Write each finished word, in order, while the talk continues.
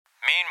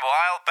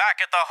Meanwhile,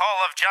 back at the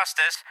Hall of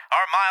Justice,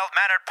 our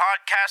mild-mannered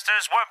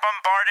podcasters were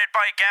bombarded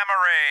by gamma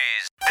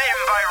rays,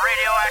 bitten by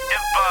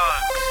radioactive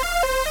bugs,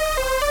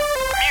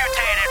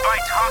 mutated by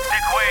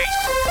toxic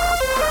waste,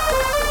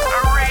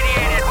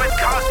 irradiated with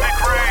cosmic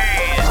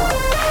rays,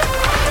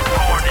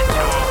 born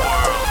into a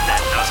world that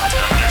doesn't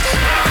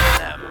understand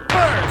them.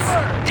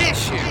 First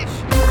issue.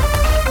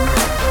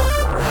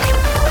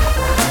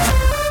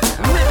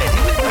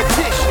 Limited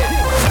edition.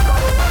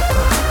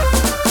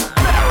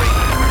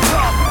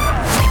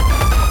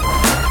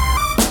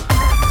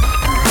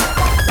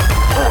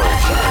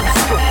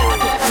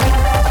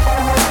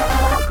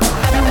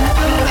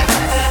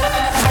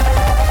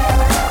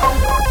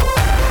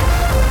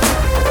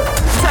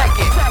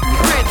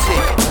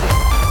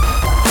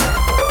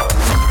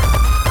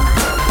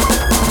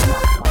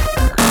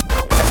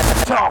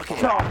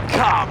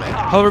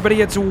 Hello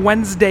everybody, it's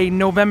Wednesday,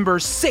 November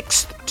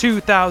 6th,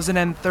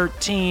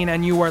 2013,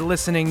 and you are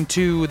listening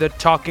to the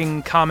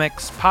Talking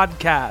Comics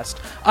podcast.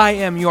 I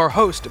am your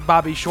host,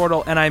 Bobby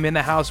Shortle, and I'm in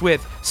the house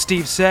with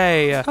Steve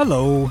Say.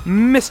 Hello.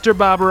 Mr.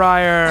 Bob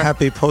Ryer.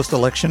 Happy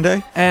post-election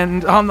day.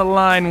 And on the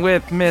line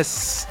with Miss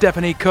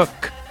Stephanie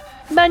Cook.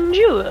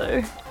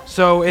 Bonjour.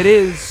 So it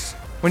is,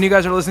 when you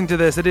guys are listening to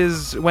this, it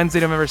is Wednesday,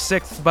 November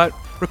 6th, but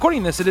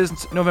recording this, it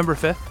is November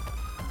 5th.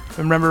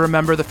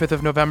 Remember the 5th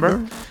of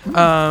November.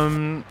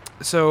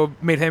 So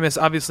made famous,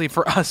 obviously,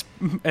 for us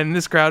and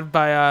this crowd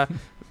by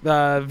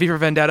V for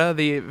Vendetta,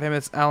 the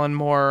famous Alan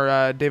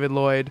Moore, David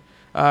Lloyd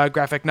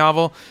graphic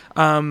novel,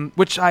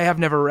 which I have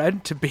never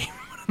read, to be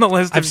on the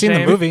list. I've seen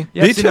the movie.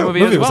 Yeah, I've seen the movie.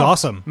 The movie was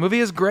awesome. Movie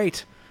is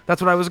great.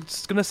 That's what I was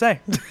just going to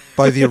say.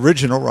 By the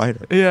original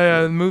writer.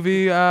 Yeah, the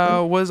movie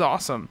was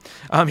awesome.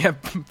 Yeah,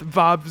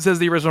 Bob says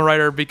the original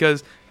writer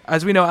because,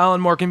 as we know, Alan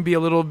Moore can be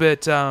a little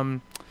bit...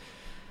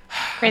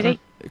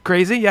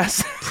 Crazy,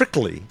 yes.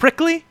 Prickly?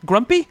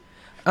 Grumpy?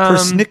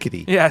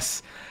 Persnickety.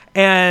 Yes.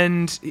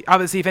 And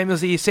obviously,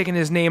 famously, he's taken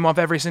his name off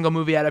every single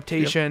movie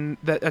adaptation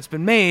that's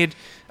been made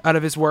out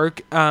of his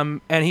work. And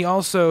he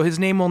also, his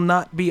name will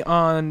not be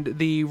on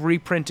the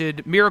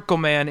reprinted Miracle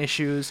Man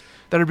issues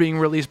that are being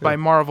released by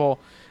Marvel.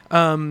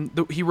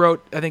 He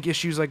wrote, I think,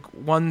 issues like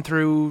 1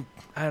 through,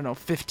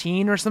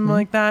 15 or something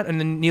like that. And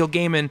then Neil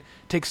Gaiman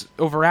takes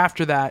over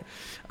after that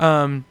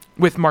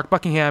with Mark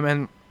Buckingham.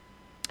 And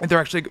they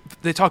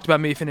talked about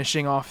maybe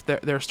finishing off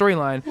their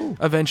storyline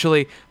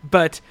eventually,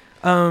 but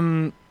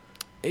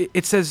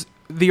it says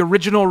the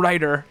original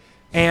writer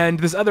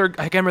and this other,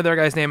 I can't remember the other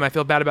guy's name, I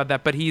feel bad about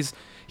that, but he's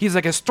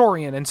like a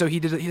historian, and so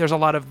there's a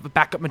lot of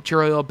backup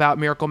material about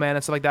Miracle Man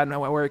and stuff like that, and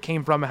where it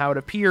came from, how it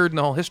appeared, and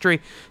the whole history.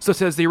 So it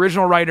says the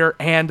original writer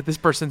and this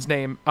person's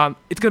name.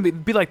 It's going to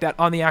be like that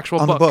on the actual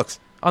book. On the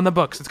books. On the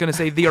books. It's going to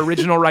say the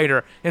original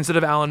writer instead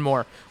of Alan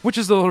Moore, which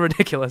is a little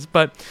ridiculous,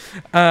 but...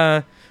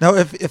 Now,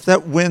 if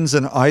that wins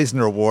an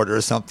Eisner Award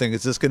or something,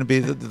 is this going to be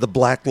the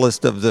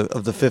blacklist of the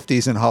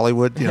 50s in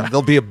Hollywood?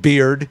 There'll be a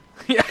beard.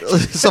 Yeah.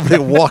 Somebody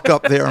will walk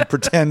up there and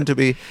pretend to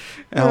be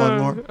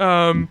Alan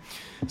Moore.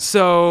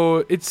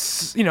 So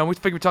it's, we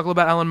figured we'd talk a little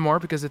about Alan Moore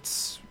because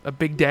it's a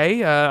big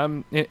day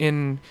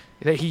in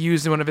that he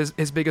used in one of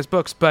his biggest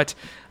books. But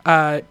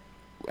and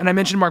I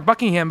mentioned Mark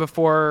Buckingham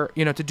before,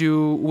 to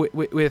do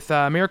with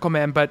Miracle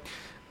Man, but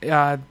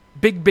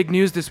big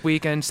news this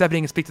week, and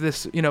Stephanie can speak to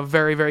this,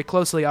 very, very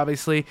closely,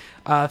 obviously.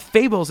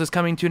 Fables is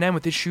coming to an end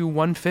with issue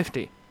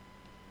 150.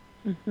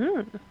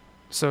 Mm-hmm.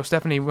 So,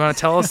 Stephanie, you want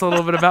to tell us a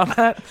little bit about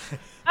that?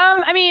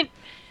 I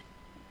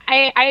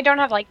don't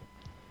have,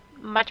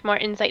 much more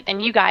insight than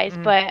you guys,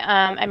 but,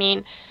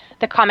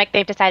 the comic,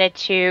 they've decided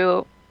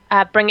to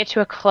bring it to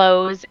a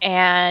close,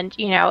 and,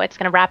 it's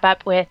going to wrap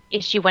up with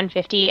issue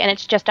 150, and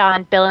it's just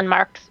on Bill and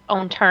Mark's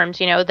own terms.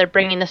 They're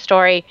bringing the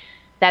story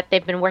that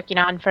they've been working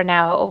on for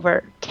now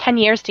over 10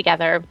 years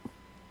together.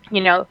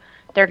 They're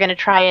going to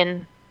try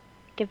and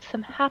give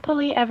some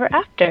happily ever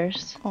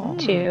afters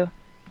to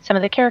some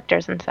of the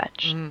characters and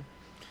such. Mm-hmm.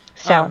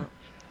 So,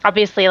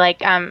 obviously, I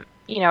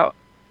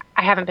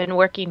haven't been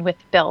working with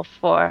Bill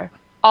for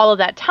all of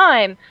that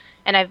time,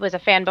 and I was a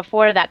fan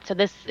before that, so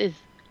this is,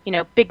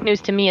 big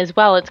news to me as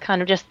well. It's kind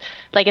of just,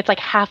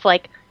 it's half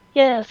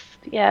yes,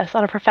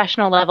 on a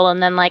professional level,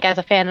 and then, as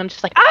a fan, I'm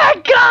just like,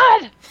 oh,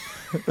 God!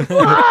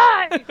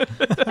 Why?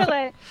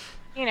 So,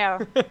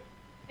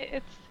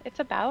 it's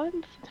a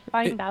balance. It's a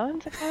fine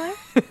balance, I feel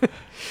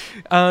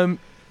like.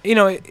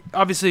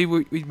 Obviously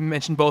we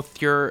mentioned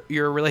both your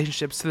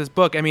relationships to this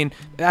book.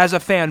 As a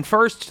fan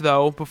first,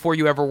 though, before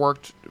you ever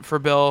worked for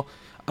Bill,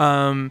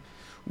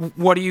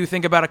 what do you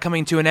think about it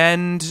coming to an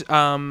end?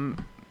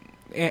 And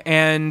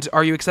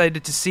are you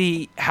excited to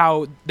see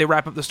how they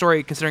wrap up the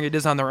story, considering it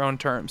is on their own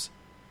terms?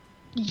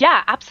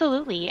 Yeah,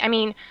 absolutely.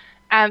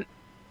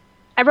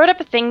 I wrote up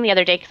a thing the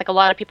other day because a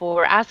lot of people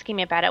were asking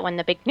me about it when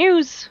the big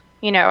news,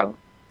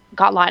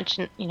 got launched,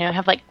 and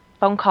have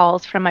phone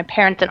calls from my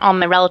parents and all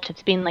my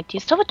relatives being like, "Do you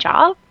still have a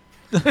job?"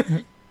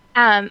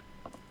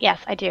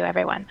 Yes, I do,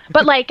 everyone.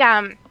 But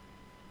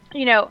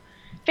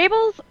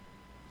Fables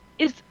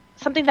is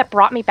something that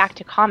brought me back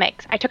to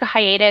comics. I took a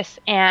hiatus,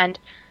 and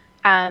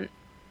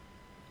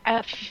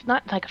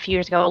not like a few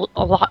years ago,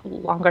 a lot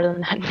longer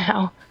than that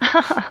now.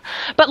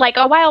 But like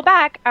a while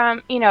back,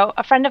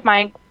 a friend of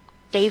mine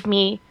gave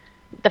me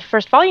the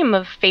first volume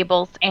of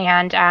Fables,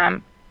 and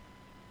I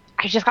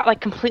just got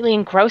like completely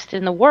engrossed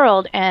in the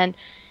world, and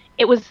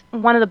it was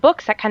one of the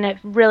books that kind of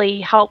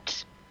really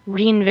helped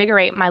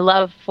reinvigorate my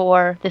love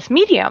for this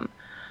medium.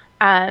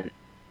 And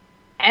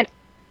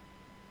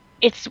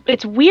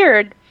it's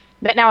weird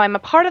that now I'm a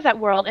part of that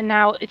world, and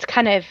now it's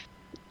kind of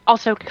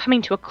also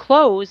coming to a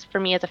close for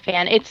me as a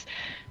fan.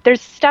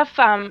 There's stuff,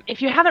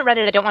 if you haven't read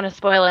it, I don't want to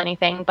spoil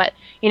anything, but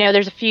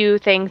there's a few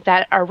things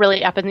that are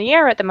really up in the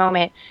air at the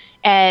moment,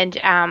 and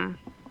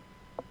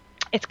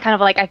it's kind of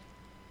like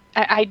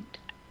I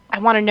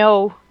want to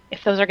know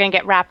if those are going to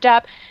get wrapped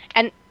up.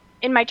 And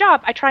in my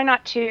job, I try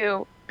not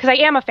to, because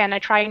I am a fan, I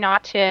try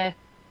not to,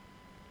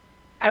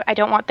 I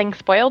don't want things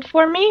spoiled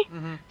for me.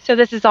 Mm-hmm. So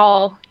this is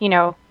all,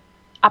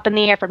 up in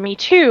the air for me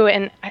too.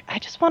 And I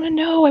just want to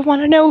know. I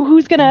want to know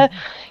who's going to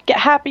get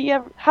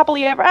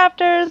happily ever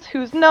afters,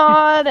 who's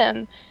not,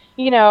 and,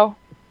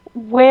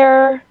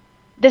 where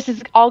this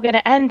is all going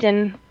to end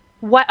and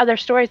what other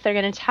stories they're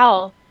going to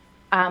tell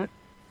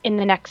in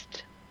the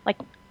next, like,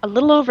 a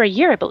little over a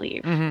year, I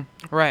believe.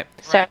 Mm-hmm. Right.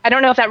 So I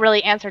don't know if that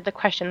really answered the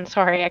question.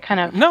 Sorry, I kind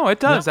of... No, it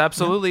does. No.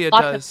 Absolutely, it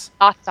does.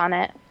 Lots of thoughts on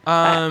it.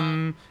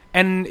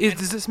 And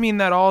does this mean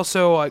that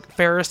also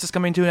Ferris is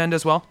coming to an end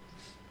as well?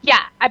 Yeah,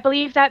 I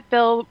believe that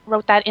Bill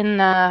wrote that in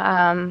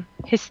the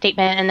his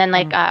statement, and then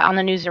on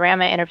the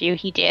Newsarama interview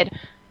he did.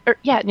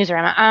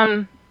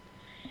 Newsarama.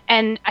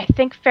 And I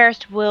think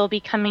Ferris will be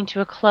coming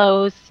to a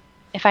close,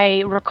 if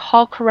I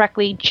recall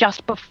correctly,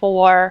 just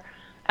before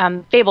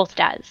Fables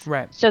does.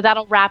 Right. So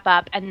that'll wrap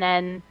up, and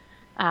then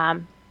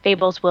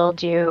Fables will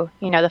do,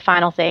 the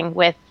final thing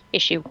with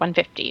issue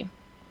 150.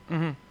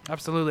 Mm-hmm.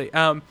 Absolutely.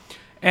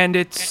 And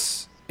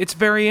it's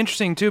very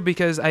interesting too,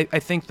 because I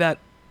think that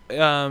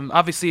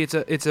obviously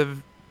it's a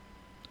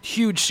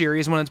huge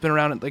series, one that's been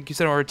around, like you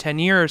said, over 10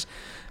 years.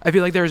 I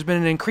feel like there's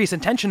been an increased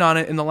attention on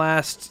it in the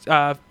last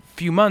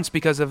few months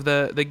because of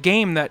the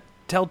game that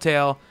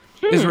Telltale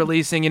is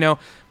releasing.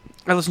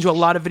 I listen to a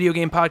lot of video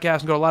game podcasts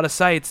and go to a lot of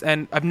sites,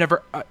 and I've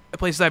never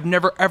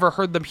ever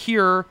heard them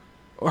here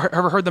or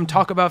ever heard them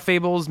talk about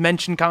Fables,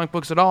 mention comic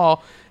books at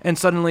all, and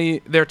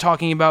suddenly they're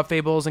talking about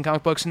Fables and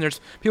comic books, and there's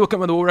people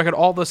coming with the woodwork at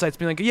all those sites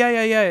being like, yeah,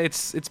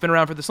 it's been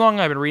around for this long,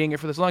 I've been reading it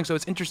for this long. So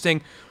it's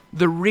interesting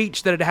the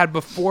reach that it had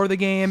before the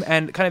game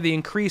and kind of the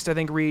increased, I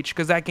think, reach,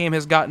 because that game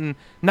has gotten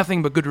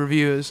nothing but good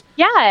reviews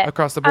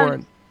across the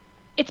board.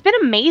 It's been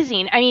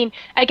amazing. I mean,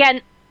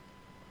 again,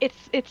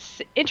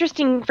 it's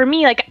interesting for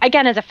me, like,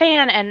 again, as a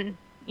fan and,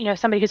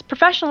 somebody who's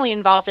professionally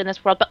involved in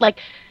this world, but like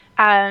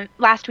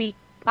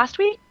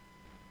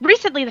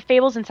recently the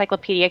Fables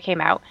Encyclopedia came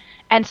out,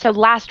 and so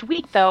last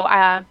week, though,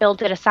 Bill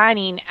did a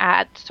signing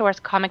at Source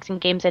Comics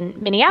and Games in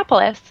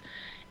Minneapolis,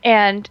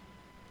 and,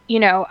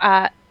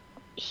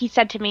 he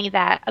said to me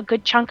that a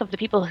good chunk of the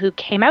people who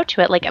came out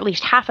to it, like at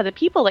least half of the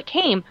people that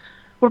came,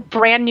 were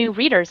brand new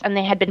readers, and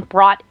they had been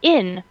brought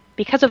in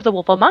because of The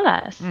Wolf Among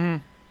Us. Mm-hmm.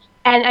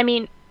 And, I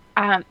mean,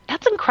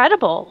 that's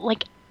incredible.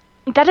 Like,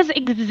 that is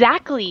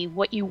exactly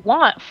what you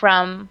want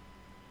from,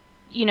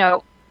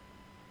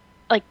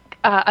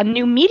 a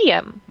new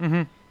medium.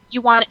 Mm-hmm.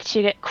 You want it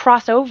to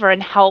cross over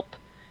and help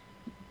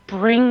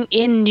bring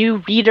in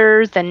new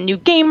readers and new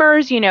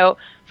gamers,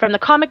 from the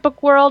comic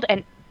book world.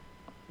 And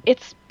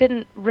it's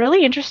been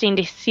really interesting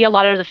to see a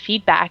lot of the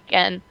feedback,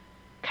 and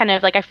kind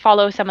of like I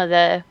follow some of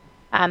the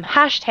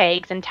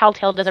hashtags, and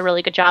Telltale does a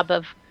really good job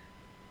of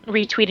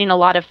retweeting a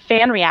lot of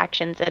fan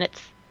reactions, and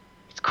it's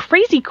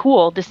crazy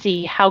cool to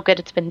see how good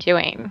it's been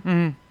doing.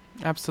 Mm-hmm.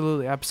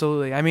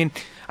 Absolutely. I mean,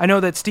 I know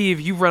that, Steve,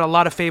 you've read a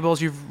lot of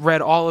Fables. You've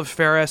read all of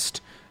Ferris,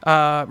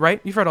 right?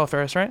 You've read all of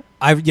Ferris, right?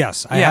 I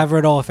have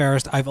read all of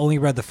Ferris. I've only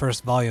read the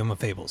first volume of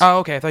Fables. Oh,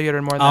 okay. I thought you had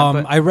read more than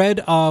that. But... I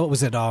read,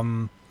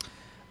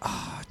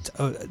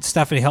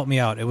 Stephanie, help me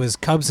out. It was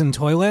Cubs in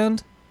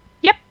Toyland?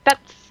 Yep,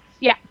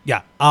 yeah.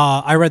 Yeah,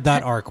 I read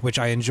that arc, which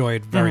I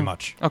enjoyed very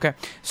much. Okay.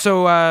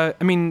 So, I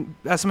mean,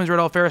 as someone who's read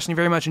all Ferris and you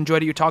very much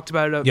enjoyed it, you talked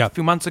about it a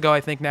few months ago,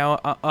 I think now,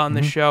 on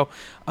the show.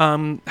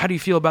 How do you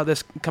feel about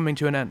this coming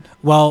to an end?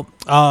 Well,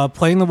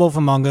 playing The Wolf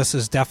Among Us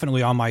is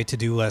definitely on my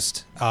to-do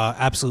list,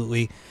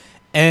 absolutely.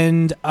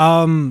 And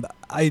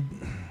I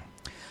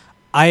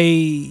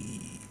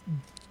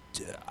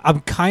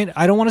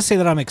don't want to say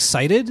that I'm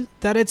excited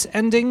that it's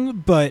ending,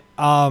 but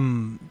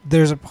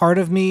there's a part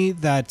of me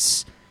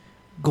that's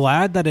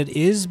glad that it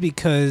is,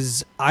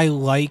 because I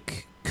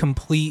like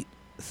complete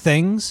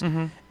things.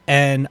 Mm-hmm.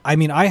 And I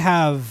mean, I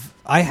have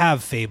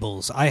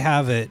Fables. I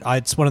have it.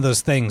 It's one of those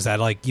things that,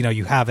 like,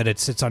 you have it, it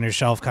sits on your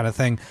shelf kind of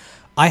thing.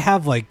 I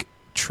have like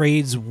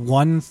trades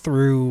 1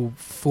 through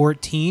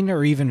 14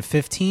 or even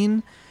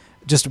 15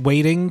 just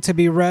waiting to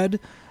be read,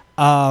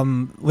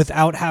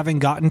 without having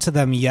gotten to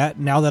them yet.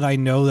 Now that I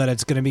know that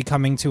it's going to be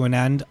coming to an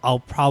end, I'll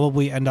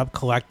probably end up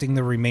collecting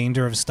the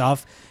remainder of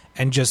stuff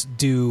and just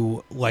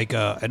do like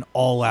an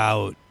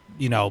all-out,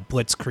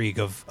 blitzkrieg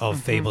of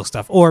Fable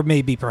stuff. Or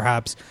maybe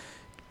perhaps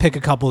pick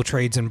a couple of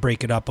trades and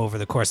break it up over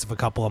the course of a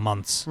couple of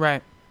months.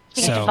 Right.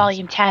 It's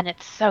volume 10.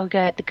 It's so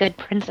good. The Good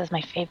Prince is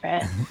my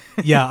favorite.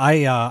 Yeah,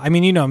 I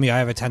mean, you know me. I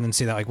have a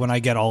tendency that like when I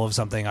get all of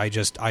something, I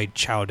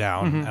chow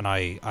down and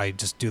I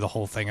just do the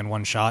whole thing in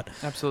one shot.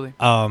 Absolutely.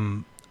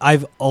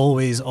 I've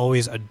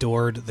always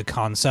adored the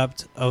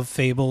concept of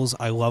Fables.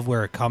 I love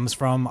where it comes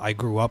from. I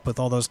grew up with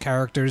all those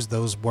characters.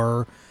 Those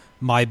were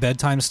my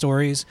bedtime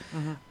stories.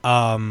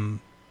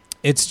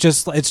 It's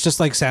just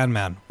like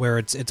Sandman, where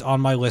it's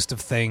on my list of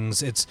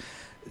things. It's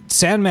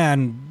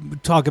Sandman, we'll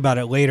talk about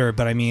it later,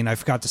 but I mean, I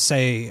forgot to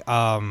say,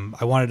 I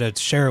wanted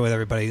to share it with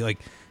everybody. Like,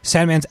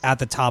 Sandman's at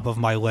the top of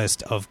my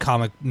list of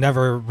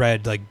never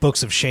read, like,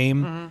 books of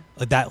shame.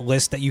 Like, that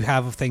list that you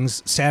have of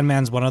things.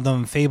 Sandman's one of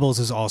them. Fables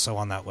is also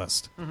on that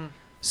list.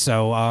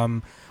 So,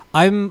 I'm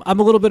a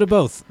little bit of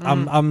both.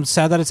 I'm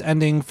sad that it's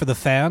ending for the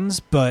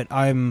fans, but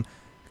I'm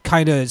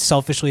kind of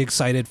selfishly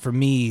excited for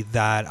me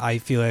that I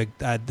feel like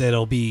that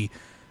it'll be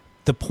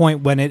the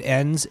point when it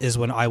ends is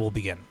when I will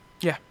begin.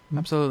 Yeah,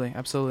 absolutely.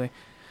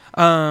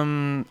 All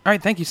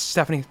right, thank you,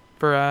 Stephanie,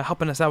 for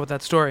helping us out with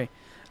that story.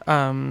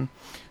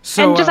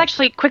 So, and just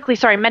actually quickly,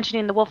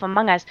 mentioning The Wolf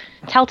Among Us,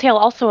 Telltale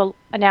also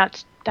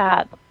announced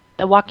The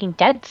Walking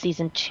Dead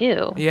Season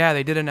 2. Yeah,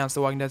 they did announce The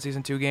Walking Dead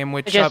Season 2 game,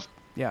 which,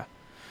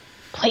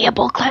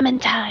 playable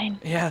Clementine.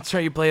 Yeah, that's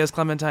right, you play as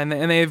Clementine.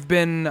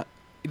 And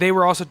they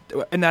were also,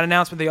 in that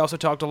announcement, they also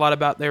talked a lot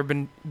about they've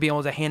been being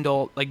able to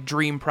handle, like,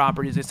 dream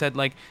properties. They said,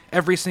 like,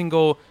 every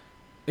single,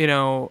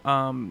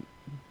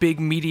 big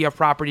media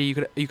property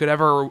you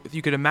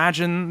could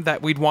imagine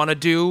that we'd want to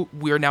do,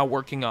 we're now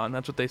working on.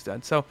 That's what they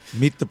said. So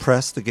Meet the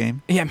Press, the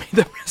game. Yeah, Meet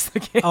the Press, the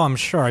game. Oh, I'm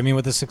sure. I mean,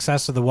 with the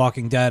success of The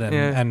Walking Dead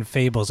and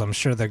Fables, I'm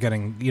sure they're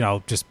getting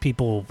just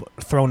people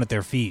thrown at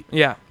their feet.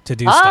 Yeah, to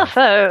do stuff.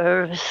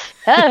 Offers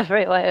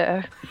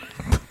everywhere.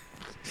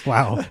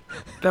 Wow,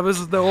 that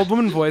was the old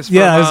woman voice. From,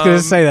 I was going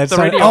to say that. The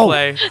radio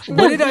play.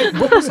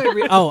 What was I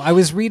reading? Oh, I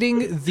was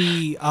reading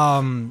the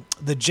JLA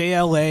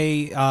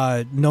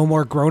No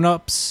More Grown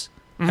Ups.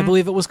 I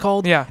believe it was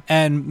called. Yeah.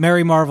 And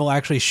Mary Marvel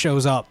actually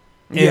shows up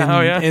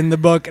in the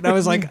book. And I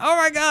was like, oh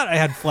my God, I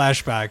had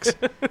flashbacks.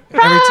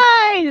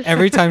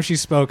 Every time she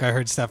spoke, I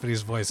heard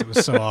Stephanie's voice. It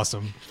was so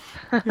awesome.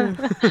 We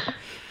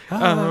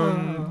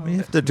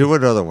have to do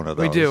another one of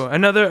those. We do.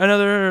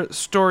 Another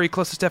story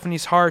close to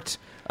Stephanie's heart.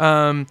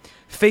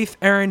 Faith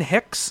Erin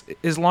Hicks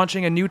is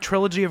launching a new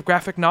trilogy of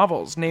graphic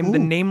novels named The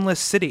Nameless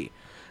City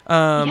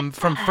from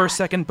First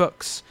Second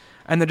Books.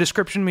 And the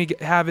description we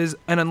have is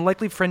an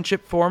unlikely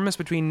friendship forms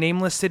between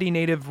Nameless City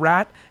native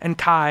Rat and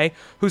Kai,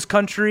 whose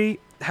country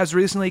has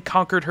recently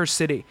conquered her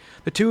city.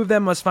 The two of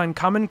them must find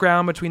common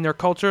ground between their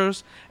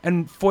cultures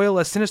and foil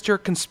a sinister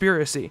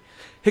conspiracy.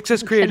 Hicks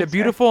has created a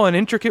beautiful and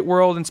intricate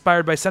world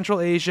inspired by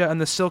Central Asia and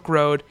the Silk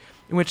Road,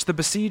 in which the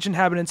besieged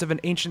inhabitants of an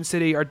ancient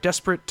city are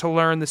desperate to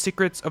learn the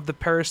secrets of the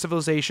Paris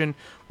civilization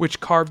which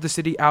carved the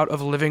city out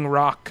of living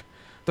rock.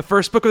 The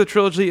first book of the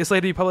trilogy is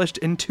slated to be published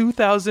in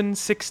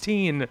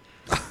 2016.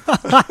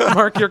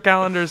 Mark your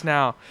calendars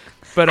now.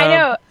 But I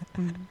know.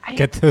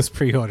 Get those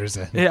pre-orders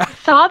in. Yeah. I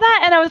saw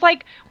that, and I was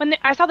like,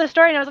 I saw the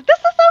story, and I was like, this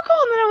is so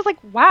cool. And then I was like,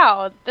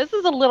 wow, this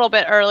is a little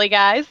bit early,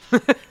 guys.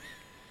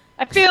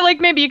 I feel like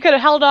maybe you could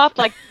have held off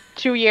like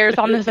 2 years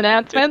on this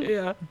announcement.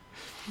 Yeah.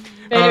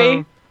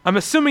 Maybe. I'm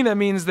assuming that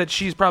means that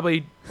she's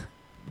probably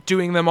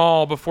doing them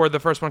all before the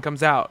first one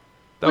comes out.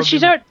 Well,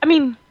 I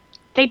mean,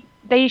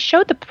 they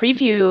showed a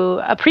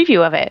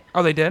preview of it.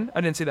 Oh, they did?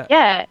 I didn't see that.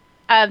 Yeah.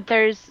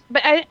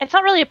 It's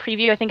not really a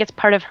preview. I think it's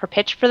part of her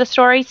pitch for the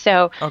story.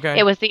 So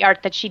It was the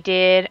art that she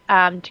did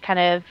to kind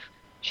of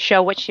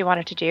show what she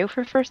wanted to do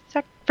for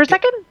second.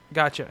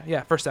 Gotcha.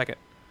 Yeah, First Second.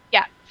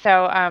 Yeah.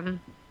 So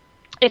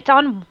it's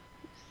on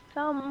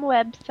some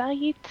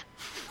website.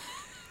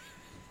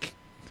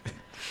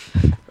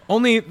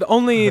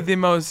 Only the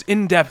most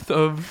in-depth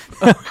of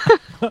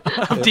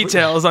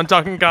details on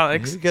Talking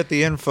Comics. You get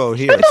the info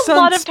here. Spend a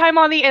lot of time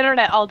on the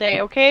internet all day,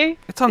 okay?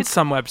 It's on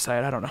some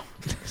website. I don't know.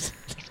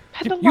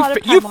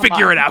 You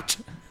figure it out.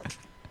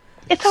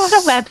 It's on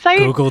a website.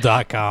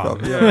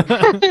 Google.com.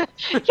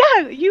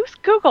 Yeah, use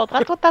Google.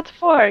 That's what that's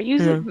for.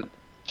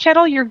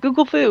 Channel your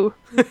Google foo.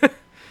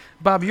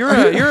 Bob, you're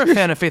a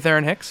fan of Faith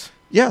Erin Hicks.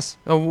 Yes.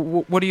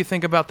 What do you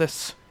think about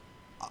this?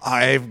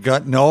 I've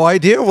got no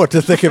idea what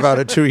to think about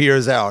it 2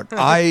 years out.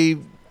 I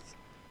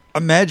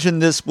imagine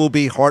this will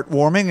be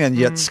heartwarming and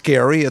yet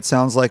scary. It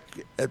sounds like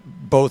at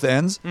both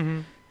ends.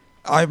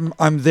 I'm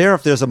there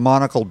if there's a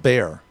monocled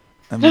bear.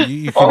 I mean,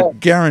 you can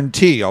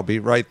guarantee I'll be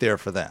right there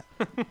for that.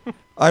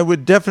 I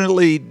would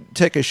definitely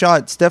take a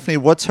shot. Stephanie,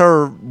 what's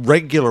her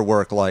regular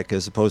work like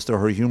as opposed to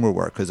her humor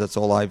work? Because that's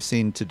all I've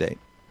seen to date.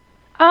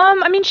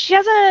 I mean, she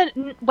has a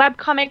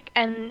webcomic,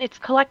 and it's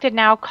collected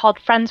now called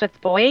Friends with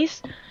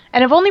Boys.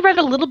 And I've only read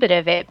a little bit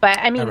of it, but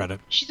I mean, I read it.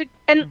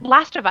 And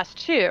Last of Us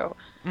too.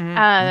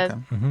 I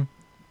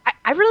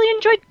really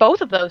enjoyed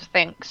both of those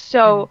things.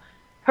 So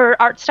her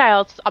art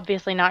style is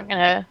obviously not going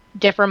to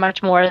differ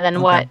much more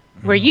than what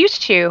we're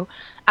used to.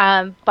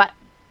 But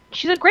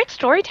she's a great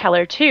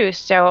storyteller too.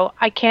 So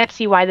I can't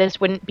see why this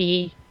wouldn't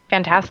be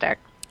fantastic.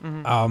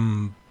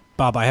 Bob,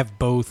 Bob, I have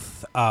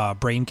both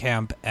Brain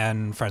Camp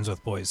and Friends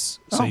with Boys,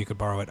 so Oh, you could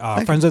borrow it.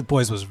 thank Friends with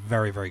Boys was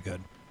very, very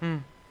good. I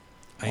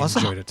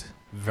Awesome. enjoyed it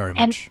very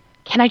And much.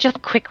 can I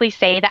just quickly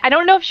say that I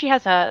don't know if she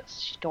has a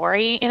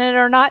story in it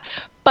or not,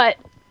 but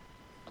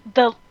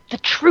the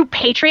True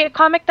Patriot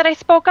comic that I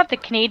spoke of, the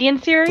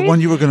Canadian series. The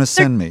one you were going to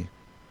send me.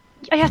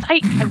 Yes,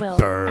 I will.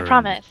 I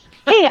promise.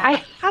 Hey,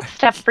 I have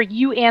stuff for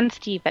you and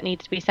Steve that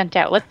needs to be sent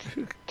out. Let's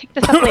take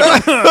this up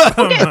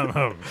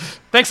later.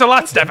 Thanks a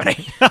lot,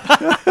 Stephanie. Well,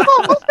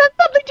 I'll send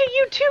something to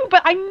you too,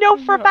 but I know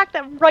for a fact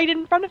that right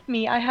in front of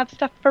me I have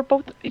stuff for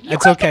both of you.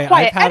 It's guys be okay.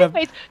 Quiet. I've had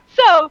Anyways,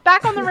 so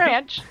back on the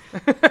ranch,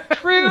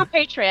 True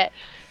Patriot.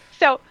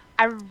 So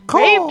I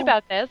raved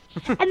about this,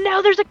 and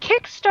now there's a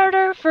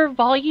Kickstarter for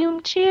Volume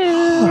 2.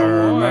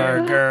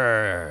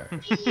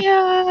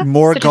 Yeah.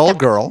 More So just Gull a-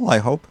 Girl, I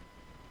hope.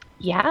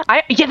 Yeah,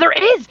 there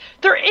is.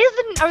 There is.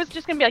 I was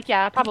just gonna be like,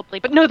 yeah,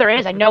 probably, but no, there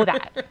is. I know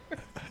that.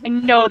 I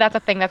know that's a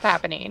thing that's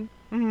happening.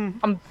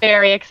 I'm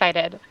very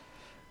excited.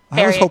 I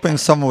was Very hoping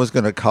someone was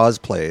going to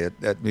cosplay it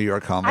at New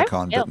York Comic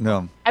Con, will. but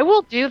no. I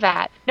will do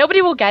that.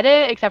 Nobody will get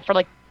it except for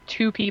like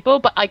 2 people,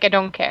 but like I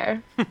don't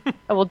care.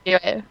 I will do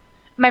it.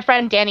 My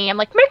friend Danny, I'm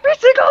like, make me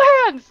single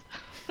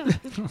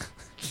hands.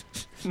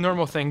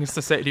 Normal things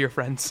to say to your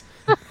friends.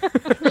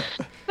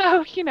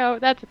 So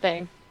that's a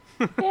thing.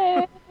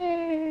 Yay!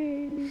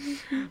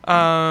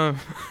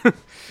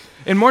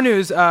 In more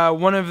news,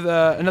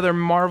 another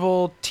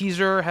Marvel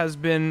teaser has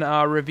been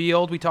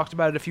revealed. We talked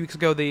about it a few weeks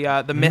ago.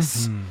 The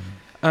Miss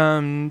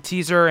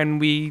teaser, and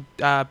we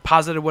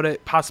posited what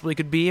it possibly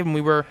could be, and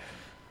we were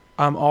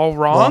all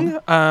wrong.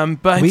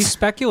 But We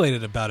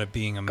speculated about it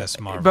being a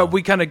Miss Marvel. but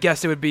we kind of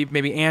guessed it would be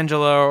maybe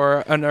Angela or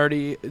an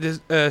already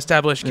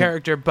established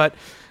character. But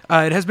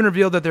it has been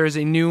revealed that there is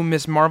a new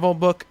Miss Marvel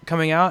book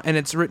coming out, and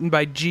it's written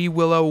by G.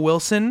 Willow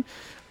Wilson,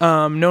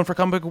 known for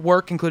comic book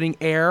work including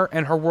Air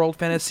and her World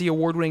Fantasy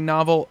Award-winning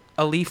novel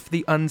Alif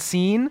the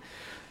Unseen,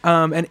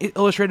 and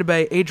illustrated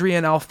by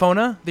Adrian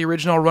Alfona, the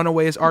original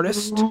Runaways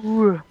artist.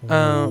 And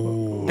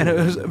it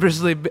was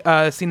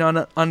originally seen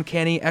on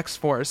Uncanny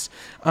X-Force.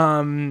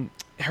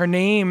 Her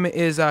name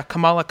is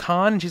Kamala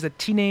Khan, and she's a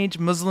teenage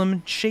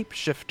Muslim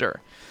shapeshifter.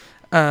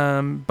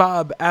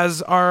 Bob,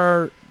 as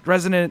our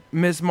resident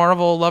Ms.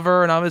 Marvel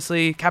lover and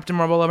obviously Captain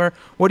Marvel lover,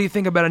 what do you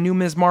think about a new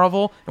Ms.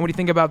 Marvel, and what do you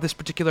think about this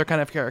particular kind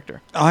of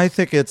character? I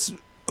think it's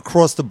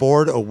across the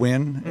board a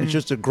win. It's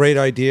just a great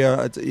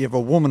idea. You have a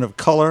woman of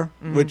color,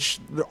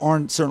 which there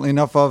aren't certainly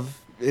enough of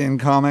in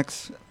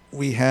comics.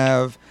 We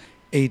have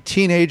a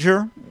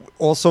teenager,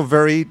 also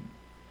very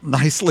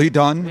nicely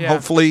done. Yeah.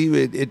 Hopefully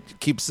it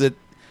keeps it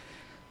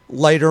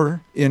lighter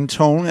in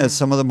tone, as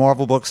some of the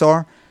Marvel books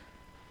are.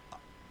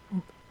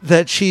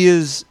 That she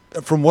is,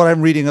 from what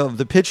I'm reading of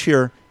the pitch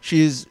here,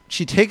 she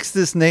takes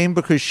this name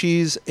because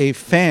she's a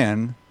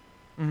fan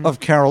of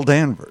Carol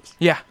Danvers.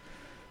 Yeah.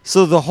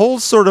 So the whole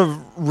sort of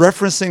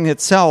referencing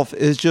itself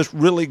is just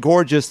really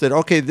gorgeous. That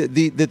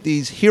that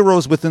these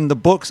heroes within the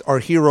books are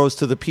heroes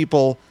to the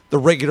people, the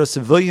regular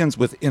civilians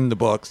within the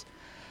books.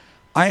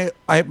 My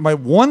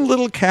one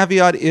little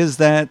caveat is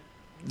that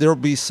there'll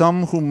be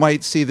some who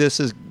might see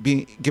this as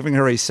giving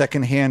her a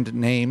secondhand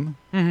name,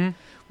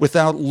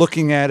 without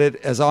looking at it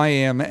as I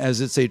am,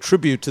 as it's a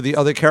tribute to the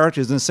other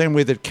characters, in the same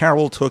way that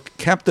Carol took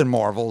Captain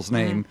Marvel's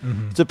name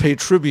to pay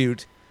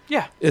tribute.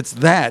 Yeah. It's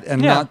that,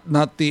 and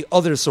not the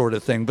other sort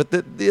of thing. But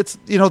it's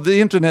the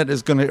internet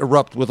is going to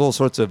erupt with all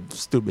sorts of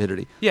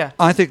stupidity. Yeah.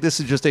 I think this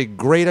is just a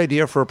great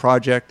idea for a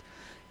project.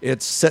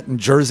 It's set in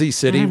Jersey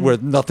City, where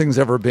nothing's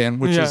ever been,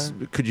 which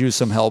could use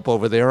some help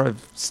over there.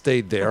 I've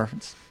stayed there,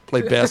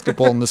 played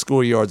basketball in the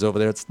schoolyards over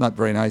there. It's not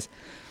very nice.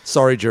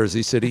 Sorry,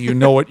 Jersey City, you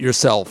know it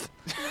yourself.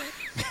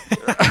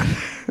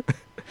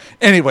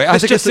 Anyway, I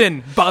think just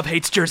in. Bob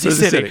hates Jersey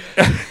City.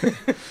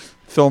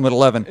 Film at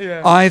 11.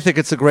 Yeah. I think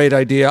it's a great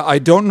idea. I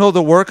don't know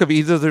the work of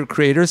either of the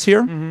creators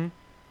here,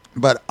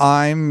 but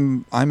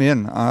I'm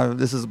in.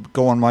 This is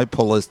go on my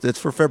pull list. It's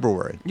for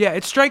February. Yeah,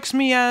 it strikes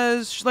me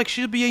as like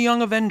she'd be a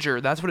young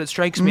Avenger. That's what it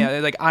strikes me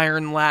as, like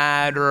Iron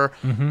Lad or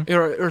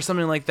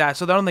something like that.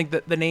 So I don't think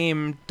that the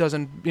name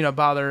doesn't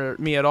bother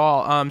me at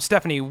all.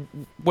 Stephanie,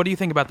 what do you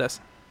think about this?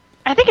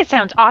 I think it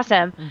sounds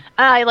awesome.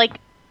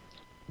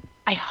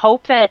 I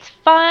hope that it's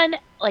fun,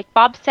 like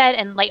Bob said,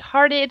 and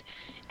lighthearted,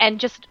 and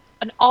just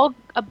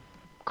a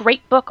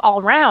great book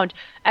all around.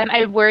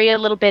 I worry a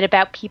little bit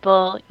about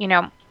people,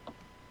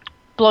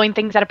 blowing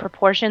things out of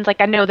proportions.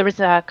 Like I know there was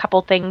a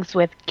couple things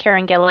with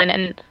Karen Gillan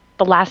and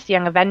the Last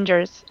Young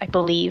Avengers, I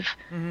believe,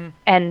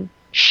 and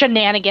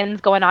shenanigans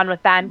going on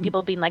with that, and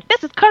people being like,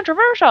 "This is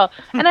controversial,"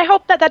 and I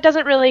hope that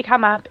doesn't really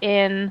come up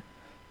in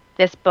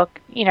this book.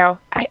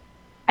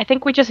 I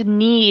think we just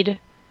need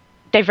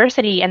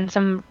diversity and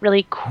some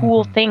really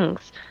cool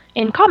things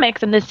in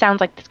comics, and this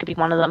sounds like this could be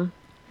one of them.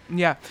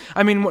 Yeah,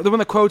 I mean, one of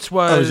the quotes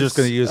was... I was just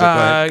going to use it. Go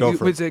ahead. Go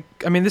for it.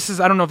 I mean, this is...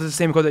 I don't know if this is the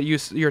same quote that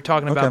you're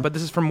talking about, but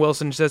this is from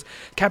Wilson. She says,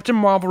 Captain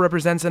Marvel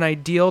represents an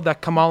ideal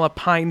that Kamala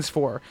pines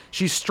for.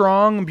 She's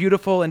strong,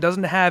 beautiful, and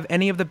doesn't have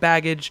any of the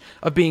baggage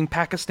of being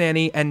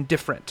Pakistani and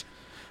different.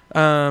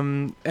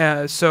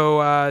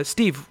 So,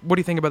 Steve, what do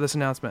you think about this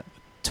announcement?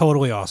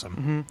 Totally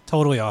awesome.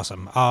 Totally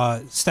awesome.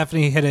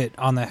 Stephanie hit it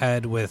on the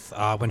head with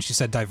when she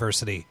said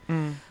diversity.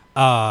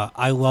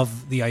 I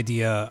love the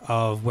idea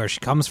of where she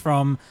comes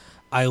from.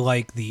 I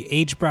like the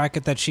age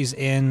bracket that she's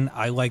in.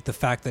 I like the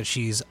fact that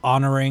she's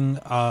honoring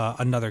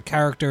another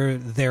character,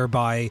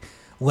 thereby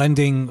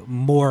lending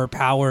more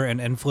power and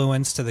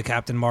influence to the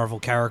Captain Marvel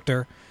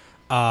character,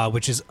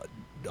 which is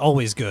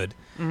always good.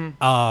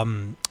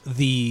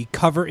 The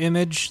cover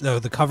image,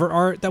 the cover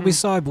art that we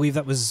saw, I believe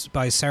that was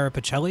by Sarah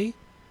Pacelli.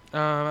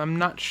 I'm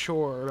not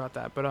sure about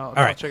that, but I'll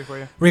right. check it for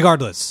you.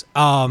 Regardless,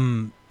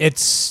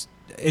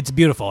 it's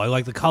beautiful. I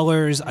like the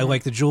colors. I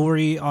like the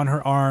jewelry on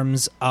her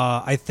arms.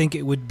 I think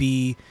it would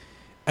be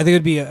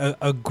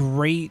a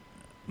great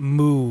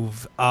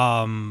move,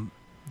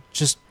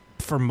 just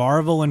for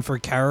Marvel and for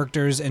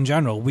characters in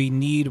general. We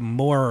need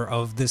more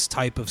of this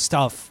type of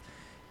stuff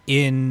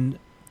in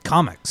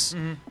comics,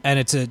 and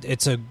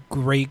it's a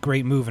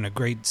great move and a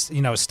great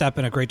step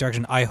in a great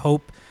direction. I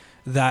hope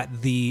that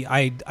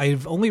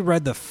I've only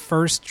read the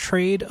first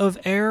trade of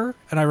Air,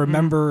 and I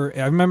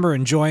remember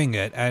enjoying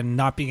it and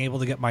not being able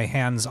to get my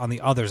hands on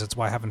the others. That's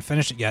why I haven't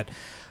finished it yet.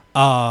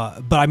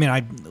 But I mean,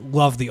 I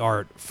love the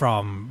art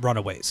from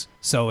Runaways.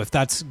 So if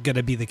that's going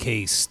to be the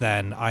case,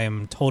 then I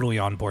am totally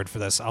on board for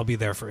this. I'll be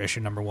there for issue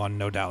number 1,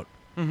 no doubt.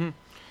 We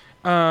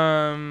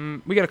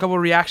got a couple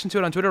of reactions to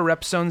it on Twitter.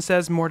 Repzone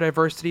says more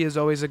diversity is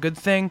always a good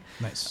thing.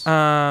 Nice.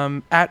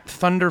 At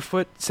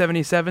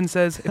Thunderfoot77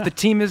 says, if the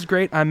team is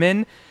great, I'm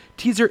in.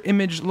 Teaser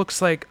image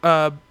looks like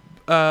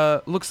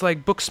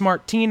book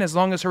smart teen as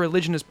long as her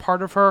religion is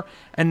part of her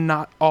and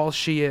not all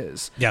she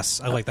is.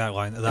 Yes, I like that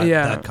line,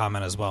 that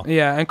comment as well.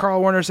 Yeah, and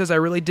Carl Warner says, I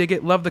really dig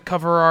it. Love the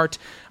cover art.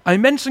 I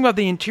mentioned something about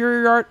the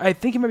interior art. I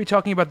think he might be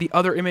talking about the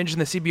other image in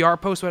the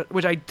CBR post,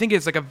 which I think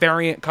is like a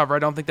variant cover. I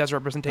don't think that's a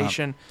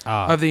representation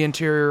of the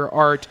interior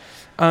art.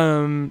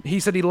 He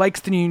said he likes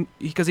the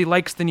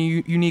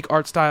new unique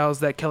art styles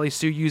that Kelly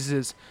Sue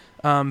uses.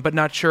 But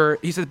not sure.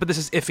 He says, but this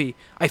is iffy.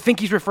 I think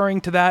he's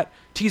referring to that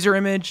teaser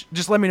image.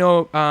 Just let me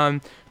know,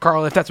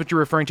 Carl, if that's what you're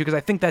referring to, because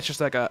I think that's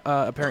just like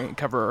a variant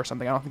cover or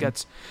something. I don't think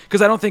that's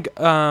because I don't think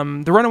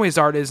the Runaways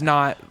art is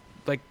not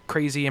like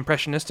crazy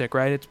impressionistic,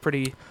 right? It's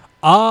pretty.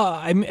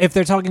 If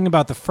they're talking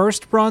about the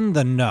first run,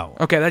 then no.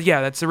 Okay,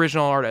 that's the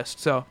original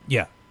artist. So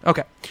yeah.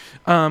 Okay,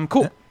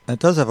 cool. It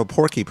does have a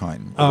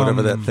porcupine, or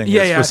whatever that thing is,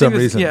 yeah, for some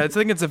reason. Yeah, I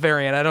think it's a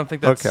variant. I don't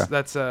think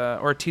that's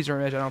or a teaser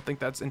image. I don't think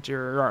that's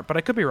interior art, but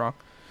I could be wrong.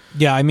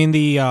 Yeah, I mean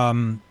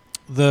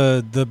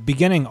the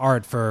beginning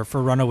art for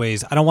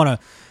Runaways. I don't want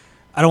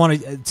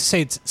to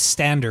say it's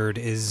standard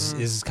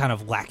is kind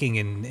of lacking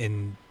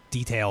in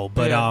detail,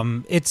 but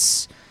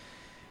it's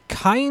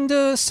kind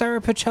of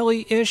Sarah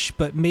Pacelli-ish,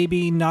 but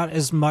maybe not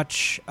as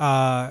much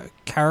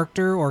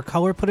character or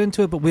color put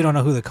into it. But we don't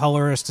know who the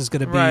colorist is going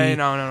to be. Right?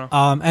 No.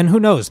 And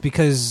who knows?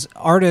 Because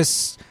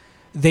artists,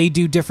 they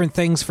do different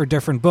things for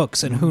different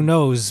books, and who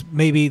knows,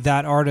 maybe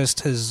that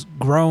artist has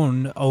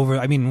grown over.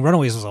 I mean,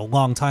 Runaways was a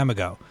long time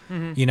ago.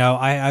 You know,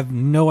 I have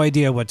no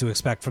idea what to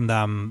expect from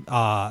them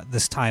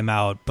this time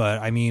out,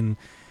 but I mean,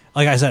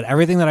 like I said,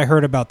 everything that I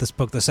heard about this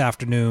book this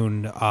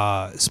afternoon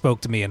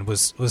spoke to me and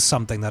was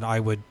something that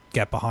I would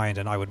get behind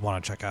and I would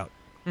want to check out.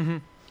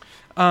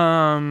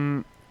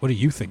 What do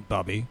you think,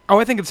 Bobby? Oh,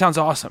 I think it sounds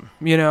awesome.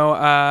 You know,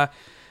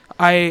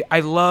 I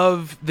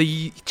love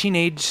the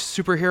teenage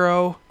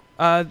superhero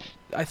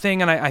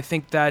thing, and I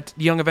think that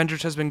Young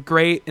Avengers has been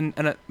great,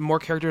 and more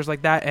characters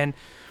like that, and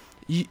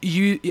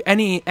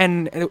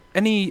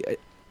any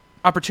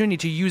opportunity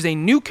to use a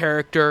new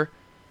character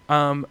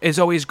is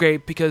always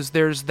great because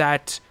there's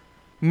that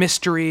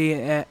mystery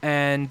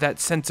and that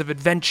sense of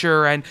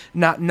adventure and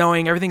not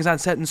knowing everything's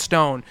not set in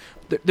stone.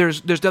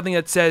 There's nothing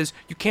that says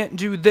you can't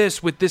do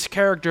this with this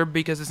character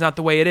because it's not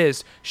the way it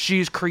is.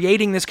 She's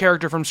creating this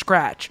character from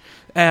scratch,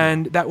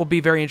 and that will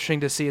be very interesting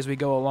to see as we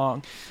go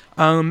along.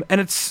 And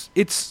it's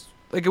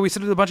like we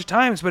said it a bunch of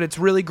times, but it's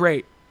really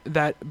great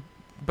that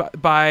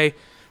by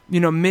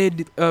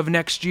mid of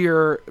next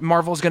year,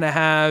 Marvel's going to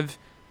have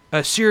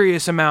a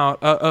serious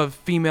amount of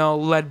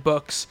female-led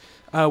books,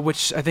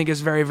 which I think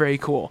is very, very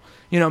cool.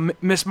 Captain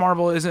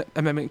Marvel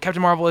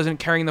isn't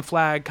carrying the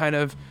flag kind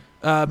of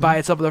by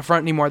itself at the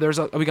front anymore.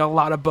 We got a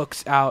lot of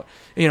books out,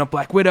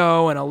 Black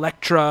Widow and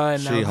Elektra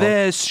and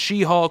now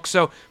She-Hulk.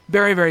 So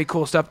very, very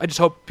cool stuff. I just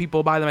hope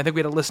people buy them. I think we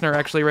had a listener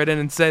actually write in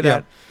and say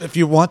that. If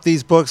you want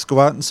these books,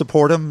 go out and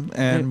support them.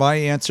 And my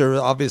answer,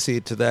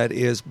 obviously, to that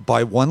is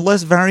buy one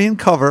less variant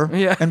cover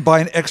and buy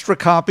an extra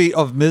copy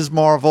of Ms.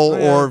 Marvel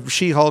or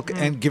She-Hulk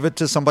and give it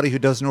to somebody who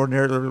doesn't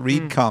ordinarily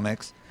read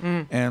comics.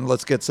 And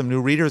let's get some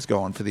new readers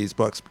going for these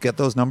books. Get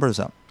those numbers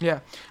up. Yeah,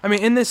 I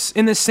mean, in this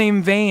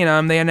same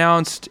vein, they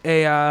announced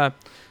a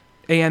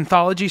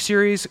anthology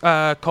series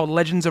called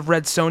Legends of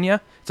Red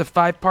Sonja. It's a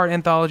 5-part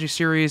anthology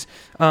series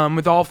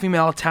with all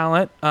female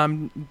talent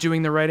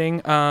doing the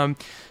writing.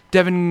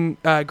 Devin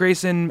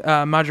Grayson,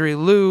 Marjorie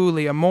Liu,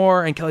 Leah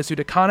Moore, and Kelly Sue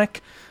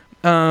DeConnick.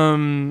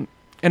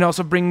 And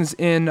also brings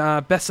in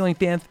best-selling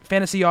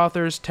fantasy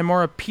authors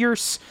Tamora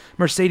Pierce,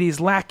 Mercedes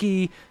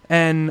Lackey,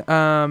 and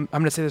I'm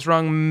going to say this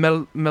wrong,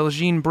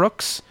 Meljean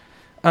Brooks.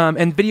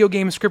 and video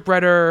game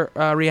scriptwriter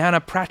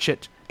Rihanna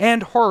Pratchett,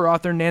 and horror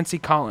author Nancy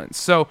Collins.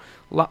 So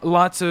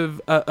lots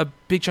of a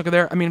big chunk of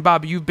there. I mean,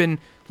 Bob, you've been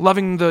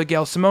loving the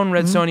Gail Simone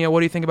Red Sonja. What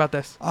do you think about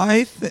this?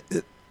 I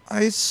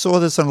saw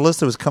this on a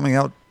list that was coming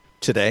out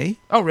today.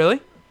 Oh,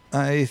 really?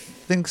 I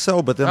think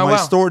so, but then Oh, my wow.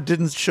 store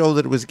didn't show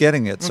that it was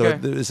getting it. So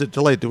Okay. is it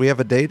delayed? Do we have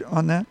a date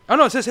on that? Oh,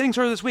 no, it says hitting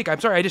sort of this week. I'm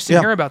sorry, I just didn't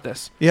Yeah. hear about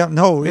this. Yeah,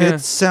 no, Yeah.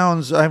 it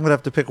sounds... I'm going to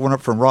have to pick one up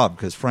from Rob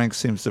because Frank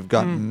seems to have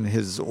gotten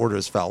his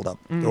orders fouled up,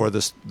 or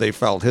they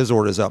fouled his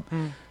orders up.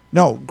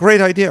 No, great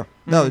idea.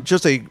 No,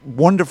 just a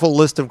wonderful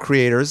list of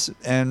creators,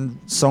 and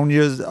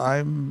Sonja's,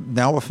 I'm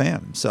now a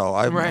fan, so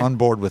I'm Right. on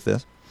board with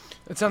this.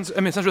 It sounds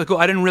really cool.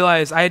 I didn't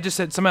realize. I had just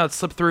said somehow it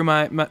slipped through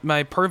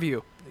my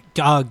purview.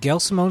 Gail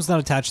Simone's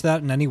not attached to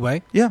that in any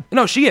way. Yeah.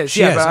 No, she is.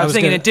 She yeah, is. but I I was was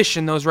saying in gonna-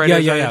 addition, those writers are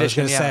in I was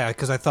addition. going to Yeah. say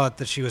because I thought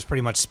that she was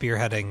pretty much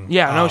spearheading.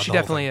 Yeah, no, the she whole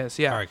definitely thing. is.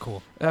 Yeah. All right,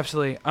 cool.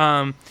 Absolutely.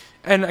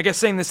 And I guess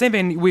saying the same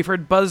thing, we've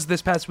heard buzz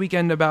this past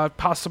weekend about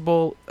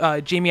possible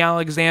Jamie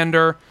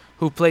Alexander,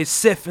 who plays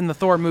Sif in the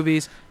Thor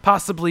movies,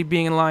 possibly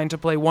being in line to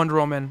play Wonder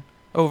Woman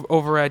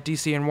over at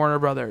DC and Warner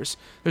Brothers.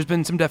 There's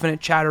been some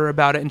definite chatter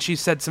about it, and she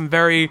said some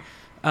very,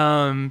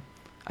 I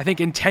think,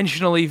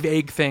 intentionally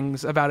vague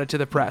things about it to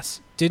the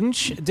press.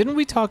 Didn't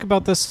we talk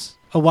about this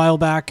a while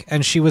back?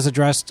 And she was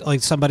addressed,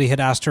 like somebody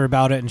had asked her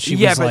about it, and she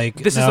was but like,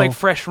 this is no. like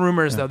fresh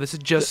rumors, though. This is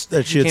just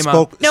That she had came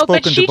up. No, but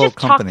spoken she to both just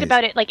companies. talked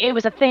about it like it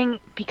was a thing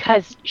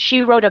because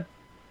she wrote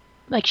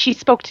she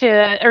spoke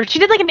to, or she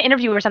did like an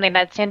interview or something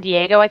at San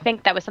Diego, I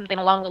think, that was something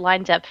along the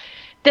lines of,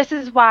 this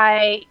is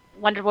why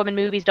Wonder Woman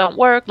movies don't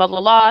work, blah,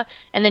 blah, blah.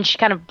 And then she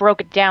kind of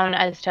broke it down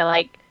as to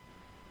like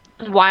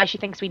why she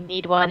thinks we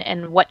need one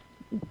and what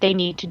they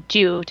need to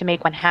do to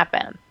make one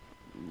happen.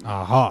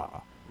 Aha.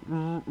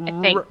 I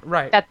think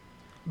Right. that,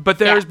 But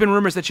there's yeah. been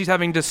rumors that she's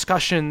having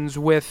discussions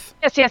with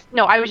yes,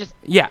 no, I was just,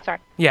 Yeah. sorry.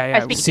 Yeah, I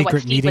yeah. was speaking to what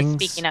Secret Steve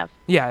meetings. was speaking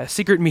of.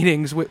 secret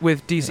meetings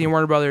with DC and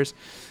Warner Brothers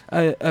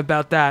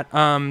about that,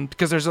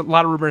 because there's a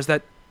lot of rumors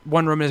that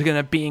Wonder Woman is going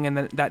to be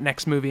in that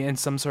next movie in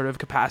some sort of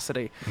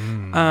capacity.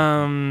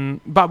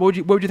 Bob, what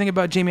would you think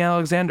about Jamie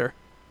Alexander?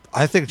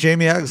 I think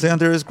Jamie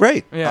Alexander is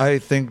great. Yeah. I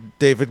think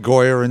David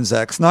Goyer and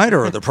Zack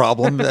Snyder are the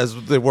problem, as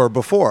they were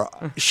before.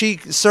 She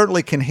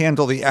certainly can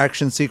handle the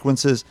action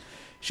sequences.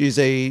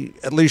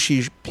 At least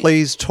she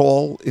plays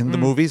tall in the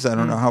movies. I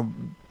don't know how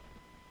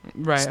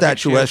Right,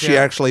 statuesque she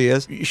actually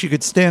is. She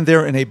could stand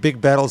there in a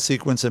big battle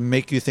sequence and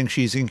make you think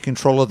she's in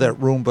control of that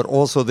room, but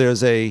also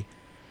there's a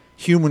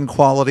human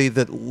quality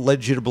that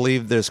led you to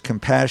believe there's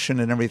compassion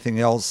and everything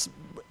else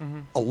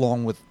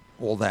along with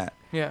all that.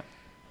 Yeah.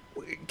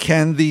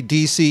 Can the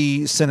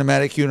DC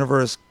cinematic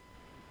universe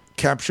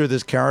capture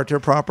this character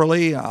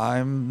properly?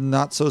 I'm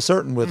not so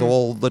certain with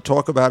all the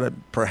talk about it.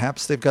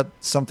 Perhaps they've got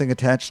something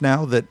attached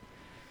now that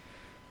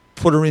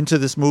put her into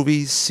this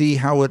movie, see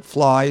how it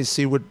flies,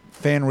 see what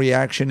fan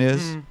reaction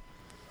is.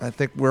 I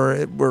think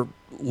we're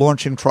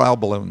launching trial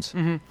balloons.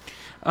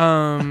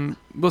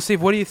 We'll see.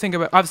 What do you think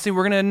about? Obviously,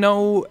 we're gonna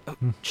know.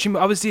 She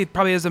obviously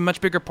probably has a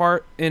much bigger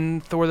part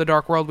in Thor: The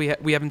Dark World. We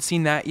haven't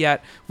seen that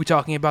yet. We're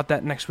talking about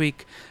that next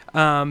week.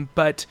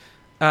 But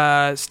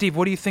Steve,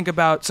 what do you think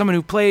about someone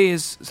who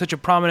plays such a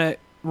prominent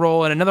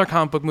role in another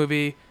comic book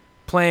movie,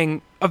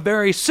 playing a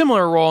very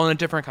similar role in a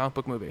different comic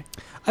book movie?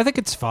 I think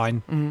it's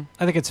fine.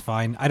 I think it's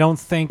fine. I don't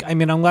think. I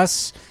mean,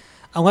 unless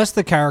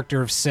the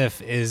character of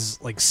Sif is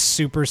like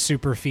super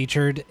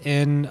featured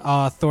in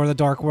Thor: The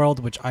Dark World,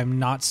 which I'm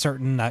not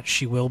certain that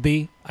she will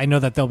be. I know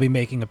that they'll be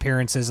making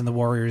appearances in the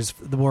Warriors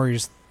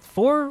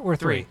 4 or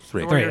 3?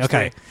 Three. Three.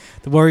 Okay.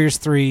 The Warriors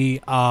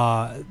 3.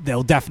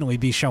 They'll definitely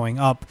be showing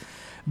up.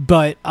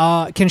 But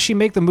can she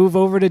make the move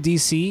over to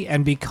DC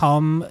and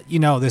become,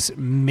 this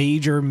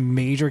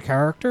major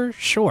character?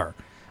 Sure.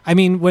 I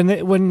mean, when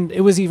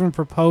it was even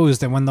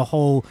proposed and when the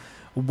whole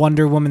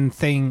Wonder Woman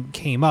thing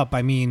came up,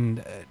 I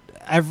mean,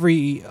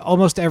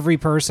 almost every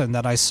person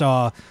that I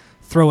saw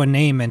throw a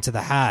name into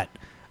the hat,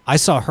 I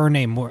saw her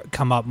name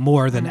come up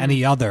more than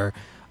any other.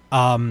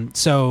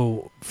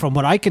 So from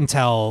what I can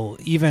tell,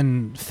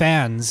 even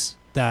fans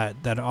that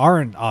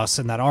aren't us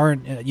and that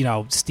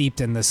aren't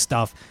steeped in this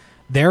stuff,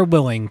 they're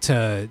willing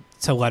to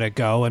let it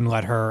go and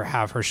let her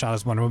have her shot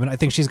as Wonder Woman. I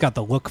think she's got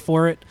the look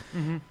for it.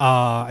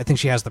 I think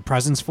she has the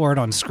presence for it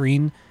on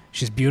screen.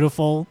 She's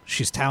beautiful.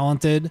 She's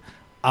talented.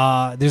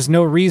 There's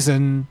no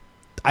reason.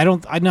 I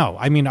know.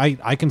 I mean,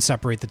 I can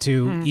separate the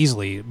two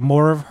easily.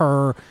 More of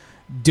her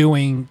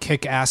doing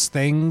kick-ass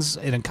things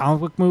in a comic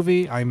book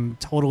movie, I'm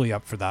totally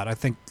up for that. I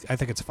think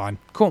it's fine.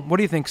 Cool. What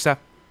do you think, Steph?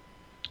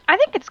 I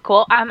think it's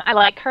cool. I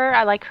like her.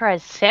 I like her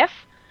as Sif.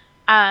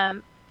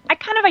 I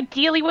kind of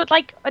ideally would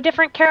like a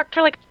different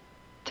character, like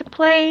to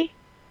play,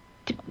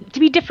 to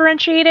be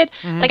differentiated.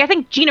 Like I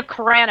think Gina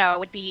Carano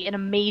would be an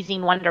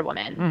amazing Wonder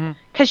Woman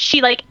because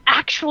she like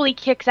actually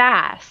kicks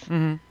ass,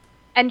 and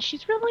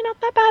she's really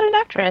not that bad an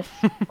actress.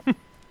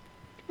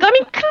 I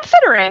mean,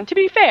 considering, to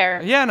be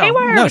fair, Yeah, no.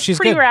 Haywire No, was she's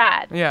pretty good.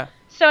 rad. Yeah.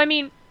 So I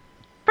mean,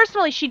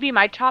 personally, she'd be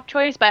my top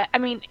choice. But I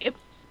mean,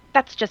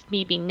 that's just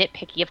me being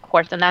nitpicky, of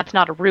course, and that's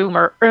not a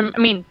rumor. I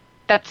mean,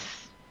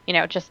 that's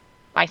just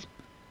my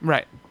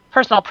Right.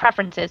 personal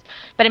preferences.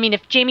 But I mean,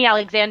 if Jamie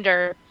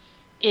Alexander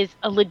is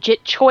a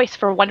legit choice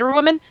for Wonder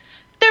Woman,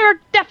 there are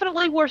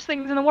definitely worse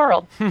things in the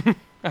world.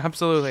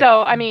 Absolutely.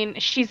 So I mean,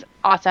 she's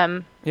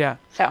awesome. Yeah.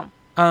 So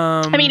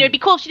I mean, it'd be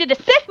cool if she did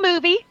a Sith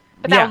movie,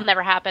 but that will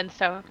never happen.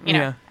 So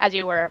as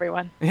you were,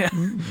 everyone. Yeah.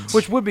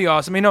 Which would be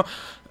awesome. You know,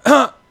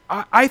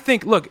 I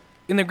think. Look,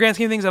 in the grand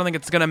scheme of things, I don't think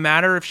it's going to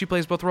matter if she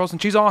plays both roles,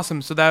 and she's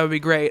awesome, so that would be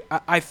great.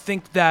 I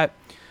think that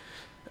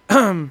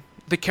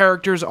the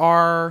characters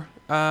are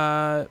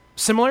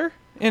similar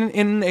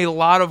in a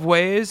lot of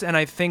ways, and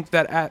I think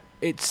that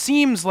it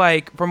seems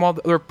like, from all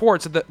the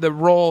reports, that the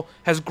role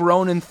has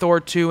grown in Thor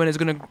 2 and is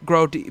going to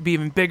grow to be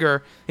even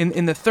bigger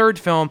in the third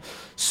film.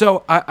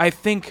 So I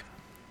think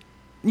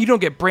you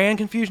don't get brand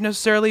confusion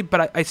necessarily,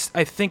 but I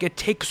think it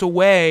takes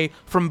away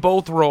from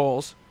both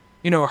roles.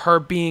 You know, her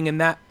being in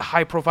that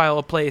high-profile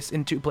a place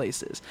in two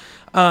places.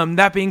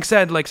 That being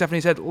said, like Stephanie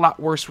said, a lot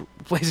worse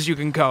places you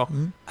can go.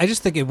 I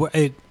just think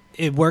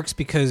it works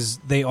because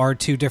they are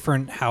two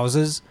different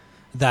houses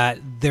that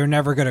they're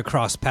never going to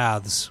cross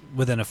paths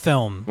within a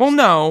film. Well,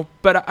 no,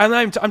 but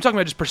I'm talking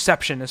about just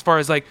perception as far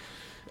as like,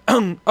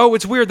 oh,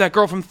 it's weird that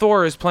girl from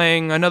Thor is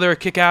playing another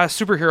kick-ass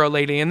superhero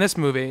lady in this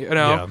movie. You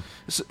know,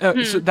 so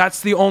that's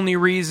the only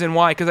reason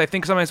why. Because I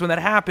think sometimes when that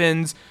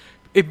happens,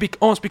 it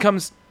almost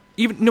becomes.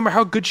 Even no matter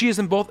how good she is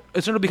in both,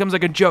 it sort of becomes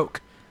like a joke,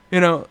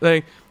 you know,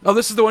 like, oh,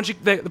 this is the one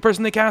the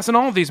person they cast in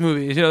all of these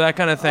movies, you know, that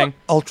kind of thing.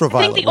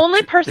 Ultraviolet. I think the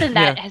only person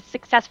that has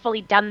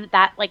successfully done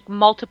that, like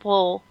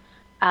multiple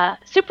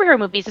superhero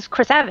movies, is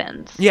Chris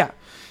Evans. Yeah,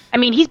 I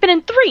mean, he's been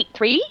in four.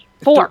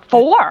 He's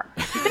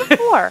been in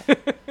four.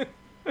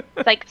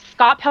 It's like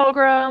Scott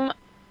Pilgrim,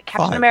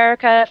 Captain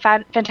America,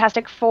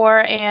 Fantastic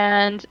Four,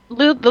 and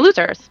The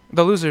Losers.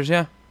 The Losers,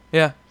 yeah.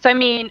 So I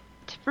mean,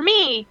 for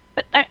me,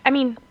 but I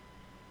mean.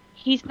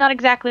 He's not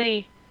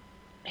exactly.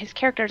 His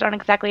characters aren't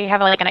exactly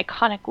have like an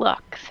iconic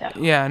look. So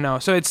yeah, no.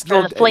 So it's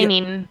the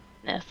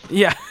flamingness.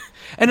 Yeah,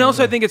 and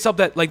also I think it's up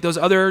that like those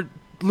other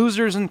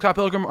Losers and Scott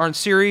Pilgrim are in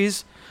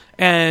series,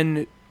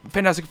 and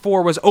Fantastic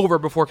Four was over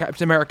before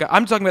Captain America.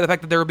 I'm talking about the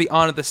fact that they will be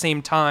on at the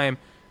same time.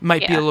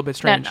 Might be a little bit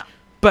strange,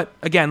 but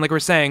again, like we're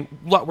saying,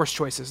 a lot worse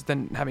choices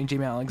than having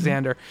Jamie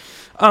Alexander.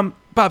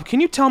 Bob,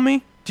 can you tell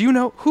me? Do you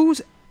know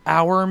who's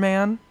Our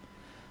Man?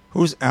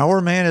 Who's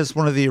Our Man is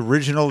one of the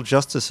original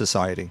Justice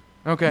Society.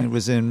 Okay. And it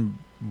was in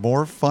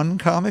More Fun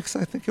Comics,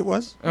 I think it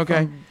was.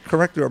 Okay.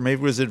 Correct, or maybe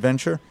it was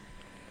Adventure.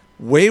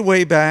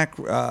 Way back,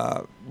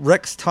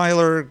 Rex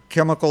Tyler,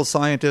 chemical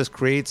scientist,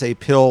 creates a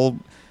pill.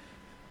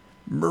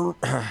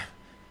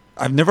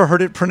 I've never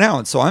heard it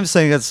pronounced, so I'm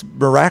saying it's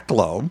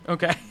Miraclo.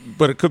 Okay.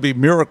 But it could be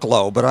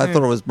Miraclo, but I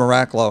thought it was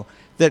Miraclo.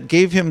 That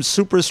gave him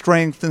super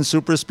strength and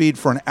super speed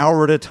for an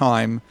hour at a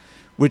time,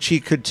 which he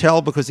could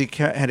tell because he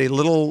had a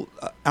little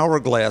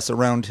hourglass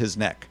around his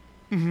neck.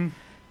 Mm-hmm.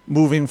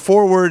 Moving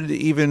forward,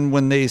 even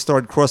when they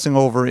started crossing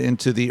over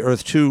into the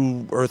Earth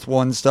 2, Earth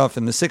 1 stuff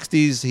in the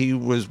 60s, he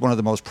was one of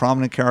the most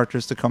prominent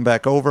characters to come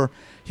back over.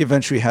 He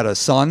eventually had a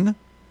son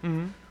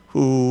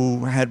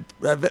who had,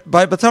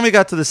 by the time he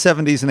got to the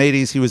 70s and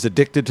 80s, he was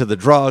addicted to the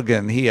drug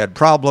and he had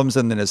problems,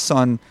 and then his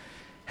son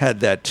had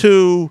that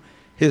too.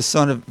 His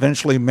son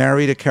eventually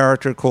married a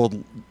character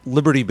called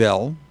Liberty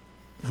Bell,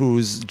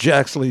 who's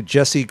actually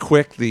Jessie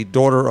Quick, the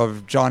daughter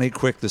of Johnny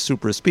Quick, the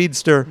super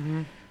speedster.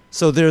 Mm-hmm.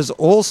 So there's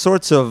all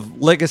sorts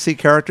of legacy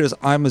characters.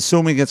 I'm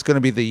assuming it's going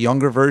to be the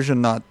younger version,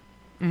 not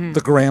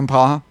the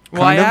grandpa.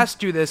 Well, I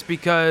asked you this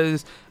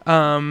because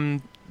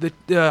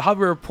the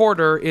Hollywood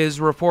Reporter is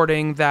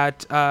reporting that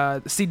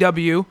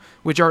CW,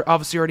 which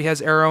obviously already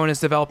has Arrow and is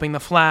developing The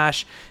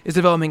Flash, is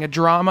developing a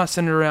drama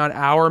centered around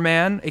Our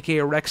Man,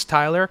 a.k.a. Rex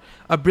Tyler,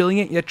 a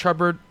brilliant yet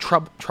troubled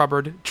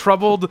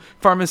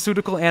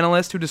pharmaceutical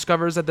analyst who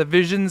discovers that the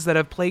visions that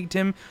have plagued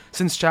him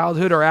since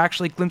childhood are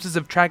actually glimpses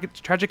of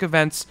tragic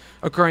events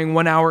occurring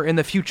 1 hour in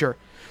the future.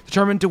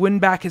 Determined to win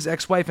back his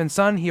ex-wife and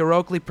son, he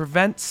heroically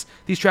prevents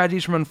these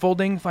tragedies from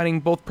unfolding,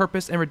 finding both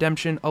purpose and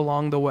redemption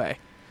along the way.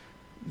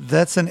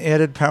 That's an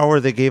added power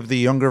they gave the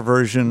younger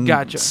version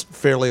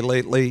fairly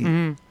lately.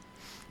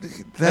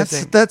 Mm-hmm.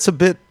 That's a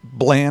bit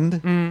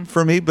bland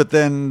for me, but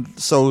then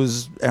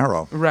so's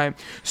Arrow. Right.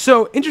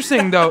 So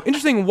interesting, though.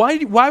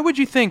 Why would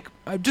you think?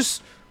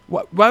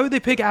 Why would they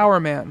pick Our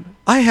Man?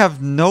 I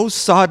have no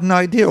sodden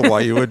idea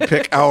why you would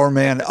pick Our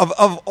Man.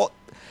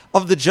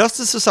 Of the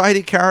Justice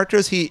Society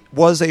characters, he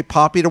was a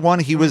popular one.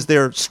 He was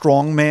their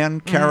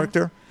strongman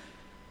character.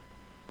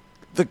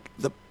 The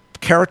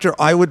character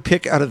I would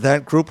pick out of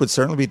that group would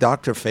certainly be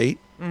Dr. Fate.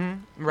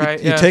 Mm-hmm.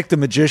 Right. You take the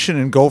magician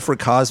and go for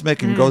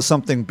cosmic and go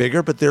something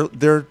bigger, but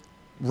they're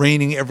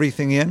reining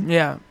everything in.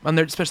 Yeah,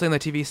 especially on the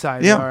TV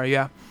side.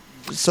 Yeah.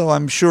 So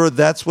I'm sure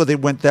that's where they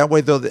went that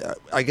way, though.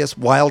 I guess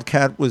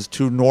Wildcat was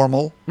too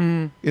normal.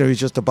 You know, he's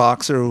just a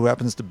boxer who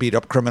happens to beat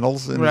up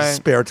criminals in his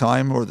spare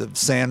time, or the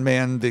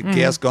Sandman, the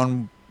gas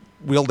gun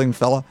wielding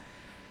fella.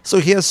 So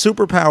he has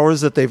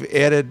superpowers that they've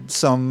added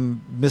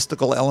some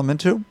mystical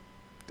element to.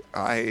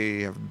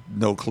 I have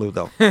no clue,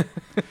 though.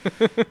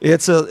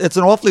 It's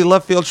an awfully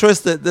left field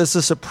choice. There's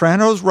a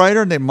Sopranos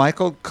writer named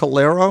Michael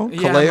Calero.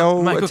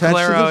 Michael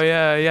Calero,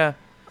 yeah.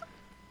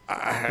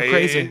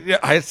 Crazy.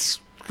 It's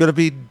going to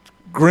be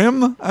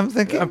grim, I'm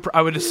thinking.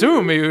 I would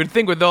assume you would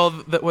think with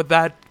with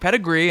that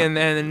pedigree and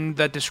then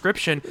that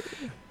description.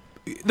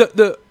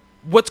 The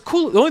what's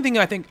cool. The only thing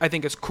I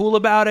think is cool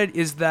about it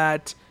is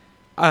that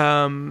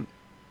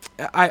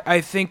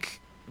I think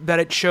that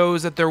it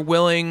shows that they're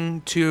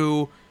willing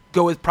to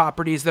go with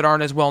properties that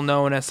aren't as well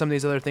known as some of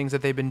these other things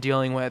that they've been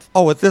dealing with.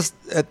 Oh, at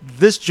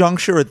this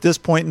juncture, at this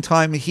point in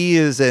time, he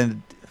is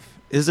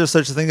is there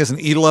such a thing as an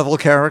E-level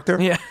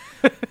character? Yeah.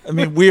 I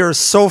mean, we are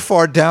so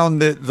far down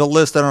the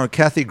list, I don't know,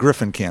 Kathy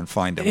Griffin can't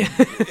find him.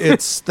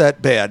 It's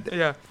that bad.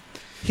 Yeah.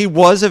 He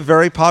was a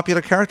very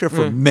popular character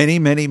for many,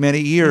 many,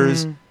 many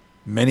years,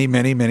 many,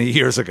 many, many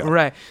years ago.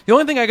 Right. The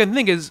only thing I can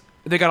think is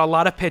they got a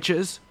lot of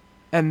pitches,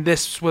 and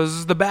this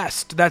was the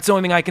best. That's the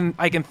only thing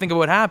I can think of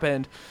what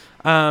happened.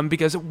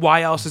 Because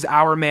why else does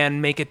Our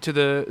Man make it to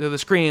the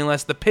screen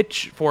unless the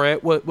pitch for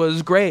it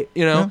was great,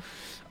 you know?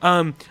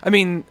 Yeah. I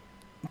mean,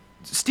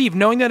 Steve,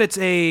 knowing that it's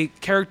a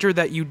character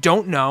that you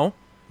don't know,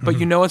 but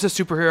you know it's a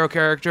superhero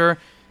character,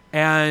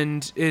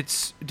 and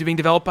it's being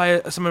developed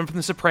by someone from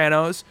The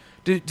Sopranos,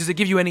 does it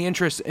give you any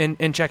interest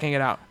in checking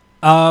it out?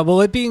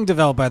 Well, it being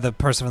developed by the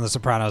person from The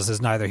Sopranos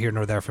is neither here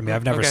nor there for me.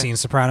 I've never seen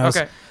Sopranos.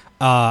 Okay.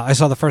 I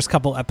saw the first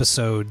couple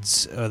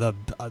episodes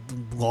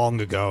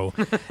long ago,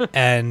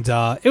 and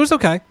it was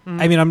okay.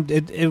 I mean,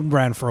 it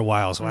ran for a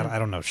while, so I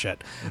don't know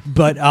shit.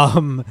 But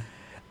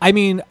I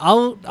mean,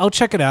 I'll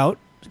check it out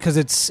because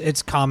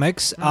it's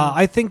comics.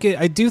 I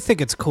do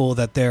think it's cool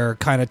that they're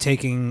kind of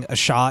taking a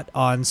shot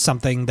on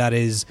something that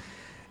is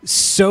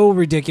so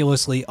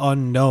ridiculously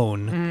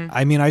unknown.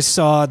 I mean, I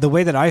saw the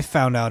way that I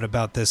found out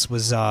about this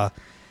was, I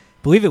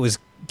believe it was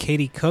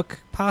Katie Cook,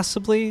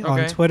 possibly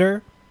on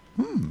Twitter.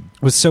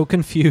 Was so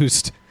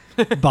confused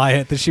by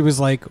it that she was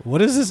like,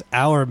 "What is this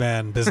Our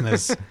Man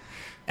business?"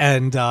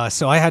 And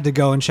so I had to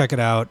go and check it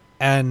out.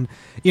 And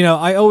you know,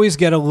 I always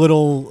get a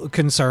little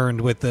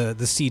concerned with the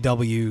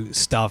CW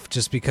stuff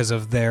just because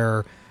of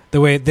their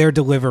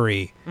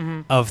delivery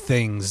of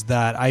things.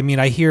 That I mean,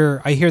 I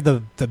hear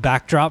the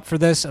backdrop for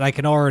this, and I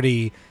can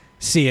already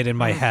see it in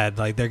my head.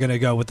 Like they're gonna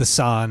go with the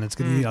son. It's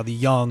gonna be the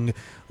young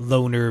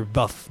loner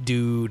buff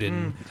dude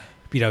and.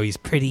 You know, he's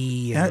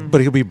pretty.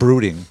 But he'll be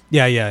brooding.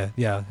 Yeah.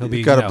 He'll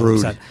be got to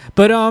brood. Upset.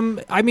 But,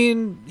 I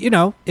mean, you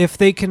know, if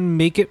they can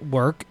make it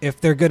work,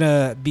 if they're going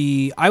to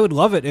be... I would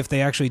love it if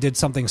they actually did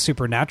something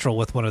supernatural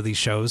with one of these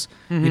shows.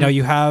 You know,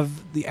 you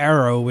have the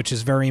Arrow, which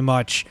is very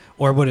much,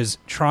 or what is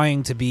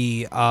trying to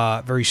be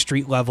very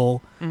street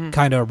level,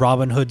 kind of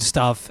Robin Hood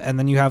stuff. And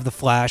then you have the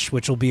Flash,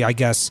 which will be, I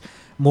guess,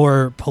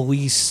 more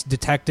police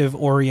detective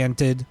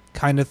oriented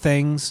kind of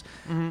things.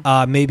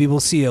 Maybe we'll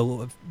see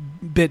a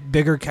bit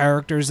bigger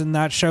characters in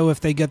that show if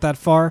they get that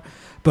far,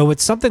 but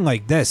with something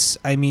like this,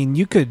 I mean,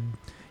 you can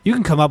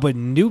come up with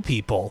new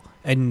people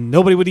and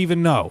nobody would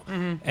even know,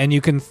 and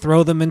you can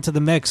throw them into the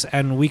mix,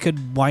 and we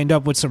could wind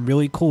up with some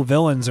really cool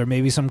villains or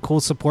maybe some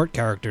cool support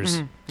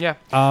characters. Yeah,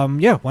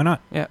 why not?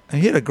 Yeah,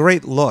 he had a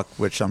great look,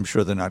 which I'm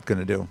sure they're not going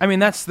to do. I mean,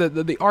 that's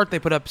the art they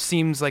put up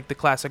seems like the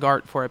classic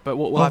art for it, but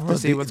we'll have to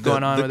see what's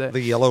going on with it.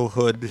 The yellow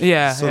hood,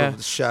 sort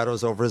of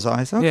shadows over his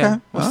eyes. Okay, yeah,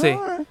 we'll see.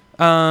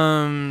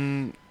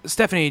 Right.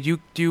 Stephanie, do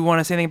you want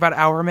to say anything about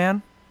Our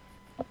Man?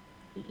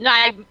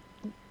 No.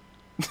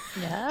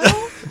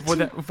 What,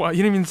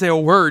 you didn't even say a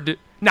word.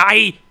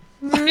 I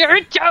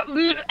don't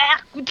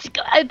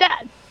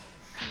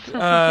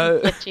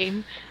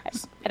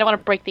want to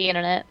break the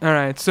internet. All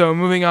right, so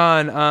moving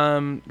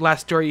on.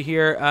 Last story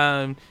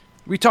here.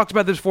 We talked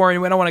about this before,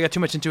 and we don't want to get too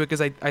much into it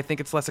because I think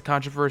it's less a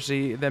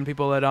controversy than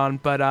people let on.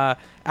 But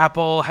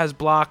Apple has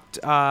blocked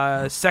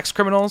sex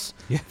criminals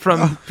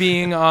from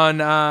being on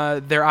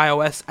their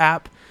iOS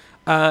app.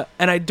 And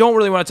I don't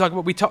really want to talk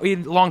about... We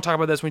had long talk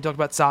about this when we talked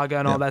about Saga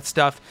and all that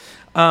stuff.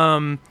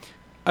 I'm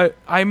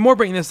more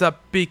bringing this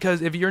up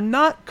because if you're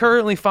not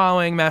currently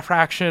following Matt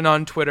Fraction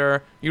on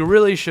Twitter, you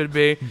really should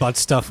be. Butt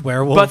Stuff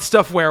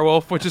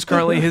Werewolf, which is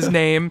currently his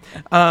name.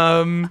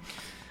 So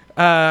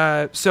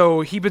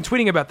he'd been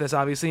tweeting about this,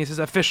 obviously. He says,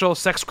 official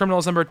Sex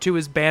Criminals #2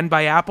 is banned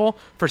by Apple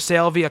for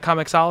sale via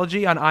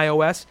Comixology on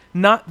iOS.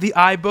 Not the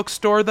iBook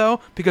store,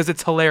 though, because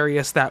it's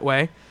hilarious that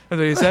way. That's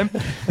what he said.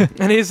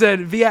 And he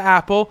said, via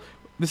Apple,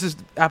 this is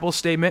Apple's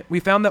statement, we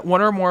found that one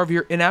or more of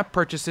your in-app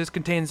purchases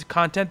contains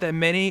content that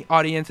many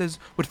audiences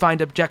would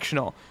find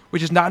objectionable,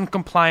 which is not in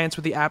compliance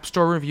with the App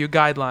Store review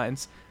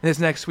guidelines. And his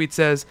next tweet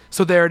says,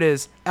 so there it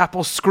is.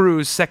 Apple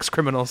screws sex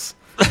criminals.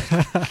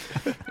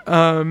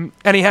 And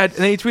then he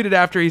tweeted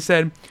after, he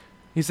said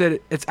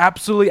it's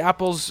absolutely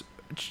Apple's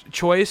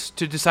choice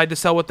to decide to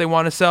sell what they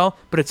want to sell,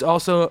 but it's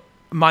also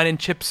mine and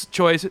Chip's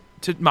choice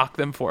to mock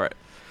them for it.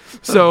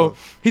 So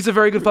he's a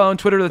very good follow on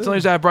Twitter. That's the only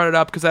reason I brought it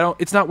up, because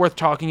it's not worth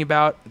talking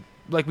about.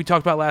 Like we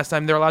talked about last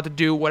time, they're allowed to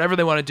do whatever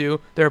they want to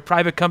do. They're a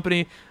private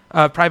company,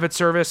 private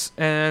service,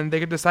 and they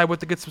can decide what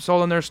to get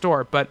sold in their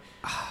store. But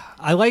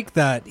I like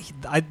that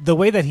the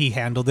way that he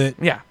handled it.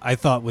 Yeah, I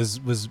thought was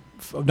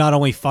not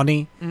only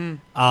funny,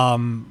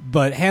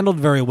 but handled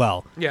very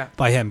well. Yeah.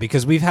 By him,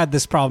 because we've had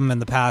this problem in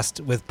the past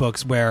with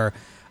books where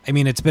I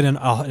mean, it's been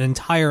an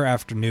entire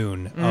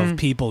afternoon of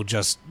people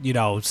just,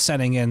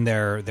 sending in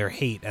their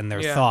hate and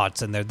their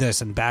thoughts and their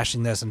this and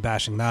bashing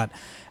that.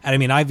 And I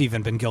mean, I've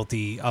even been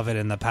guilty of it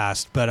in the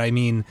past, but I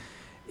mean,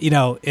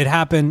 it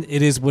happened.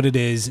 It is what it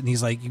is. And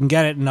he's like, you can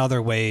get it in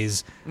other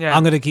ways. Yeah.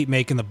 I'm going to keep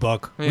making the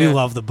book. Yeah. We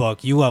love the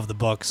book. You love the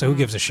book. So who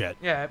gives a shit?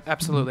 Yeah,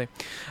 absolutely.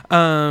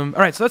 All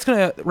right. So that's going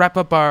to wrap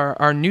up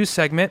our news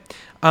segment.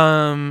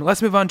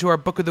 Let's move on to our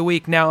book of the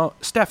week. Now,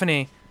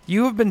 Stephanie,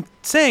 you have been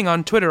saying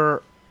on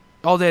Twitter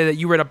all day that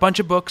you read a bunch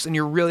of books and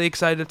you're really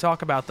excited to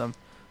talk about them.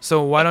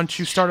 So why don't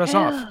you start us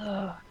off?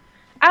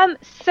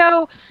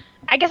 So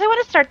I guess I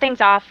want to start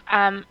things off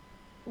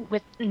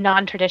with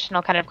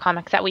non-traditional kind of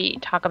comics that we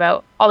talk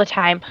about all the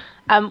time.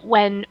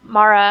 When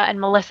Mara and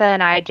Melissa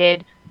and I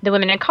did the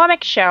Women in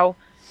Comics show,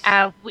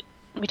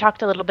 we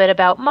talked a little bit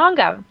about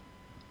manga.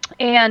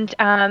 And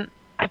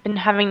I've been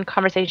having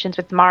conversations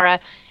with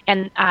Mara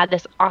and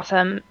this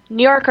awesome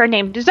New Yorker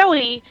named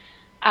Zoe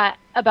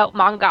about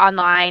manga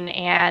online,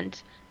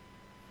 and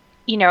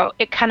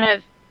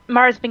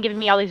Mara's been giving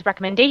me all these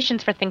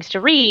recommendations for things to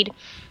read,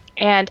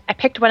 and I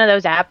picked one of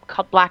those up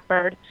called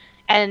Blackbird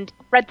and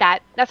read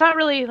that. That's not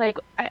really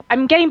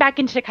I'm getting back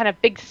into kind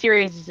of big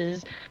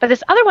series, but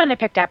this other one I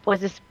picked up was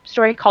this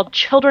story called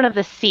Children of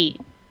the Sea.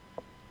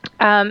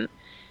 And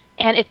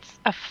it's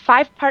a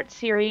 5-part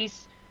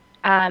series,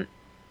 and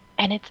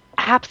it's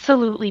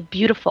absolutely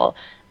beautiful.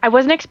 I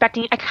wasn't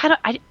expecting,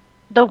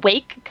 The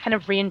Wake kind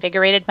of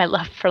reinvigorated my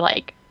love for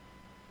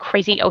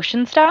crazy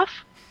ocean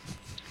stuff.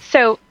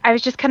 So I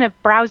was just kind of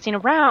browsing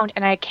around,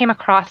 and I came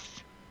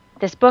across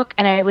this book,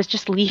 and I was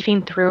just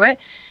leafing through it.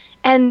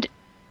 And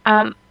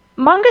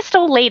manga's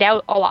still laid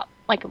out a lot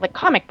like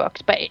comic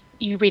books, but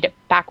you read it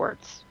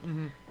backwards.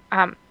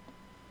 Mm-hmm.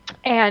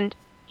 And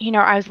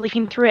I was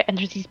leafing through it, and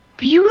there's these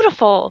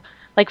beautiful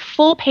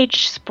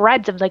full-page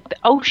spreads of the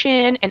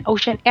ocean and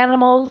ocean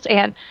animals,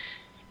 and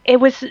it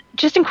was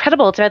just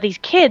incredible. It's about these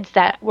kids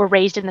that were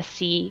raised in the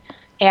sea,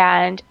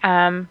 and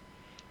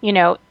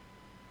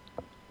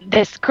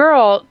this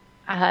girl,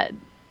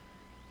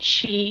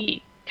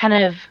 she kind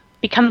of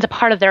becomes a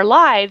part of their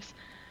lives.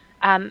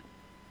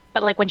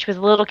 But when she was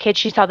a little kid,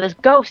 she saw this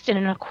ghost in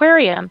an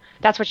aquarium.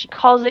 That's what she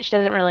calls it. She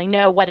doesn't really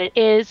know what it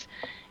is.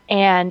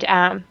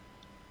 And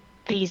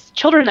these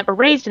children that were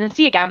raised in the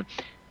sea again,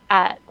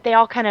 they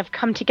all kind of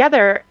come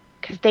together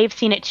because they've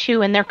seen it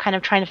too, and they're kind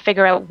of trying to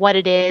figure out what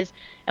it is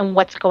and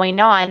what's going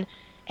on.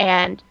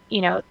 And,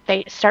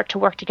 they start to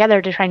work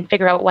together to try and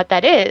figure out what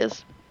that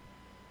is.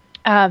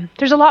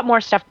 There's a lot more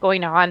stuff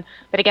going on,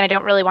 but again, I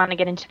don't really want to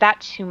get into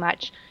that too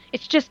much.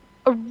 It's just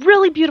a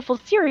really beautiful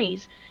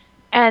series,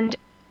 and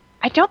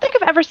I don't think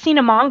I've ever seen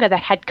a manga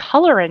that had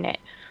color in it.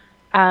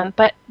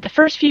 But the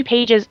first few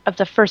pages of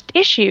the first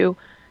issue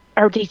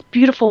are these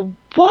beautiful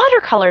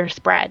watercolor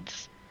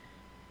spreads,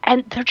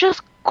 and they're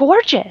just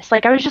gorgeous.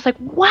 I was just like,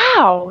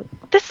 wow,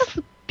 this is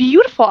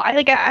beautiful.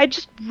 I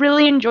just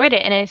really enjoyed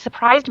it, and it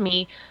surprised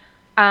me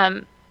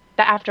that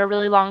after a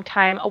really long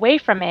time away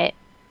from it,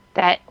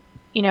 that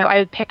I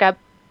would pick up,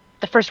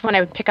 the first one I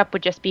would pick up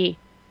would just be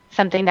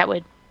something that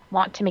would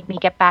want to make me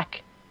get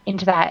back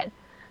into that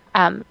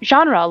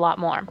genre a lot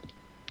more.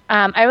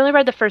 I only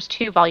read the first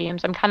 2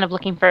 volumes. I'm kind of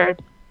looking for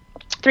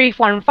 3,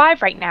 4, and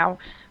 5 right now,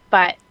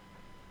 but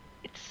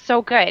it's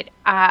so good.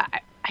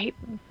 I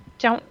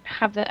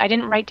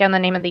didn't write down the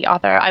name of the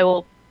author. I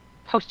will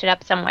post it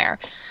up somewhere,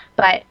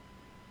 but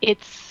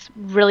it's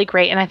really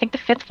great. And I think the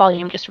 5th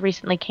volume just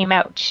recently came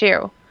out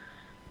too.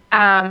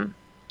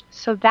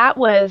 So that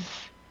was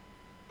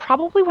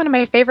probably one of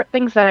my favorite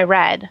things that I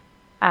read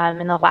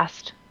in the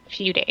last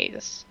few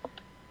days.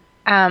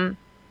 I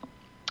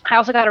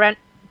also got around,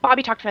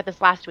 Bobby talked about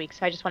this last week,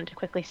 so I just wanted to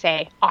quickly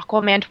say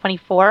Aquaman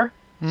 24.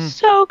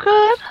 So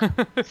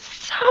good.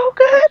 So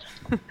good.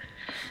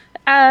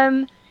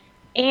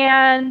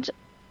 And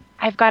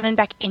I've gotten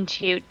back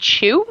into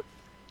Chew.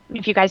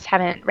 If you guys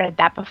haven't read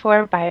that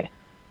before, by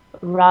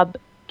Rob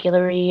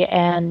Guillory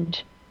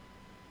and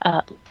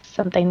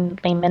something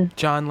Layman.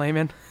 John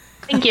Layman.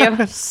 Thank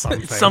you.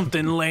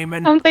 Something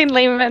Layman. Something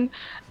Layman.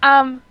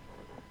 And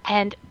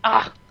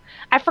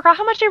I forgot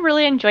how much I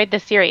really enjoyed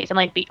this series,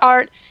 and the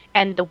art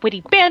and the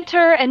witty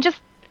banter and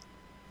just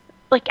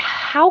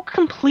how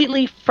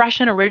completely fresh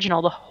and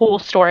original the whole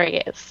story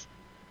is.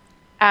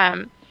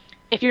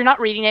 If you're not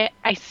reading it,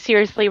 I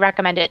seriously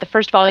recommend it. The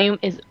first volume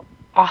is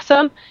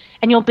awesome,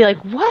 and you'll be like,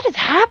 what is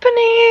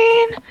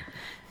happening?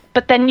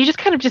 But then you just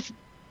kind of just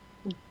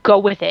go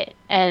with it,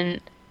 and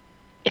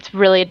it's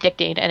really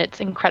addicting, and it's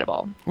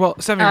incredible. Well,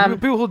 Stephanie,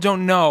 people who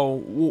don't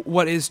know,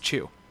 what is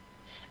Chew?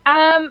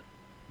 Okay,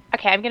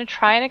 I'm going to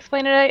try and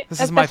explain it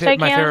This is my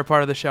favorite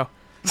part of the show.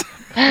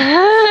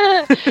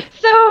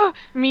 So,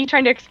 me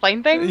trying to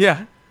explain things?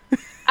 Yeah.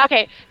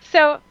 Okay,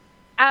 so,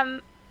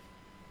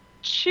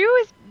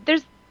 Chew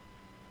is,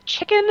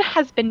 chicken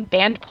has been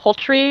banned,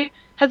 poultry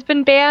has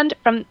been banned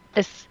from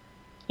this,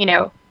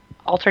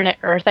 alternate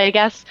Earth, I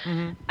guess.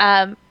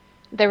 Mm-hmm.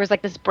 There was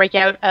this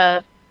breakout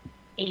of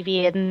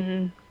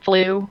avian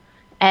flu,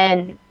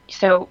 and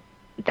so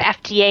the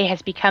FDA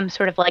has become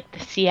sort of like the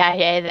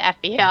CIA, the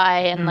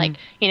FBI, and like,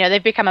 you know,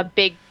 they've become a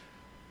big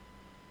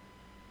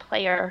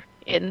player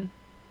in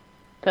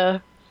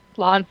the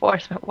law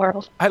enforcement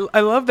world. I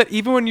love that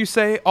even when you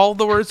say all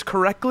the words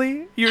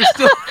correctly, you're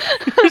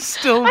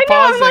still I know,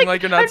 pausing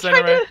like you're not saying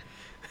it right.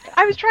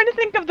 I was trying to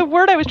think of the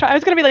word I was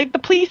going to be like the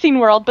policing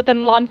world, but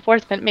then law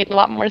enforcement made a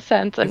lot more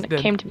sense, and it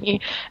came to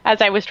me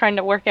as I was trying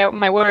to work out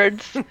my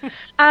words.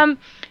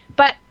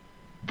 But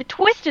the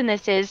twist in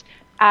this is,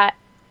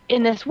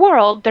 in this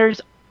world,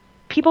 there's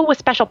people with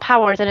special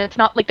powers, and it's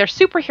not like they're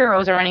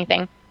superheroes or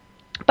anything,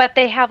 but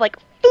they have like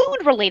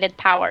food-related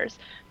powers.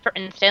 For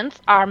instance,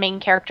 our main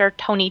character,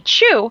 Tony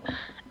Chu,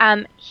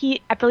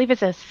 he, I believe,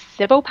 is a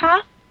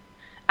civopath.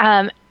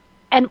 And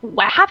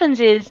what happens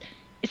is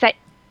that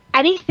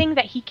anything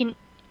that he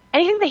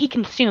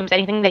consumes,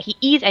 anything that he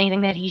eats,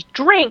 anything that he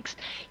drinks,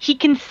 he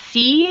can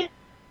see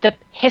the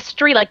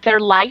history, like their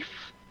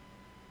life.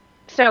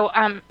 So,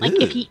 like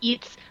if he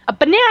eats a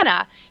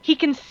banana, he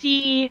can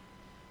see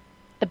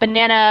the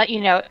banana, you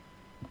know,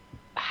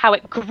 how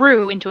it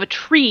grew into a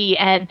tree,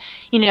 and,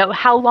 you know,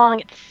 how long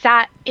it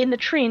sat in the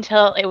tree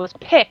until it was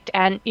picked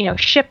and, you know,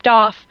 shipped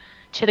off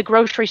to the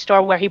grocery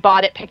store where he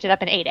bought it, picked it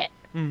up, and ate it.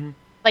 Mm-hmm.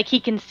 Like, he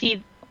can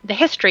see the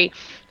history.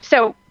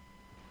 So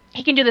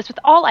he can do this with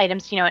all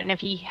items, you know, and if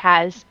he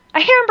has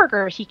a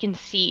hamburger, he can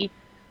see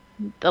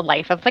the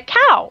life of the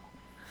cow,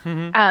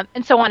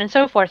 and so on and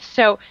so forth.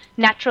 So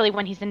naturally,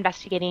 when he's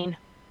investigating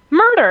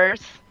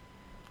murders,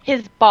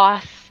 his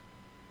boss,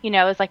 you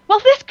know, is like, well,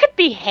 this could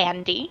be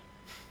handy.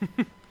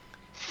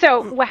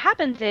 So what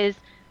happens is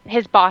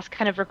his boss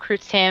kind of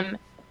recruits him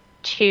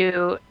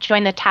to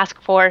join the task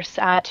force,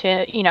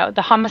 the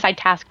homicide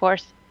task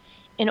force,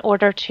 in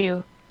order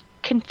to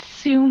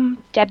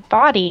consume dead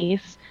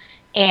bodies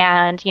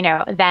and, you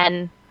know,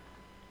 then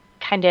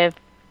kind of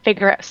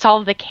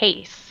solve the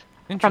case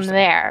from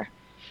there.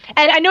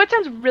 And I know it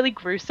sounds really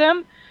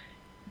gruesome,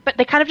 but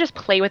they kind of just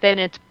play with it, and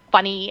it's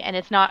funny, and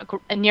it's not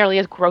nearly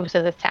as gross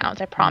as it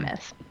sounds, I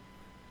promise.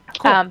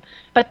 Cool.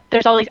 But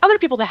there's all these other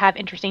people that have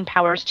interesting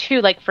powers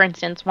too. Like, for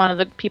instance, one of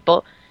the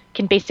people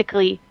can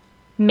basically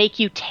make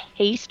you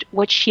taste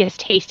what she has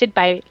tasted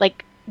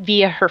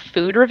via her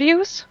food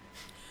reviews.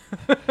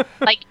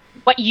 Like,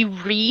 what you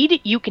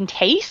read, you can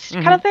taste,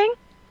 kind of thing.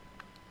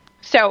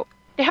 So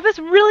they have this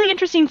really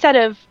interesting set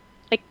of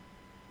like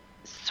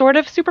sort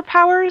of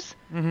superpowers,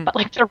 but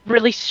like they're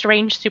really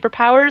strange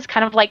superpowers,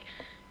 kind of like,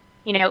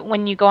 you know,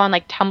 when you go on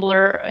like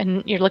Tumblr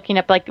and you're looking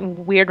up like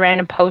weird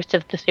random posts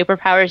of the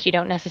superpowers you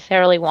don't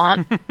necessarily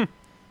want.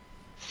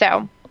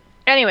 So,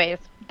 anyways,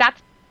 that's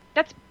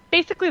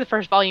basically the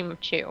first volume of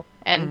Chew,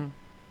 and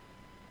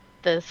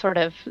the sort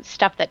of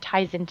stuff that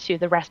ties into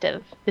the rest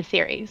of the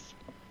series.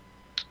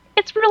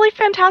 It's really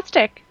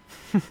fantastic.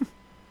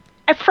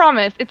 I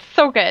promise, it's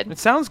so good. It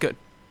sounds good.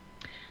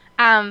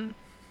 But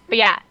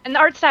yeah, and the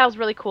art style is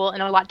really cool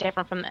and a lot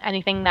different from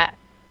anything that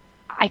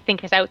I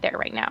think is out there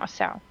right now.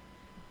 So.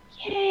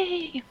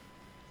 Yay!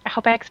 I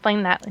hope I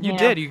explained that. You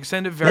did. You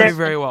explained it very,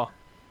 very well.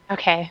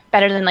 Okay.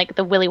 Better than like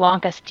the Willy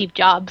Wonka Steve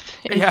Jobs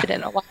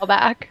incident a while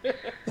back.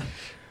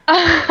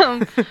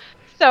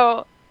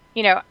 So,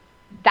 you know,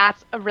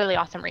 that's a really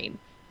awesome read.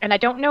 And I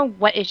don't know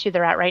what issue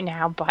they're at right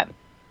now, but,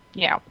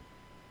 you know,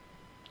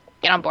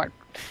 get on board.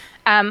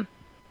 I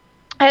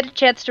had a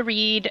chance to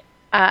read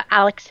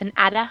Alex and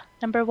Ada,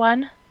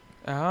 #1.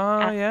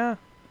 Oh, yeah.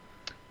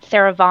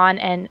 Sarah Vaughn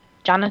and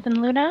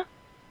Jonathan Luna.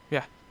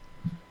 Yeah.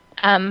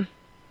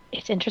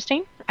 It's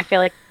interesting. I feel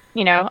like,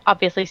 you know,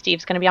 obviously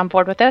Steve's going to be on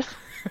board with this.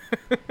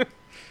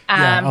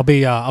 Yeah, I'll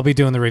be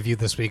doing the review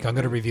this week. I'm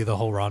going to review the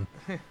whole run.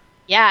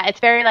 Yeah, it's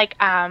very like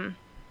I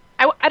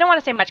don't want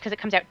to say much because it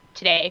comes out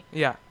today.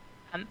 Yeah.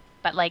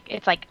 But like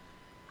it's like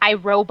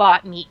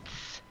iRobot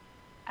meets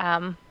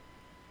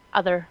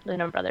other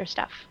Luna Brothers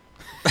stuff.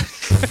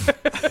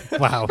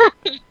 Wow.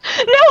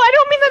 No, I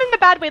don't mean that in a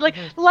bad way. Like,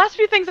 the last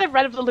few things I've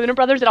read of the Luna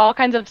Brothers, it all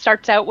kinds of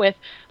starts out with,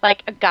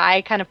 like, a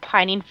guy kind of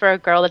pining for a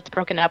girl that's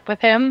broken up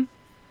with him.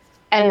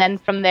 And then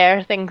from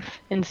there, things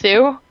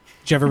ensue.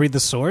 Did you ever read The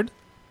Sword?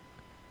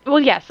 Well,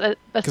 yes.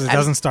 Because it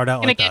doesn't start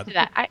out like that. To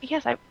that.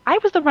 I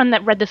was the one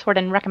that read The Sword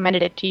and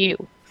recommended it to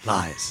you.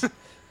 Lies.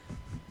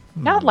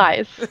 Not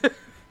lies.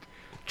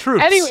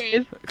 Truths.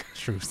 Anyways.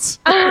 Truths.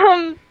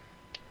 But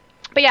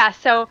yeah,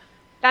 so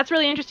that's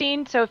really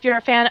interesting. So if you're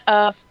a fan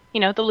of, you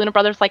know, the Luna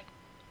Brothers, like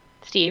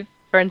Steve,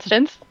 for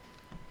instance,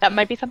 that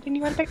might be something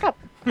you want to pick up.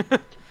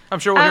 I'm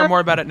sure we'll hear more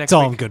about it next week. That's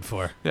all week. I'm good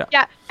for. Yeah.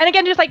 Yeah. And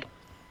again, just like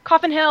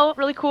Coffin Hill,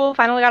 really cool.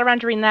 Finally got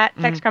around to reading that.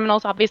 Sex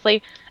Criminals,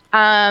 obviously.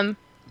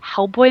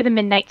 Hellboy, the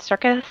Midnight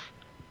Circus.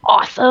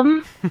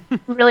 Awesome.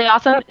 Really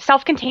awesome.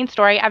 Self-contained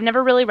story. I've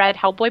never really read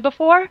Hellboy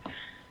before.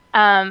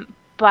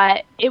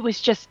 But it was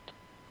just,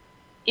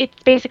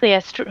 it's basically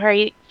a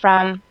story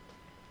from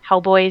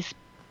Hellboy's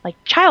like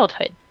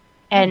childhood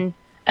and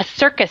a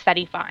circus that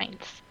he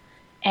finds.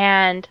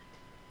 And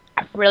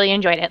I really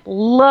enjoyed it.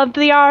 Loved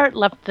the art,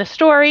 loved the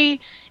story.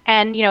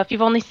 And, you know, if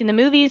you've only seen the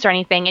movies or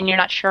anything and you're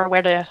not sure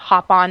where to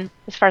hop on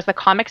as far as the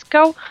comics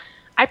go,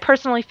 I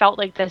personally felt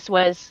like this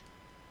was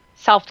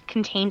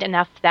self-contained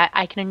enough that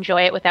I can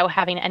enjoy it without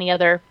having any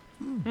other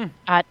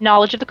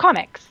knowledge of the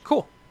comics.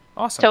 Cool.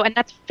 Awesome. So, and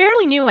that's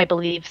fairly new, I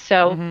believe.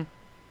 So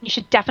you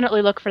should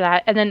definitely look for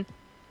that. And then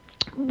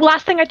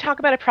last thing I'd talk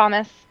about, I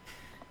promise,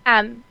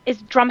 is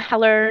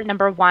Drumhellar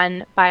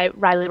 #1 by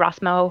Riley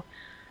Rossmo,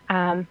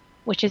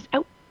 which is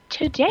out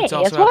today it's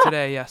also as well. out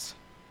today, yes.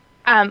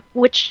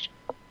 Which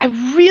I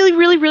really,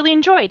 really, really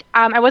enjoyed.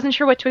 I wasn't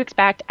sure what to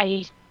expect.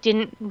 I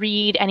didn't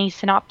read any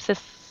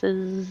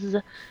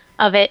synopsises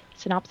of it,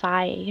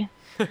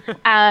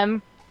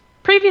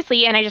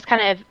 previously, and I just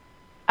kind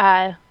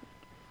of,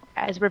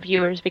 as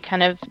reviewers, we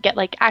kind of get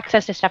like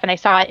access to stuff, and I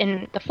saw it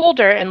in the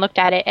folder and looked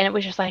at it, and it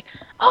was just like,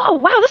 oh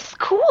wow, this is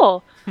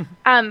cool.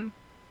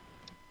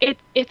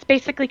 It's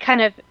basically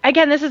kind of,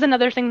 again, this is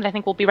another thing that I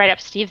think will be right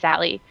up Steve's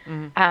alley.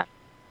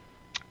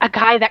 A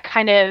guy that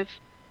kind of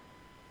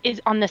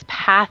is on this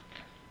path.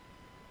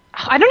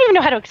 I don't even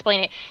know how to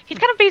explain it. He's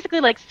kind of basically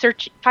like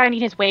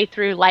finding his way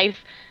through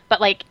life, but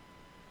like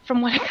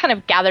from what I kind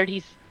of gathered,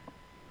 he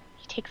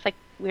takes like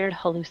weird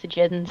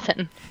hallucinogens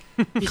and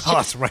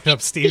It's right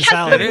up Steve's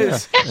alley. It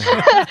is.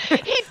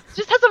 he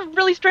just has a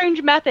really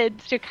strange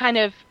methods to kind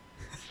of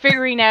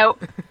figuring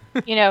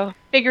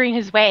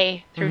his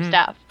way through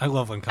stuff. I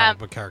love when comic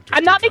book characters.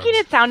 I'm do not making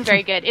drugs. it sound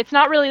very good. It's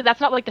not really,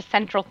 that's not like the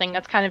central thing.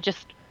 That's kind of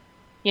just,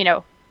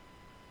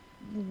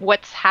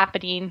 what's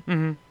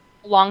happening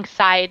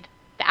alongside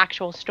the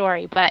actual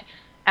story. But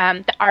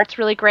the art's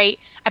really great.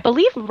 I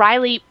believe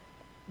Riley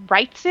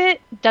writes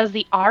it, does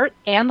the art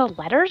and the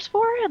letters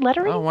for it.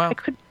 Lettering? Oh, wow. I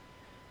could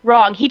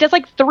wrong. He does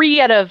like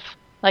 3 out of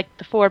like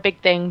the 4 big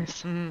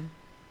things.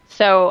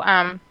 So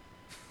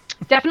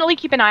definitely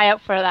keep an eye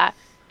out for that.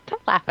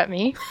 Don't laugh at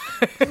me.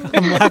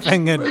 I'm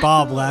laughing at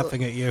Bob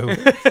laughing at you.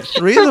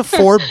 3 of the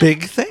 4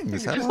 big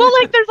things. Well,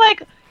 like there's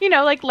like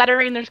like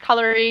lettering, there's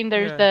coloring,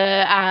 there's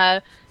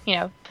the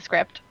the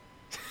script,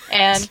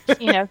 and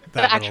the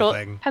actual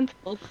thing.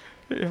 pencils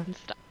and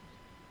stuff.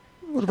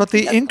 What about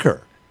the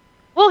inker?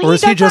 Well, Or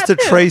is he does just that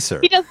a too. tracer?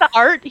 He does the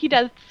art. He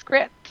does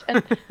script. And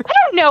I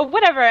don't know.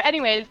 Whatever.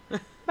 Anyways,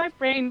 my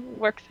brain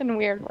works in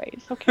weird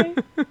ways. Okay.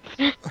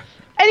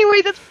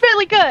 Anyways, it's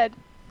really good.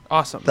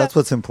 Awesome. That's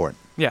what's important.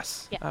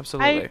 Yes, Yeah.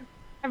 absolutely.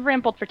 I've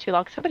rambled for too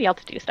long. Somebody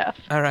else do stuff.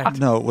 All right.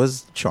 No, it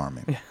was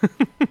charming.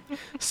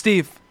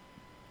 Steve,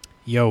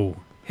 Yo.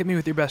 hit me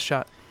with your best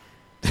shot.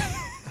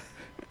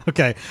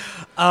 Okay.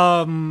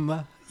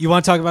 You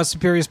want to talk about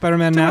Superior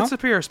Spider-Man now? That's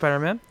Superior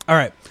Spider-Man. All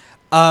right.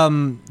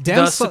 Dan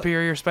The Slo-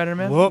 Superior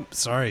Spider-Man. Whoop,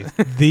 sorry.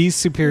 The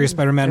Superior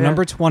Spider-Man Yeah.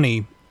 number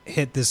 20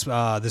 hit this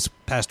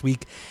past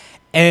week.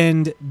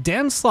 And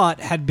Dan Slott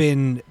had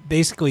been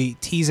basically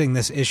teasing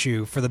this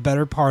issue for the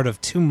better part of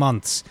 2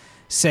 months,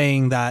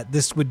 saying that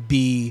this would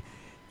be,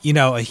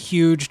 a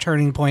huge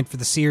turning point for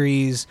the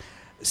series.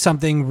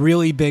 Something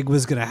really big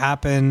was going to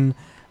happen,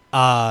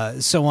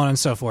 so on and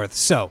so forth.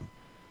 So,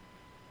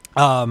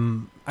 I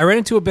ran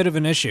into a bit of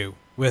an issue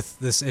with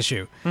this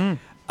issue. See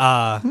what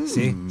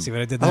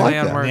I did there? I like Play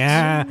on that. words.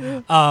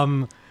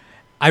 Yeah.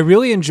 I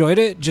really enjoyed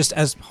it just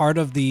as part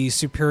of the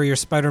Superior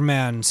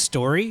Spider-Man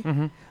story.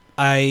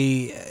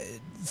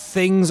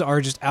 Things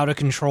are just out of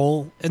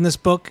control in this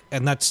book,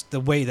 and that's the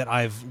way that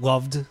I've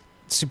loved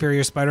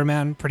Superior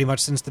Spider-Man pretty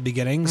much since the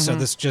beginning. So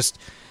this just,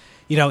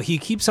 he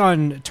keeps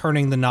on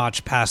turning the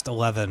notch past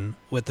 11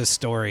 with this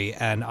story,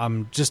 and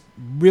I'm just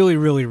really,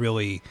 really,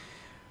 really,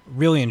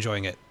 really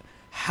enjoying it.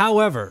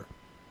 However,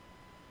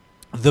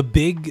 the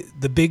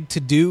big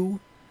to-do,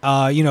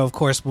 of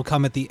course, will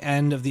come at the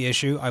end of the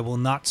issue. I will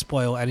not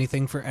spoil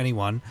anything for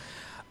anyone.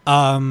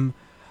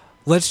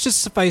 Let's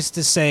just suffice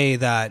to say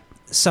that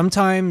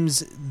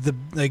sometimes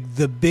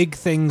the big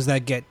things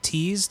that get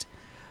teased,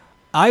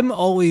 I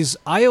always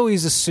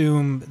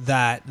assume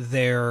that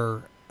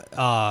they're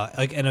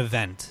like an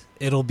event.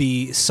 It'll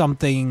be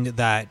something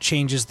that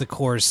changes the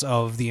course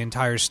of the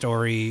entire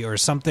story, or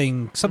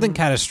something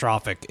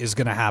catastrophic is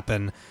going to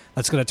happen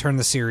that's going to turn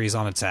the series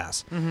on its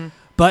ass.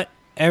 But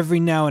every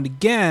now and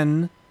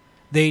again,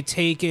 they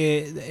take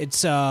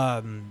it's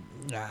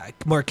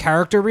more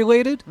character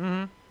related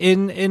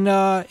in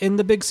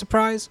the big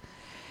surprise,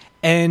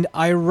 and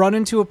I run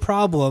into a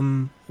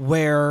problem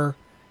where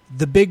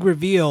the big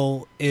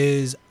reveal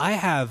is I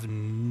have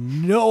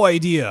no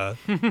idea.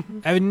 I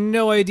have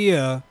no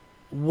idea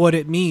what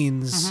it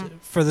means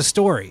for the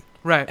story,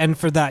 Right. and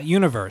for that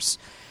universe.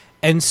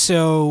 And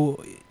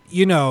so,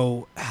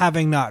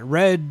 having not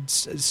read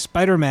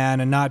Spider-Man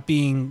and not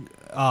being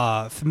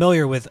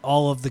familiar with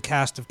all of the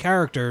cast of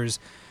characters,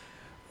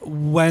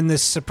 when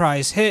this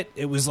surprise hit,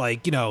 it was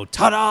like,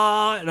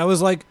 ta-da! And I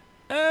was like,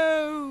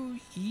 oh,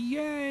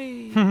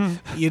 yay!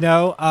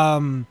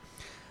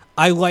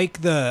 I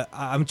like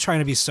I'm trying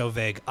to be so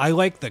vague. I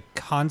like the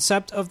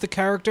concept of the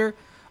character.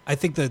 I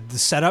think the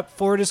setup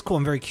for it is cool.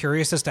 I'm very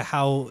curious as to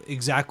how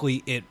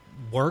exactly it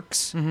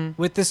works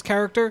with this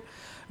character.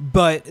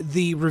 But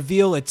the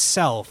reveal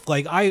itself,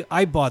 like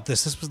I bought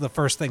this. This was the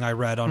first thing I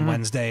read on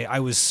Wednesday. I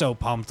was so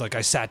pumped. Like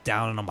I sat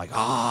down and I'm like,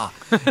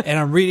 and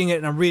I'm reading it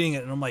and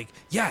I'm like,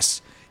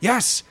 yes,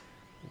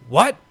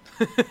 what?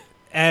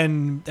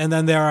 and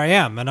then there I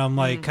am, and I'm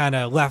like kind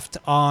of left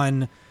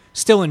on,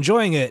 still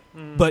enjoying it,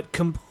 but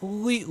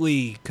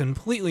completely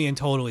and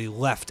totally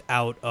left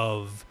out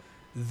of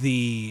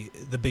the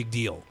big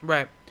deal.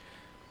 Right.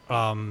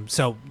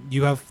 So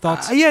you have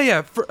thoughts?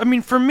 Yeah.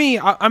 For me,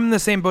 I'm in the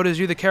same boat as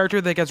you. The character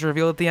that gets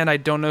revealed at the end, I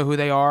don't know who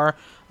they are.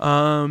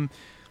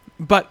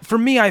 But for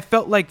me, I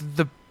felt like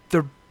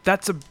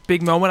that's a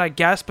big moment, I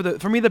guess.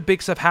 But for me, the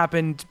big stuff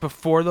happened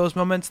before those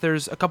moments.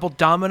 There's a couple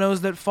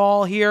dominoes that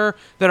fall here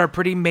that are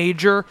pretty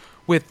major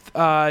with,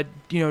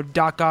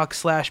 Doc Ock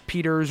 /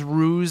 Peter's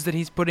ruse that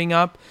he's putting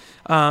up.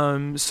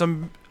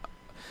 Some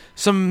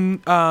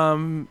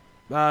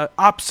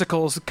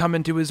obstacles come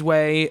into his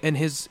way and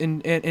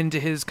into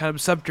his kind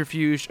of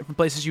subterfuge from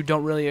places you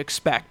don't really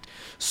expect.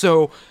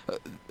 So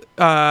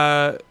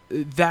that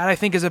I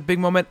think is a big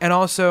moment, and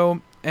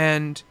also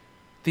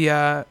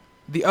the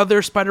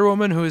other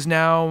Spider-Woman who is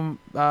now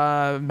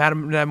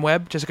Madame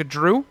Web, Jessica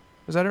Drew.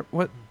 Is that her?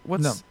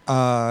 What's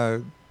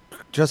no?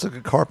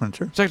 Jessica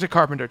Carpenter, who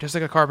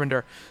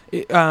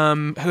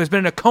has been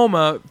in a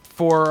coma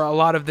for a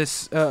lot of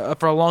this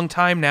for a long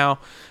time now.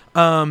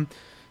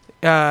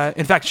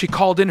 In fact, she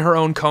called in her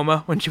own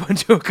coma when she went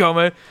to a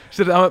coma.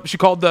 She said she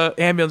called the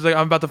ambulance like,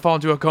 "I'm about to fall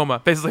into a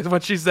coma." Basically,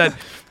 what she said,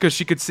 because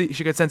she could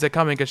sense it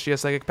coming because she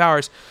has psychic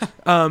powers.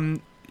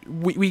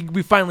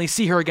 We finally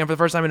see her again for the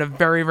first time in a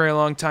very, very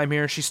long time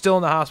here. She's still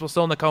in the hospital,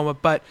 still in the coma,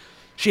 but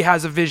she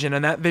has a vision,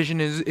 and that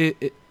vision is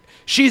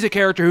she's a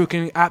character who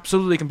can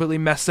absolutely completely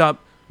mess up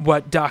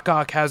what Doc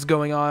Ock has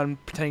going on,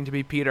 pretending to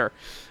be Peter.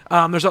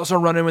 There's also a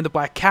run-in with the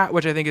Black Cat,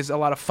 which I think is a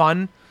lot of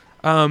fun.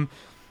 And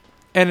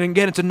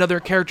again, it's another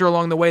character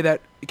along the way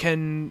that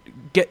can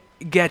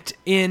get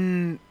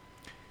in,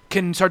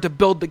 can start to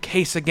build the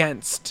case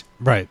against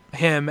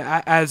him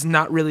as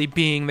not really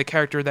being the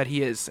character that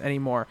he is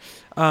anymore.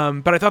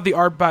 But I thought the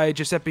art by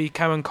Giuseppe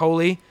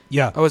Camuncoli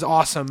was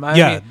awesome.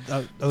 I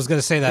was going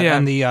to say that. Yeah.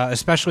 And the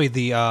especially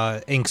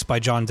the inks by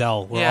John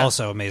Dell were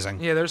also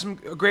amazing. Yeah, there's some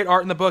great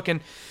art in the book.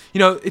 And,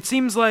 it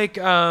seems like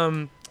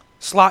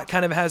Slott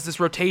kind of has this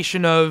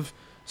rotation of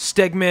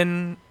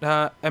Stegman,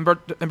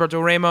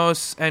 Humberto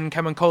Ramos, and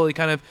Camuncoli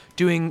kind of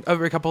doing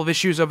every couple of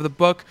issues of the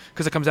book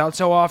because it comes out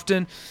so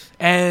often.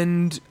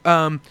 And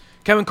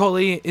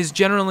Camuncoli is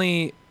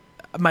generally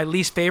my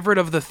least favorite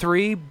of the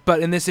three,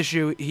 but in this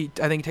issue,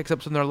 I think he takes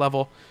up some of their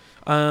level.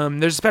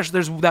 There's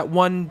that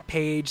one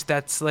page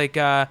that's like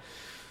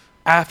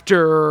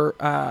after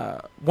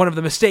one of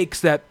the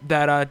mistakes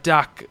that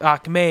Doc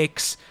Ock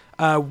makes.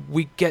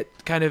 We get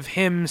kind of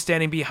him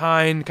standing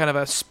behind kind of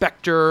a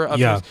specter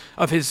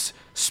of his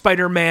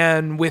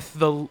Spider-Man with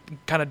the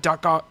kind of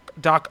Doc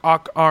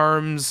Ock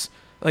arms,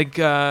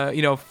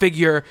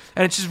 figure,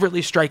 and it's just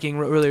really striking,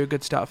 really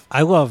good stuff.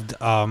 I loved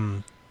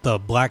the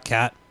Black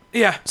Cat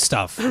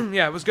stuff.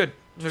 Yeah, it was good.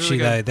 It was really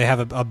good. They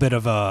have a bit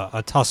of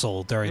a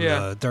tussle during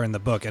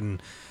the book,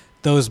 and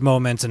those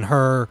moments and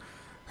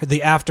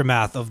the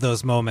aftermath of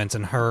those moments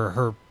and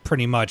her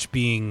pretty much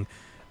being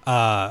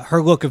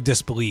her look of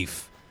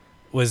disbelief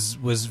was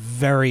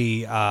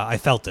very I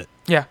felt it.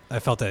 Yeah. I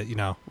felt it,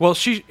 Well,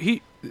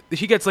 he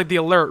gets like the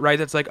alert, right?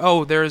 That's like,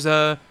 oh, there's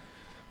a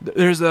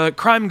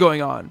crime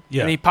going on.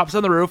 Yeah. And he pops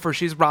on the roof where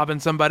she's robbing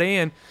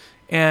somebody,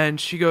 and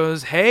she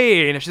goes,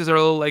 "Hey," and she does her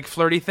little like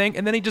flirty thing,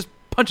 and then he just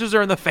punches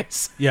her in the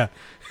face. Yeah.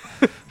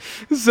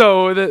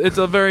 So it's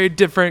a very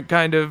different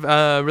kind of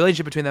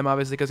relationship between them,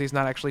 obviously, because he's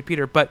not actually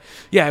Peter. But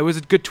yeah, it was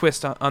a good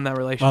twist on that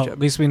relationship. Well, at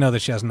least we know that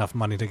she has enough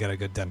money to get a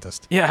good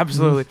dentist. Yeah,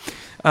 absolutely.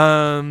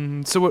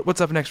 So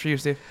what's up next for you,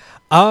 Steve?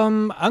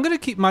 I'm going to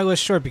keep my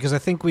list short because I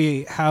think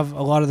we have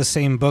a lot of the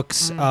same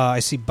books. I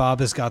see Bob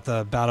has got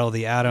the Battle of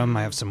the Atom.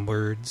 I have some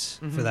words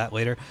for that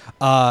later.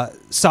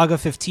 Saga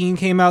 15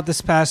 came out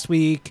this past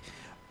week.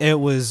 It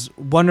was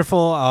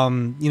wonderful.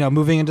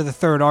 Moving into the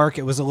third arc,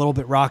 it was a little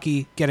bit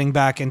rocky getting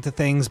back into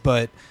things,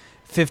 but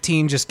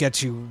 15 just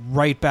gets you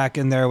right back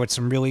in there with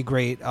some really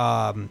great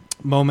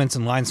moments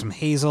and lines from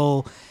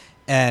Hazel,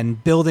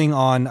 and building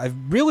on. I've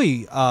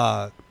really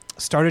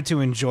started to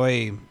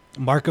enjoy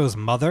Marco's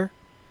mother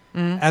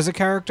as a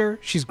character.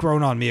 She's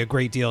grown on me a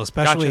great deal,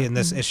 especially in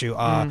this issue.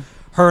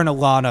 Her and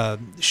Alana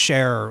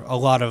share a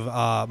lot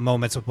of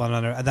moments with one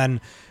another, and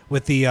then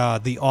with the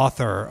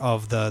author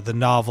of the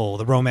novel,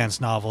 the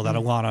romance novel that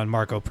Alana and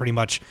Marco pretty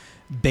much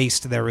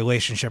based their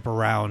relationship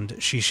around.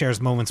 She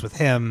shares moments with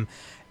him,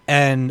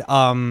 and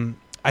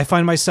I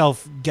find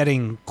myself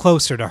getting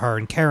closer to her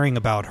and caring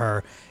about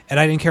her, and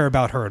I didn't care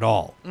about her at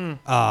all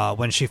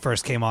when she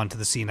first came onto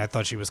the scene. I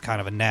thought she was kind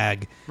of a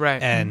nag,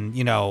 right? And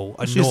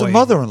annoyed. She's a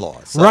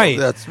mother-in-law, so right?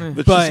 That's what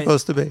she's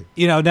supposed to be.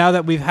 Now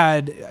that we've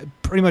had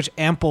pretty much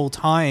ample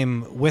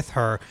time with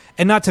her,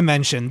 and not to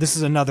mention, this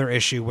is another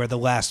issue where the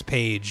last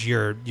page,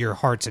 your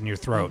heart's in your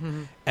throat,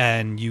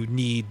 and you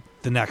need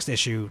the next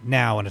issue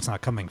now, and it's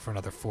not coming for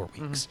another 4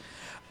 weeks.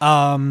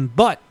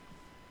 But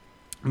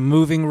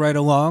moving right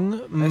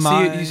along, I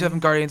see you have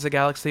Guardians of the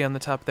Galaxy on the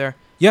top there.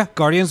 Yeah,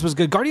 Guardians was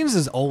good. Guardians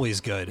is always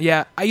good.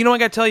 Yeah, I got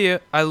to tell you,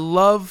 I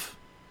love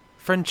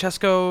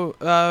Francesco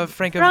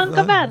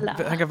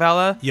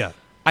Francavilla. Yeah.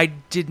 I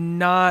did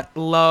not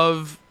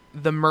love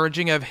the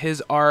merging of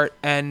his art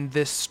and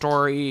this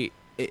story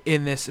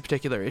in this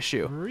particular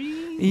issue.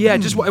 Really? Yeah,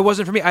 just it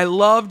wasn't for me. I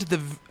loved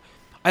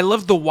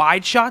the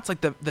wide shots,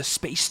 like the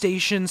space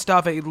station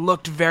stuff. It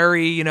looked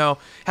very,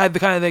 had the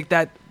kind of like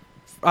that,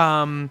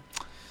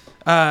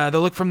 the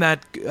look from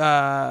that,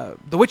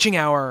 the Witching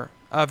Hour,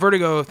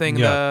 Vertigo thing,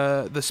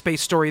 the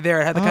space story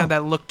there. It had the kind of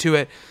that look to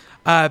it.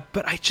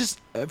 But I just,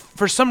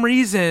 for some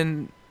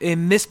reason,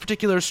 in this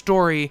particular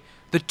story,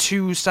 the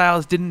two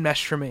styles didn't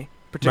mesh for me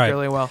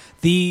particularly well.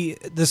 The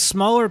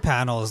smaller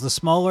panels, the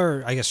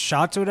smaller, I guess,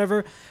 shots or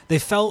whatever, they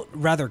felt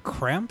rather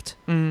cramped.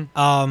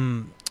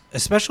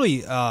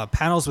 Especially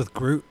panels with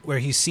Groot, where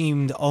he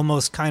seemed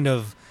almost kind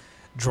of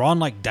drawn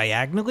like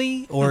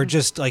diagonally, or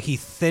just like he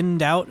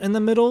thinned out in the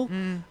middle.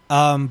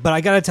 But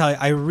I gotta tell you,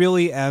 I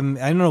really am.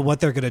 I don't know what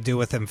they're gonna do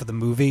with him for the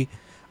movie,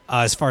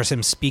 as far as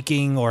him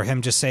speaking or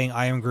him just saying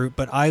 "I am Groot."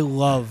 But I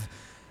love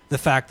the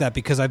fact that,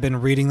 because I've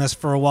been reading this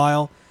for a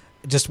while,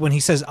 just when he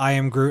says "I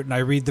am Groot" and I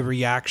read the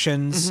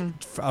reactions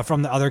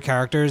from the other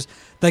characters,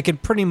 they can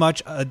pretty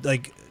much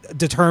like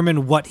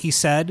determine what he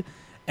said.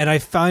 And I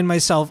find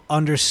myself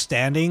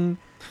understanding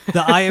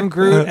the I am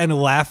Groot and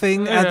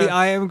laughing at the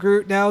I am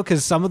Groot now,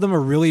 because some of them are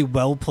really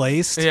well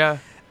placed. Yeah.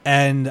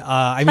 And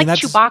I mean,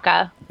 that's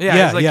Chewbacca.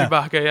 Yeah, it's like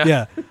Chewbacca,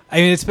 yeah. I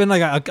mean, it's been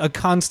like a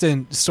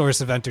constant source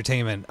of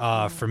entertainment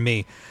for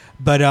me.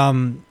 But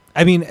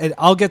I mean,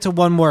 I'll get to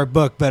one more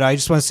book, but I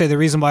just want to say the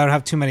reason why I don't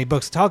have too many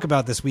books to talk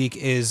about this week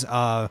is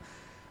I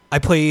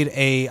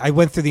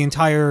went through the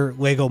entire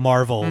Lego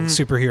Marvel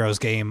Superheroes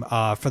game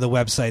for the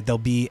website. There'll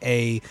be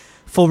a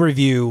full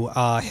review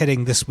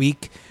hitting this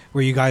week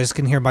where you guys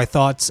can hear my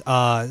thoughts,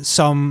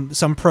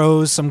 some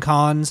pros, some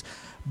cons,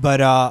 but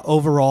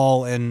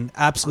overall an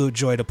absolute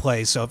joy to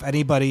play. So if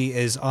anybody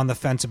is on the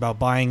fence about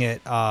buying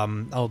it,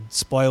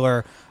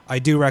 spoiler, I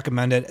do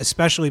recommend it,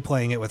 especially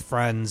playing it with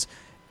friends.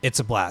 It's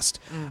a blast.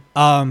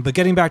 But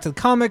getting back to the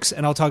comics,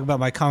 and I'll talk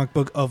about my comic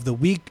book of the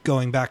week,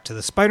 going back to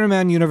the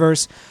Spider-Man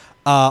universe.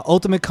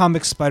 Ultimate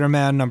Comics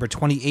Spider-Man number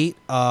 28,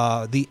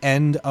 the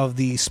end of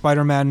the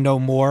Spider-Man No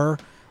More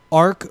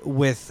arc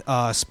with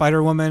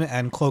Spider-Woman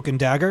and Cloak and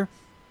Dagger.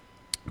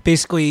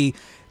 Basically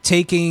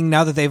taking,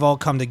 now that they've all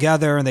come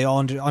together and they all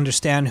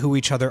understand who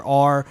each other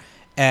are,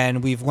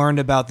 and we've learned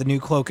about the new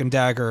Cloak and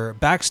Dagger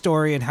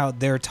backstory and how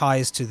their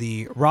ties to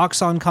the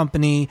Roxxon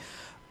Company,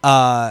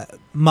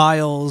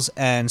 Miles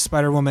and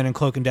Spider-Woman and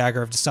Cloak and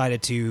Dagger have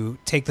decided to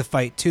take the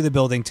fight to the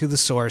building, to the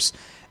source,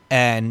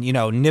 and,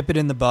 nip it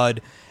in the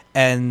bud.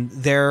 And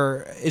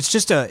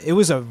it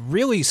was a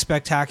really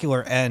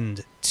spectacular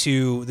end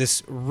to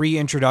this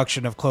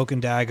reintroduction of Cloak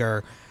and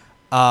Dagger,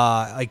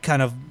 like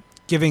kind of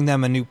giving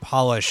them a new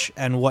polish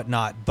and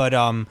whatnot. But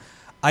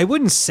I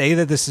wouldn't say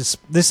that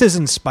this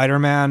isn't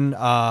Spider-Man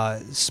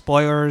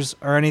spoilers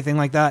or anything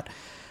like that.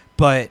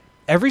 But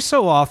every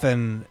so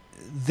often,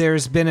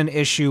 there's been an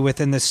issue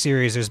within this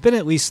series. There's been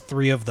at least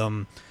 3 of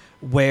them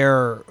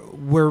where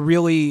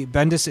really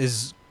Bendis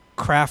is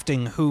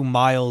crafting who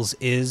Miles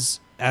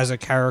is as a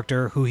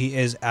character, who he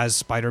is as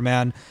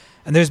Spider-Man.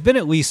 And there's been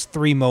at least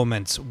 3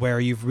 moments where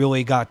you've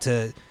really got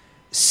to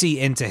see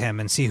into him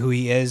and see who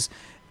he is.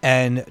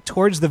 And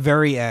towards the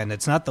very end,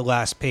 it's not the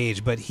last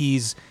page, but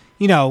he's,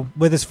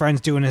 with his friends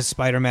doing his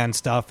Spider-Man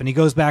stuff, and he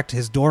goes back to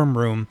his dorm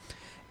room,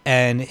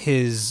 and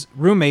his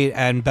roommate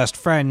and best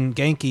friend,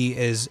 Genki,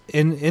 is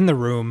in the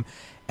room,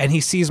 and he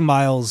sees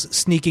Miles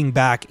sneaking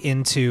back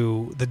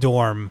into the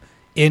dorm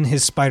in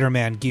his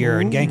Spider-Man gear.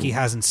 Ooh. And Genki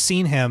hasn't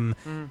seen him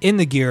in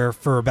the gear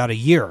for about a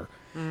year.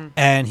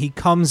 And he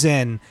comes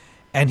in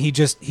and he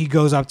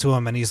goes up to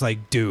him and he's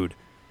like, "Dude,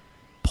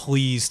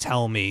 please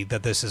tell me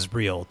that this is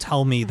real.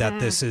 Tell me that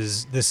this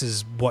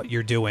is what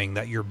you're doing,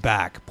 that you're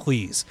back,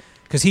 please."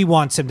 Because he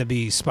wants him to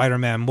be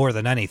Spider-Man more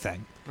than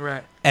anything.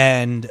 Right.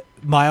 And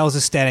Miles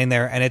is standing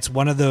there, and it's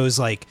one of those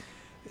like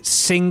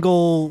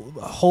single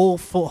whole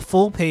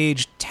full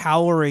page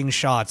towering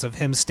shots of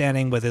him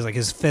standing with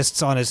his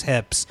fists on his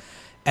hips.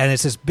 And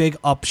it's this big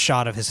up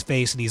shot of his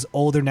face, and he's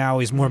older now,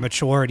 he's more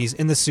mature, and he's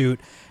in the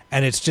suit,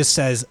 and it just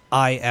says,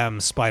 "I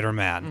am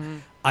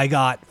Spider-Man." I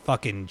got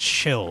fucking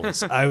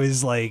chills. I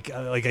was like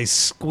I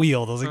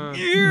squealed. I was like,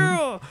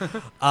 yeah!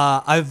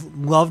 I've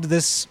loved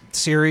this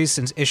series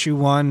since issue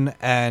 1,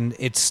 and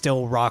it's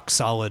still rock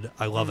solid.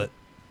 I love it.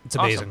 It's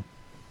amazing.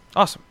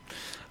 Awesome.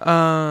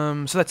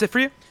 So that's it for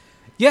you?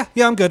 Yeah,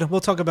 I'm good.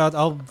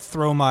 I'll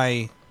throw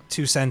my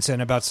 2 cents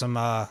in about some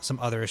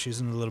other issues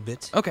in a little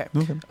bit. Okay.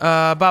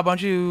 Bob, why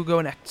don't you go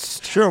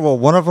next? Sure. Well,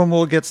 one of them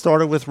we'll get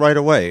started with right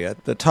away.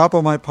 At the top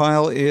of my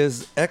pile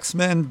is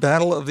X-Men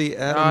Battle of the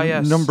Atom,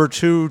 yes. number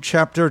 2,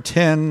 chapter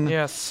 10.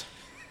 Yes.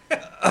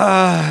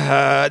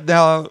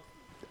 Now,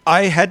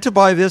 I had to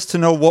buy this to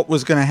know what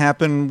was going to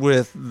happen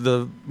with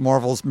the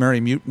Marvel's Merry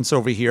Mutants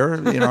over here.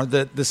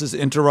 That this has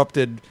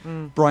interrupted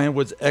Brian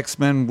Wood's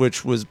X-Men,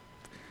 which was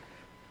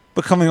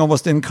becoming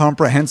almost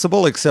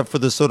incomprehensible, except for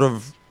the sort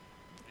of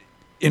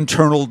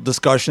internal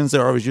discussions that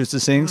I was used to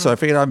seeing. So I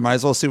figured I might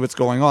as well see what's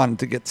going on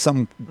to get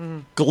some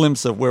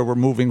glimpse of where we're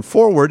moving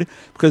forward,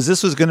 because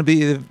this was going to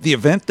be the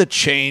event that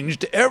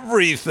changed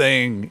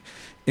everything,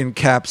 in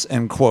caps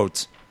and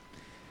quotes.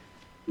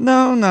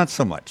 No, not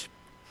so much.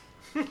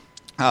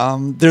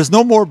 There's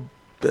no more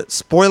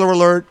spoiler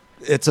alert.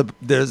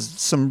 There's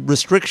some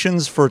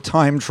restrictions for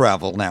time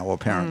travel now,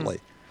 apparently.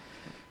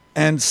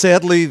 And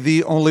sadly,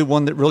 the only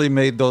one that really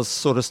made those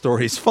sort of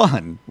stories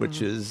fun,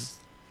 which is,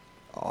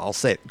 I'll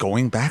say it,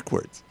 going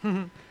backwards.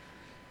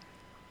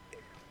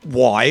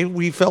 Why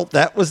we felt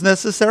that was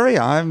necessary,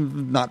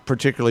 I'm not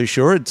particularly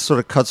sure. It sort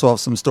of cuts off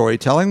some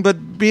storytelling,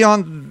 but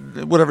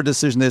beyond whatever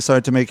decision they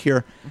decided to make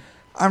here,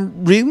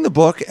 I'm reading the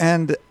book,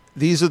 and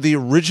these are the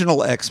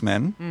original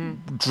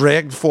X-Men,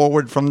 dragged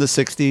forward from the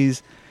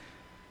 60s,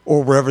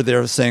 or wherever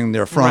they're saying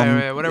they're from.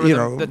 Right. Whatever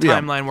the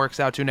timeline works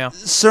out to now.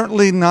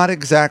 Certainly not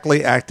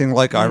exactly acting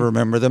like I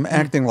remember them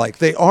acting like.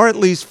 They are at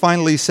least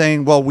finally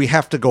saying, well, we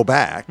have to go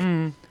back,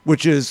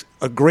 which is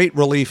a great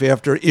relief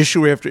after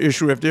issue after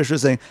issue after issue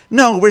saying,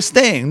 no, we're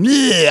staying.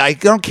 I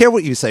don't care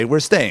what you say,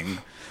 we're staying.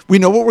 We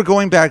know what we're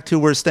going back to,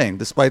 we're staying,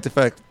 despite the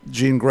fact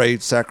Jean Grey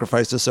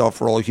sacrificed herself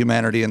for all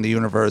humanity in the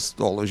universe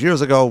all those years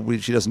ago.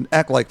 She doesn't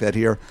act like that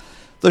here.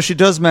 Though she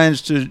does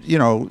manage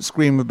to,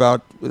 scream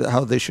about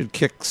how they should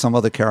kick some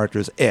other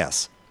character's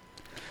ass.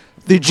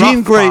 The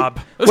Jean Grey,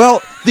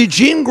 the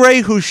Jean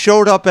Grey who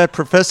showed up at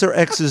Professor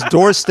X's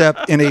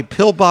doorstep in a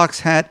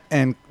pillbox hat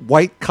and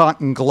white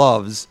cotton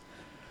gloves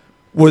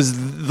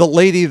was the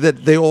lady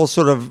that they're all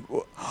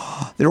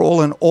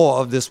in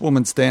awe of this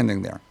woman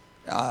standing there.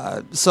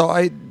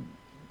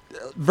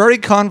 Very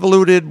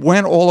convoluted,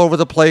 went all over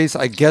the place.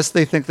 I guess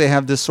they think they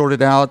have this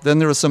sorted out. Then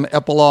there are some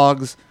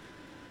epilogues.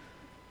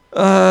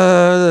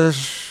 There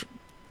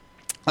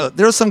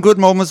are some good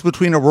moments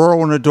between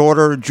Aurora and her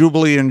daughter,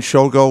 Jubilee and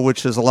Shogo,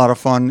 which is a lot of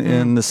fun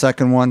in the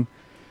second one.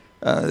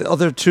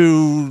 Other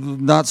two,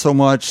 not so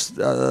much.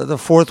 The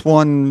fourth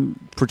one,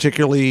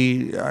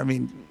 particularly,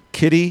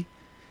 Kitty.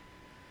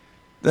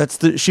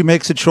 She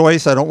makes a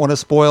choice. I don't want to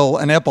spoil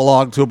an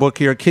epilogue to a book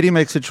here. Kitty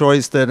makes a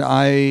choice that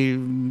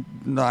I'm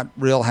not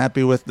real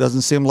happy with.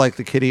 Doesn't seem like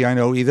the Kitty I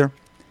know either.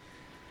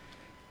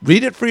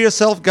 Read it for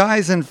yourself,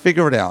 guys, and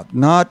figure it out.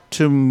 Not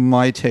to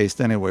my taste,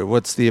 anyway.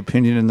 What's the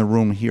opinion in the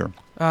room here?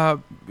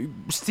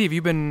 Steve,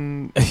 you've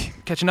been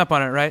catching up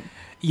on it, right?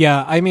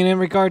 Yeah, in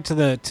regard to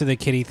the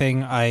Kitty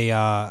thing,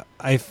 I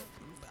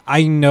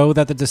know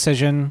that the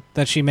decision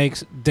that she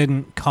makes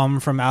didn't come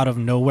from out of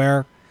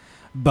nowhere,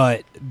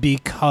 but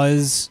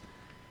because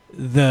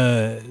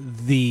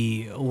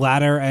the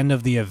latter end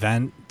of the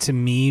event to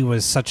me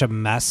was such a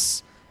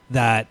mess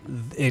that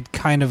it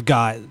kind of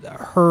got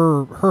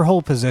her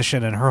whole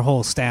position and her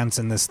whole stance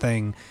in this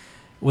thing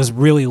was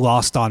really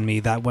lost on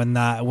me. That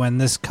when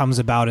this comes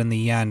about in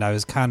the end, I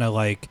was kind of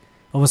like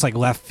almost like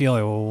left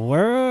field.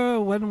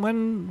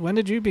 When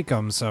did you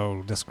become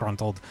so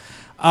disgruntled?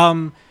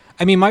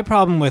 My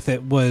problem with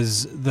it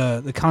was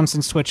the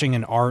constant switching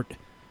in art.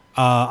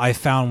 I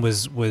found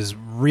was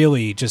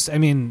really just.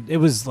 It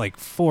was like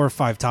 4 or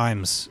 5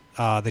 times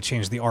they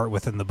changed the art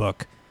within the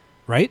book.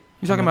 Right?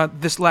 You're talking about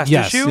this last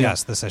issue?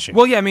 Yes, this issue.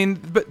 Well, yeah,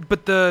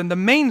 but the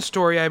main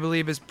story, I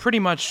believe, is pretty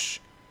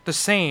much the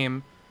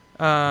same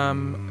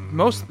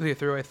mostly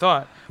through, I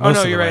thought. Oh,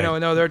 no, you're right.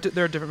 No, there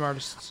are different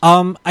artists.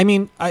 I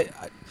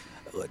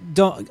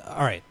don't...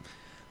 All right.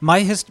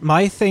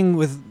 My thing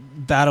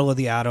with Battle of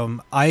the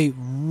Atom, I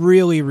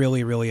really,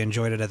 really, really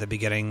enjoyed it at the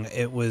beginning.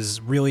 It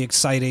was really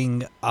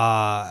exciting.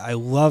 I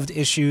loved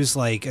issues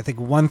like, I think,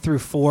 1 through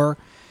 4.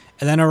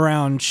 And then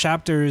around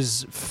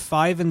chapters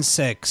 5 and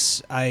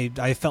 6,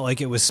 I felt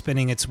like it was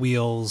spinning its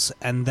wheels.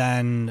 And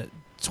then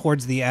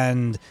towards the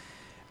end,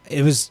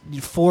 it was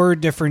 4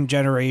 different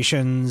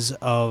generations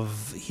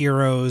of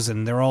heroes,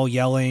 and they're all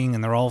yelling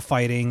and they're all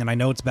fighting. And I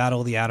know it's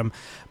Battle of the Atom,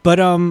 but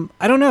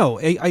I don't know.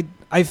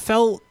 I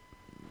felt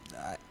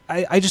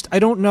I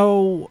don't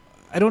know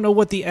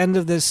what the end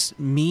of this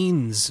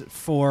means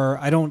for.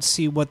 I don't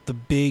see what the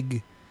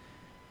big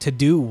to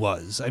do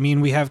was.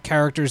 We have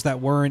characters that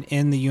weren't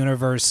in the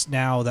universe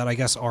now that I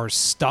guess are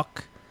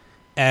stuck,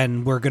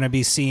 and we're going to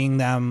be seeing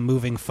them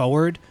moving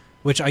forward,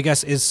 which I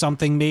guess is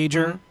something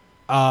major.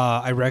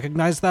 I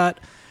recognize that,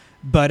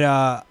 but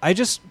I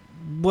just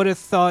would have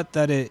thought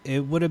that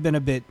it would have been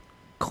a bit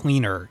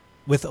cleaner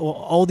with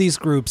all these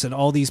groups and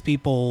all these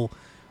people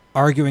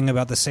arguing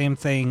about the same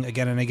thing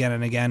again and again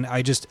and again.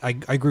 I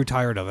grew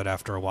tired of it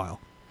after a while.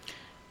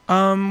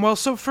 Well,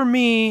 so for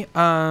me,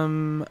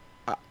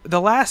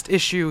 the last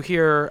issue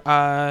here,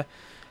 I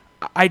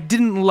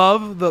didn't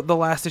love the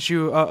last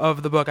issue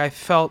of the book. I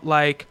felt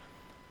like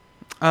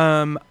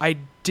I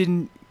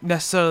didn't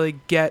necessarily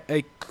get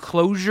a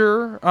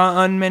closure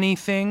on many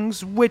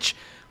things, which,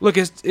 look,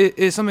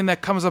 is something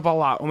that comes up a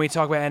lot when we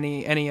talk about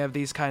any of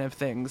these kind of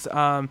things.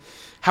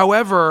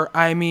 However,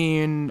 I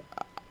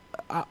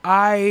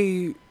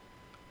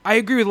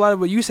agree with a lot of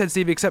what you said,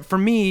 Steve, except for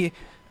me,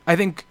 I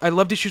think I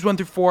loved issues 1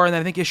 through 4, and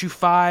I think issue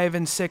 5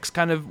 and 6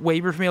 kind of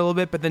wavered for me a little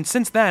bit. But then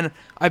since then,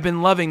 I've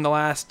been loving the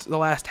last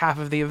half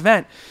of the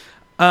event,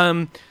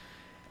 and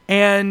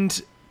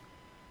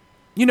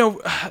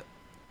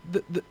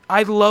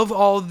I love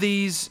all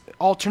these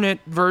alternate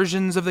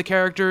versions of the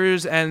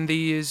characters and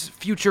these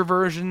future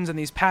versions and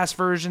these past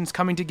versions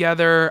coming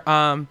together.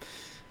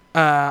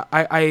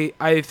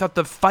 I thought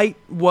the fight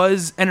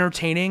was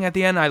entertaining at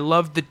the end. I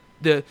loved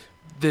the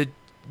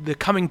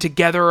coming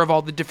together of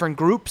all the different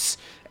groups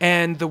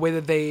and the way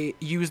that they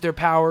use their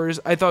powers.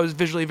 I thought it was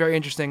visually very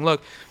interesting.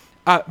 Look,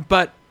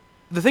 but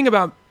the thing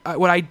about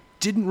what I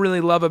didn't really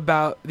love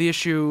about the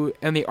issue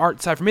and the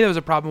art side for me that was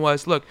a problem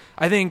was, look,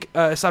 I think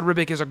Asad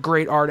Ribic is a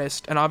great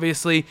artist, and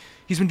obviously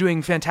he's been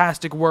doing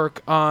fantastic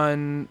work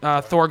on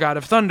Thor God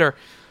of Thunder,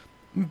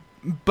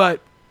 but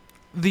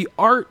the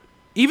art,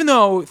 even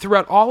though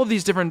throughout all of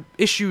these different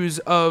issues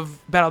of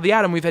Battle of the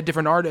Atom we've had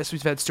different artists,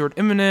 we've had Stuart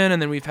Immonen, and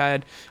then we've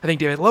had, I think,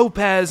 David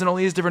Lopez and all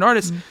these different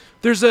artists,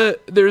 there's a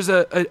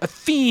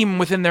theme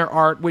within their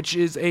art which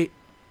is a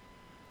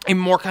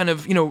more kind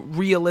of,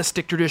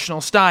 realistic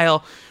traditional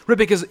style.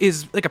 Ribic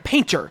is like a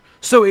painter,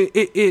 so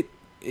it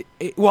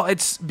while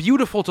it's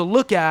beautiful to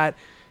look at,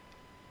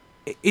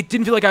 it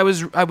didn't feel like I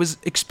was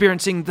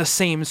experiencing the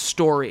same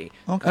story.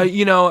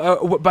 Okay.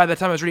 By the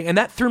time I was reading, and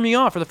that threw me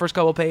off for the first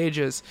couple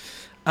pages.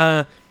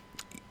 Other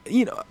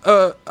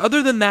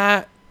than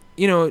that,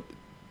 a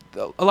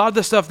lot of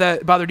the stuff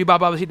that bothered you,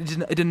 Bob,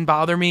 obviously it didn't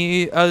bother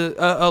me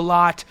a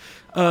lot.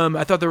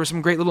 I thought there were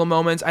some great little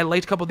moments. I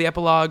liked a couple of the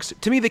epilogues.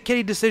 To me, the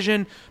Kitty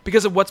decision,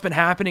 because of what's been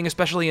happening,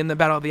 especially in the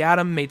Battle of the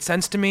Atom, made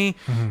sense to me.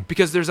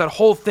 Because there's that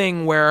whole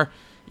thing where,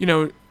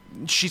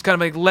 she's kind of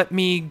like, let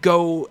me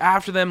go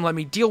after them, let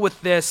me deal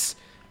with this,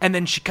 and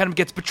then she kind of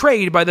gets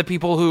betrayed by the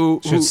people who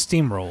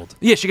steamrolled.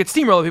 Yeah, she gets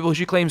steamrolled by people who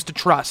she claims to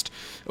trust,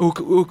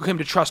 who claim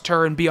to trust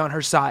her and be on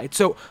her side.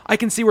 So I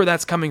can see where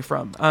that's coming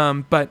from.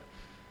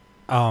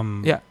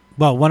 Yeah.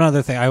 Well, one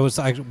other thing I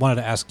wanted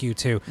to ask you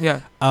too. Yeah.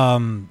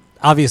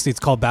 Obviously, it's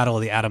called Battle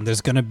of the Atom.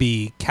 There's going to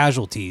be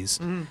casualties,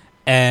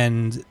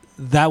 and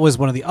that was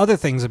one of the other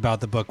things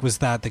about the book, was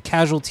that the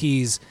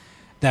casualties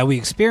that we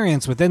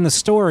experience within the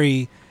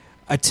story,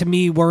 to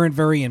me, weren't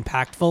very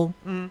impactful.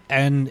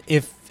 And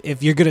if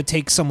you're going to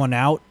take someone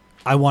out,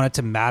 I want it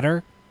to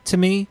matter to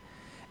me.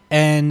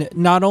 And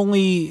not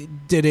only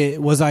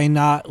was I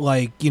not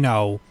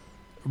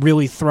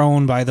really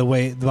thrown by the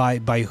way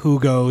by who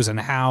goes and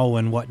how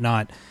and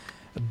whatnot,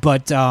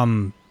 but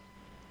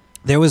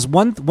there was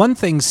one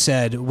thing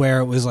said where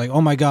it was like,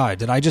 oh my God,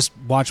 did I just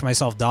watch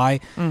myself die?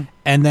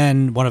 And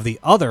then one of the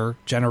other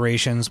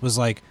generations was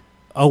like,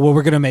 oh, well,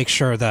 we're going to make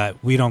sure that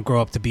we don't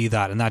grow up to be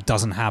that, and that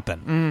doesn't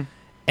happen.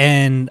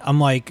 And I'm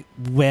like,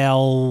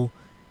 well,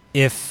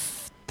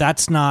 if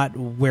that's not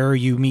where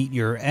you meet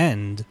your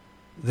end,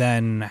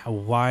 then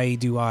why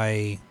do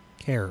I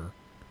care?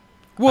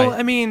 Well,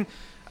 I mean,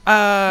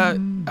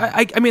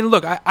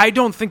 look, I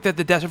don't think that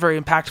the deaths are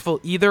very impactful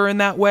either in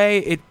that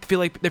way. They feel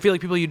like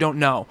people you don't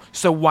know.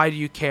 So why do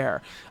you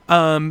care?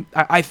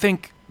 I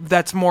think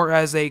that's more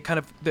as a kind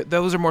of,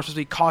 those are more supposed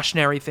to be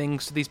cautionary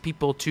things to these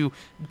people to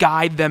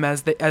guide them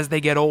as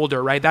they get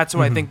older, right? That's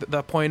what I think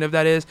the point of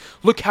that is.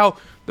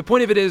 The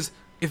point of it is,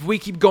 if we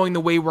keep going the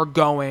way we're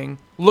going,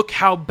 look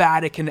how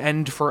bad it can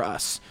end for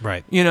us.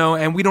 Right.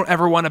 And we don't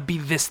ever want to be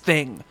this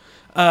thing.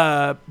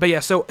 But yeah,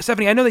 so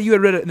Stephanie, I know that you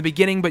had read it in the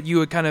beginning, but you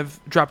had kind of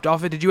dropped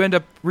off it. Did you end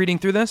up reading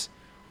through this?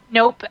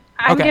 Nope.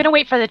 I'm Okay. going to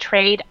wait for the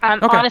trade.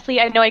 Okay. Honestly,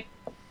 I know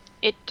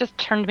it just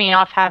turned me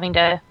off having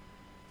to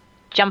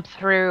jump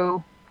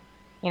through,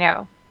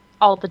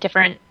 all the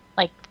different,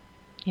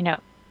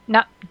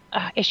 not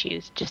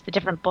issues, just the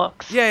different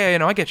books. Yeah,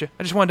 no, I get you.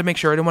 I just wanted to make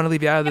sure. I didn't want to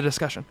leave you out of the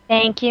discussion.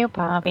 Thank you,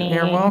 Bobby.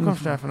 You're welcome,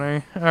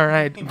 Stephanie. All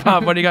right.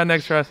 Bob, what do you got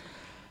next for us?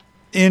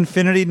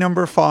 Infinity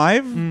number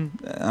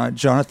 5,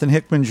 Jonathan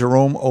Hickman,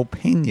 Jerome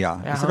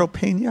Opeña. Is it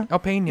Opeña?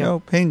 Opeña. Yeah,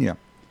 Opeña.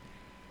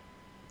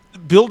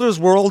 Builders'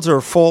 worlds are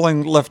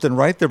falling left and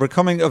right. They're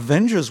becoming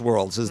Avengers'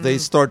 worlds as they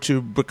start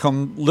to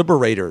become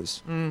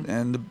liberators.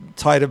 And the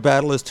tide of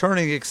battle is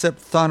turning, except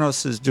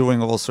Thanos is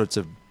doing all sorts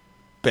of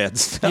bad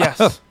stuff.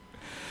 Yes.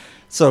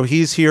 So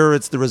he's here.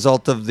 It's the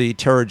result of the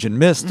Terrigen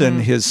Mist,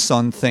 and his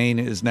son Thane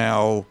is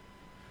now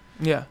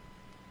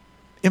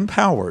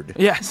empowered.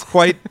 Yes.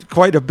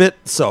 quite a bit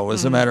so,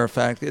 as a matter of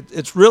fact.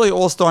 It's really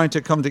all starting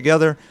to come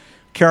together.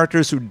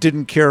 Characters who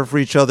didn't care for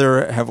each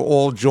other have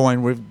all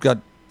joined. We've got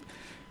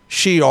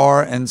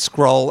Shi'ar and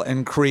Skrull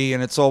and Kree,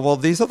 and it's all, well,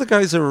 these other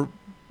guys are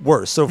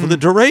worse. So for the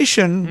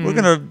duration, we're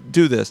going to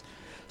do this.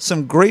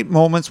 Some great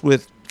moments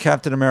with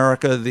Captain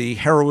America, the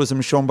heroism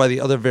shown by the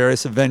other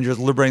various Avengers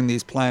liberating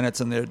these planets,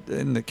 and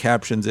in the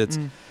captions, it's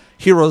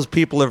heroes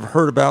people have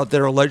heard about, that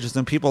are legends,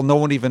 and people no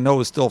one even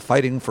knows still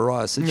fighting for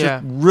us. It's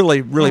just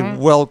really, really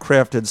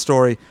well-crafted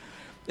story.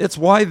 It's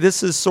why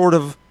this has sort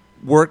of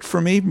worked for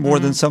me more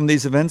than some of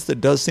these events. There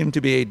does seem to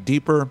be a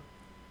deeper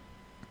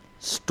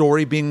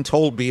story being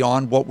told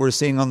beyond what we're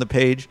seeing on the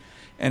page,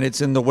 and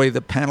it's in the way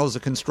the panels are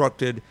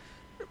constructed,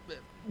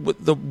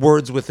 with the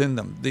words within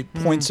them, the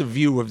points of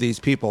view of these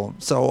people.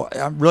 So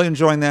I'm really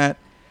enjoying that.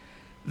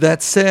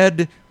 That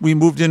said, we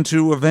moved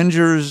into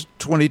Avengers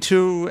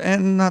 22,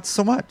 and not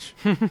so much.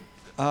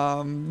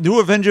 New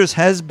Avengers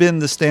has been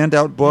the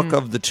standout book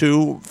of the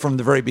two from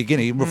the very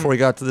beginning, even before we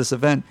got to this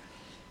event.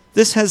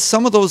 This has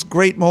some of those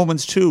great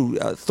moments, too.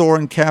 Thor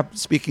and Cap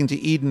speaking to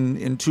Eden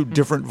in two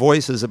different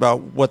voices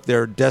about what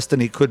their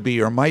destiny could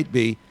be or might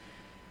be.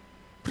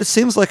 But it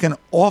seems like an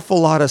awful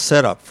lot of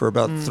setup for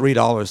about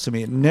 $3 to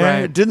me.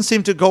 It didn't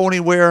seem to go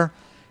anywhere.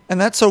 And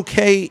that's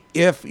okay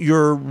if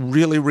you're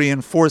really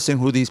reinforcing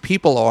who these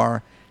people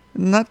are.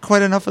 Not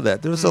quite enough of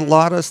that. There's a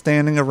lot of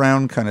standing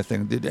around kind of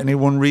thing. Did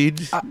anyone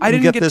read? I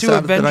didn't get to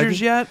Avengers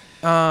yet.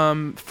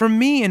 For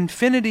me,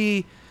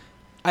 Infinity,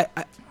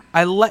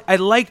 I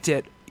liked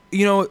it.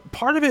 You know,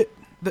 part of it,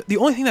 the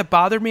only thing that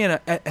bothered me, and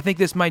I think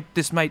this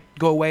might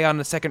go away on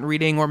the second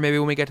reading, or maybe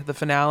when we get to the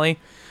finale.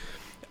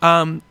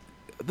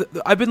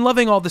 I've been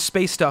loving all the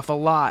space stuff a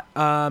lot,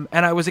 and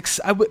I was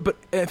but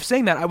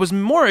saying that, I was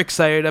more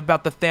excited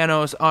about the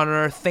Thanos on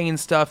Earth, Thane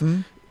stuff,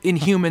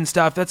 Inhuman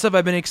stuff. That stuff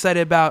I've been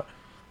excited about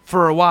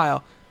for a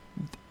while.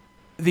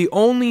 The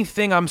only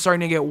thing I'm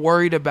starting to get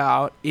worried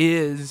about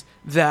is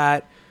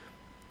that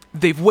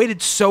they've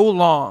waited so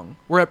long.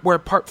 We're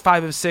at part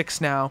 5 of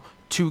 6 now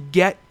to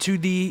get to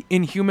the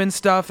Inhuman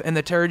stuff and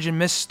the Terrigen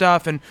Mist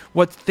stuff and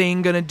what's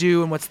Thane gonna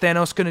do and what's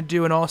Thanos gonna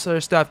do and all this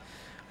other stuff.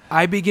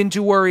 I begin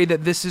to worry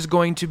that this is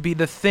going to be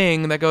the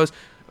thing that goes,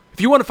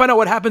 if you want to find out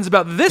what happens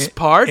about this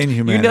part,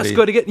 you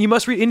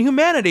must read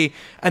Inhumanity.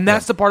 And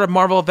that's the part of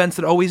Marvel events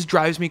that always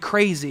drives me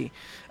crazy.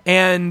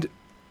 And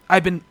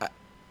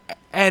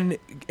and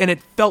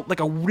it felt like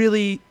a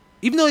really,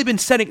 even though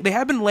they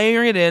have been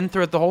layering it in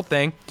throughout the whole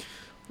thing,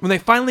 when they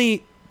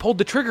finally pulled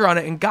the trigger on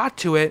it and got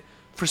to it,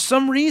 for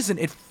some reason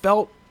it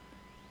felt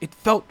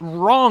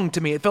wrong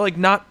to me. It felt like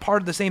not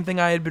part of the same thing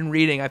I had been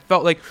reading. I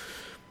felt like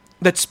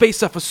that space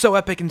stuff was so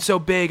epic and so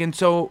big and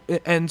so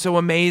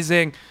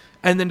amazing,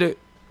 and then to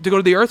go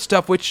to the Earth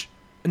stuff, which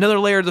another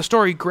layer of the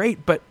story,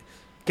 great, but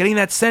getting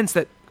that sense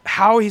that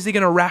how is he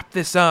going to wrap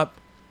this up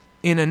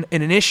in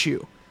an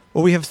issue?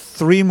 Well, we have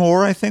 3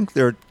 more, I think.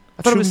 I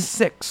thought it was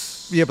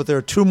 6. Yeah, but there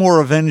are 2 more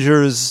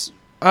Avengers.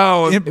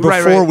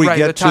 Before we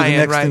get to the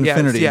next right,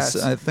 Infinities. Yes.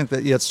 I think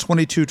that it's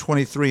 22,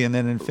 23, and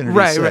then Infinity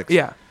 6. Right,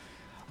 yeah.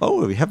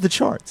 Oh, we have the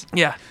charts.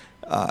 Yeah.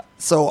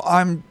 So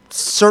I'm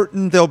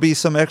certain there'll be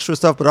some extra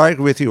stuff, but I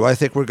agree with you. I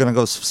think we're going to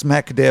go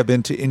smack dab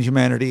into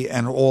Inhumanity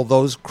and all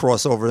those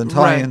crossover and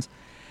tie-ins.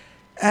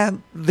 Right.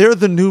 And they're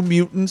the New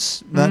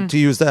Mutants, not to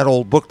use that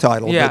old book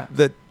title, but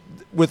that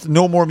with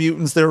no more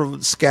mutants, they're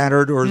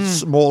scattered or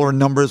smaller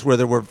numbers where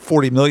there were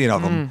 40 million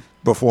of them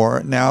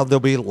before. Now there'll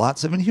be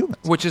lots of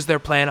Inhumans. Which is their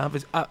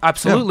plan,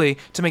 absolutely,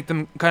 to make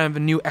them kind of a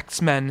new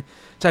X-Men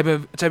type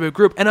of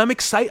group. And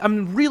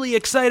I'm really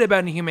excited about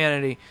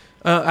Inhumanity.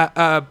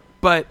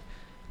 But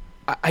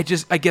I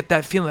get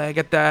that feeling. I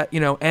get that,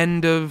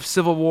 end of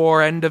Civil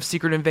War, end of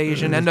Secret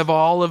Invasion, end of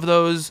all of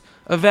those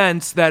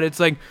events, that it's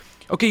like,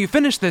 okay, you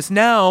finish this,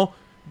 now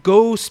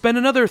go spend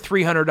another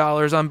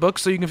 $300 on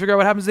books so you can figure out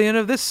what happens at the end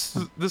of this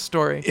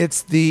story.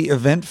 It's the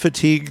event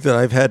fatigue that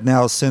I've had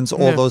now since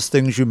all those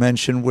things you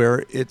mentioned,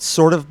 where it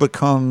sort of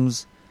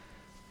becomes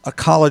a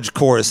college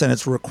course and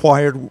it's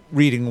required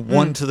reading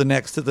one to the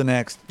next to the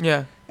next.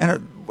 Yeah.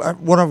 And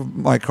one of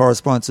my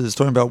correspondents is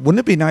talking about, wouldn't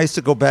it be nice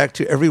to go back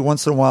to every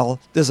once in a while,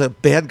 there's a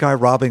bad guy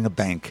robbing a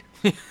bank.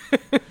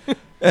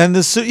 And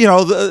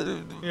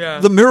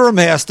the Mirror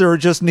Master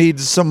just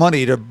needs some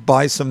money to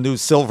buy some new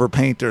silver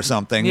paint or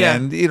something. Yeah.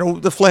 And,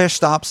 the Flash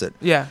stops it.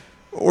 Yeah.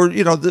 Or,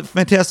 the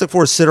Fantastic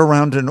Four sit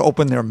around and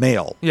open their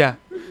mail. Yeah.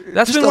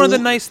 That's Just been one of the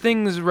nice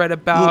things read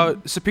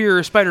about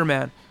Superior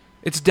Spider-Man.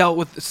 It's dealt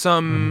with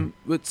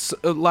with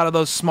a lot of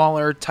those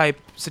smaller type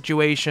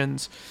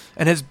situations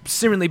and has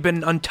seemingly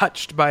been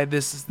untouched by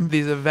these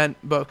event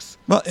books.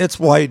 Well, it's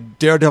why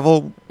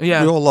Daredevil we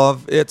all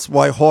love. It's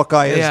why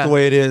Hawkeye is the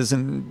way it is,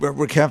 and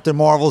where Captain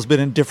Marvel's been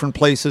in different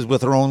places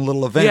with her own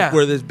little event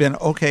where there's been,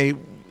 okay,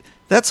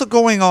 that's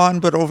going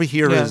on, but over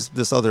here is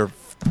this other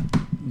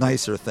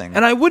nicer thing.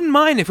 And I wouldn't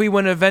mind if we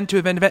went event to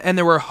event and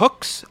there were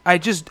hooks. I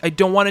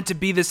don't want it to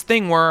be this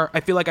thing where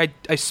I feel like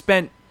I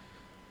spent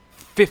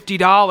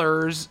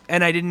 $50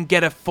 and I didn't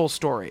get a full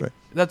story. Right.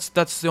 That's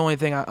the only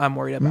thing I'm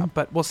worried about,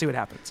 but we'll see what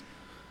happens.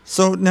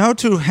 So now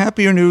to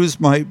happier news,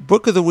 my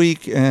book of the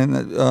week,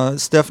 and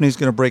Stephanie's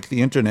going to break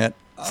the internet.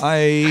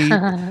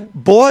 I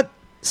bought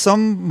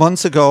some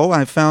months ago,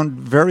 I found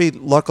very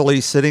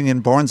luckily sitting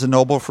in Barnes &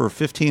 Noble for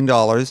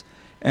 $15,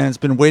 and it's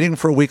been waiting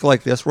for a week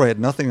like this where I had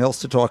nothing else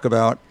to talk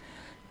about.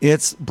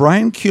 It's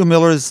Brian Q.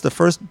 Miller's The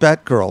First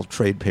Batgirl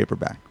trade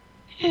paperback.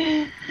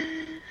 We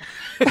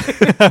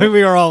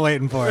were all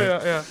waiting for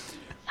it. Yeah.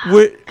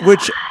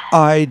 Which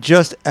I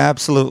just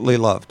absolutely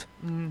loved.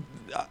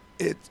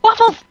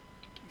 Waffles.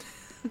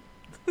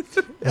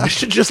 I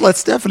should just let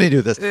Stephanie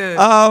do this.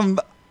 Yeah.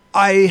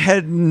 I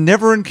had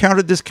never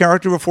encountered this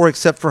character before,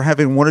 except for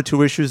having 1 or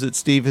 2 issues that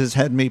Steve has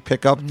had me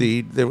pick up. She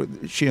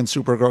and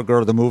Supergirl go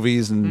to the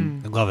movies,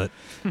 and I love it.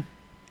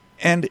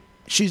 And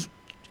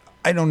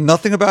I know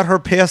nothing about her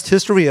past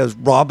history as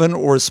Robin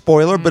or a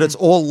spoiler, but it's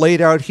all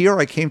laid out here.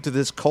 I came to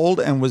this cold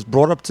and was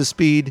brought up to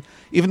speed,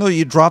 even though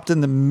you dropped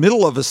in the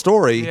middle of a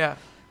story. Yeah.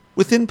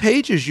 Within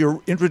pages,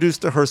 you're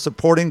introduced to her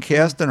supporting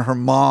cast and her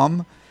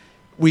mom.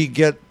 We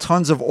get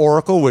tons of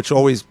Oracle, which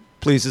always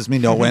pleases me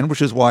no end,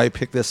 which is why I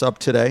picked this up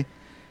today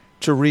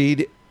to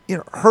read.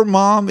 Her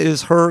mom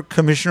is her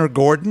Commissioner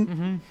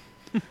Gordon,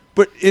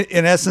 but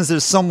in essence,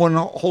 there's someone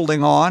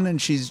holding on,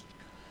 and she's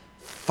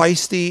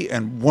feisty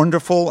and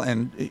wonderful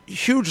and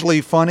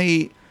hugely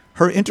funny.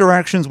 Her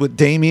interactions with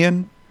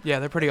Damien, Yeah,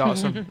 they're pretty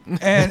awesome.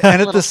 and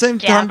at the same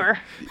time,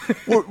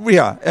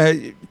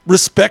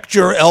 respect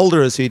your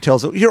elders. He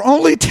tells her, "You're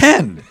only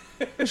 10.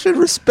 I should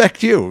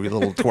respect you, you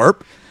little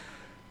twerp."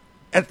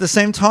 At the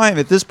same time,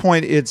 at this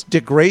point, it's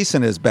Dick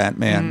Grayson as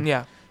Batman.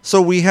 Yeah.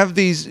 So we have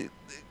these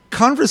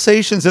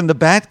conversations in the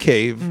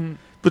Batcave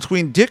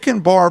between Dick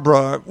and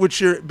Barbara,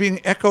 which are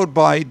being echoed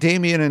by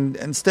Damien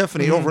and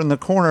Stephanie over in the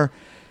corner.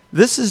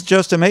 This is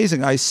just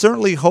amazing. I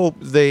certainly hope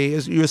they,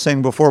 as you were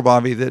saying before,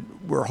 Bobby, that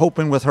we're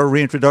hoping with her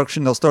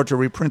reintroduction, they'll start to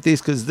reprint these,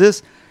 because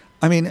this,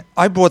 I mean,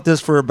 I bought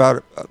this for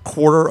about a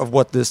quarter of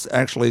what this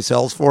actually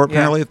sells for.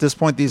 Apparently, at this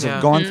point, these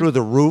have gone through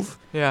the roof.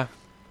 Yeah.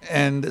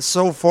 And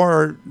so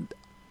far,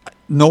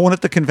 no one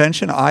at the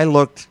convention. I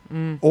looked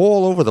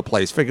all over the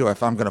place. Figure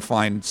if I'm going to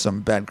find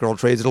some Batgirl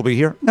trades, it'll be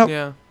here. No. Nope.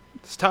 Yeah.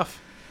 It's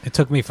tough. It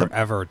took me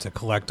forever to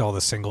collect all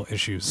the single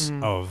issues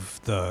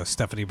of the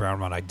Stephanie Brown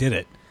run. I did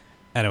it,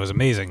 and it was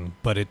amazing,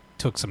 but it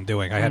took some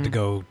doing. I had to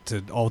go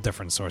to all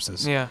different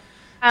sources. Yeah.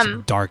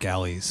 Some dark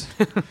alleys.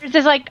 There's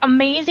this like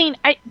amazing.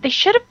 They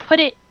should have put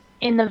it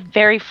in the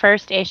very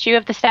first issue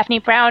of the Stephanie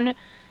Brown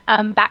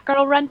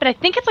Batgirl run, but I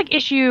think it's like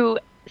issue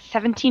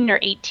 17 or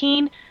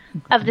 18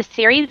 of the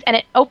series, and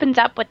it opens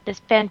up with this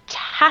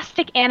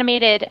fantastic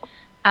animated,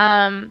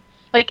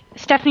 like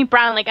Stephanie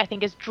Brown, like I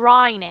think is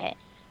drawing it,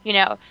 you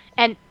know,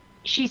 and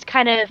she's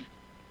kind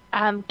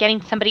of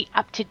getting somebody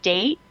up to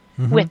date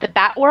with the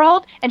Bat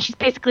world, and she's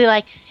basically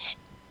like,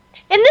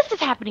 and this is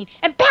happening,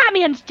 and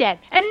Batman's dead,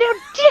 and now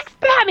Dick's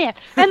Batman,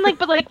 and like,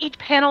 but like each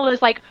panel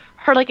is like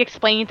her like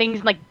explaining things,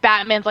 and like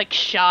Batman's like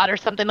shot or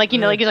something, like, you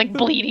know, like he's like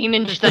bleeding,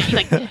 and just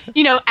like,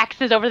 you know,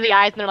 X's over the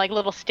eyes, and they're like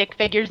little stick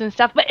figures and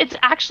stuff. But it's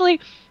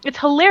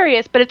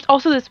hilarious, but it's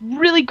also this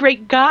really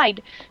great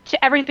guide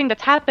to everything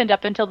that's happened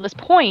up until this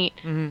point,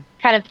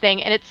 kind of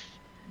thing, and it's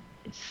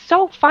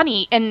so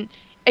funny, and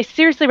I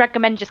seriously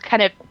recommend just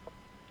kind of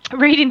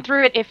reading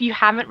through it if you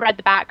haven't read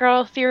the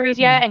Batgirl series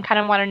yet and kind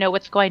of want to know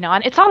what's going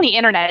on. It's on the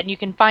internet, and you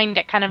can find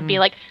it, kind of be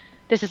like,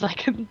 this is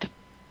like the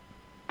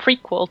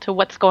prequel to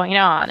what's going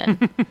on,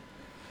 and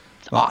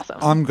it's awesome.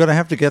 I'm going to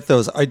have to get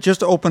those. I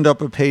just opened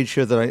up a page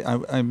here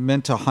that I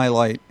meant to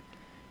highlight.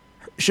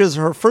 She has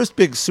her first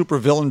big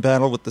supervillain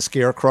battle with the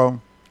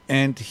Scarecrow,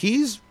 and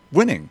he's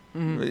winning.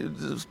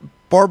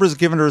 Barbara's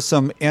given her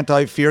some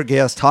anti-fear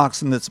gas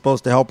toxin that's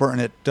supposed to help her, and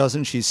it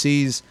doesn't. She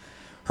sees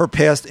her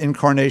past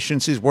incarnation.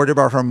 She's worried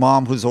about her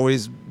mom, who's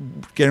always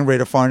getting ready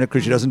to find her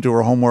because she doesn't do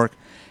her homework.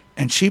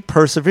 And she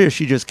perseveres.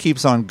 She just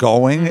keeps on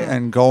going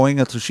and going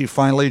until she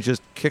finally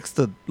just kicks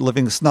the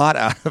living snot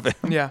out of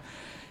him. Yeah.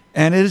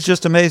 And it is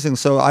just amazing.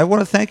 So I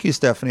want to thank you,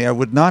 Stephanie. I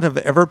would not have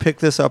ever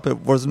picked this up if it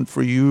wasn't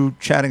for you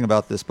chatting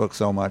about this book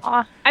so much.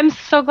 I'm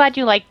so glad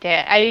you liked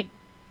it. I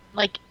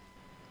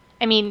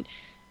mean,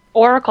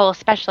 Oracle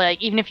especially,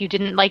 like, even if you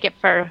didn't like it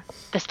for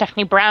the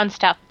Stephanie Brown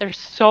stuff, there's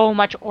so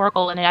much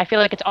Oracle in it. I feel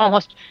like it's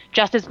almost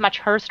just as much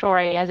her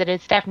story as it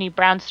is Stephanie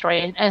Brown's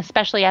story, and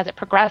especially as it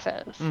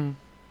progresses.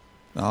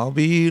 I'll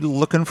be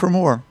looking for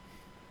more.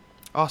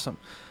 Awesome.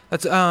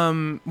 That's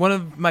one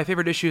of my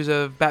favorite issues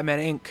of Batman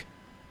Inc.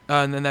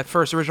 And then that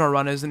first original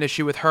run is an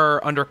issue with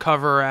her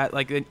undercover at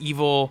like an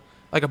evil,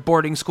 like a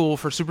boarding school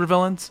for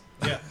supervillains.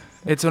 Yeah.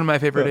 It's one of my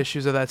favorite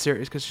issues of that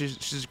series because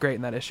she's great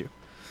in that issue.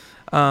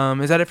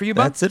 Is that it for you,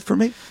 Bob? That's it for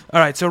me. All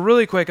right, so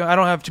really quick, I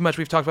don't have too much.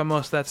 We've talked about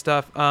most of that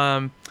stuff.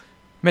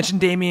 Mentioned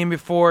Damian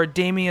before.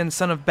 Damian,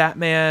 Son of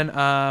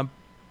Batman.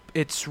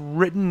 It's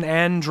written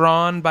and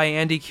drawn by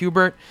Andy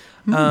Kubert.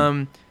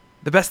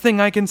 The best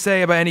thing I can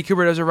say about Andy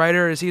Kubert as a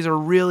writer is he's a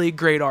really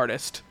great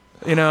artist.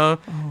 You know,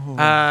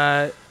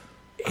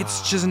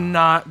 it's just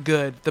not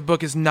good. The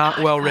book is not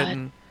well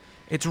written.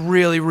 It's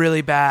really,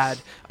 really bad.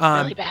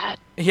 Really bad.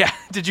 Yeah.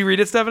 Did you read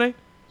it, Stephanie?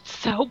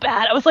 So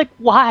bad. I was like,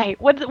 why?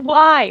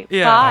 Why?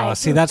 Yeah. Why?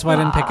 See, that's why I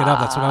didn't pick it up.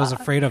 That's what I was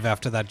afraid of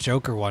after that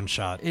Joker one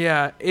shot.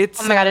 Yeah.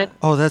 It's. Oh my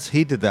god.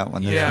 He did that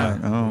one. Yeah.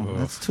 Right. Oh,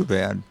 that's too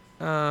bad.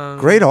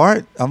 Great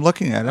art. I'm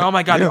looking at it. Oh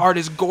my god, the art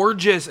is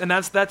gorgeous, and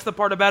that's the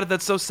part about it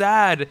that's so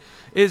sad,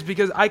 is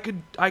because I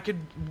could.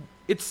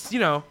 It's, you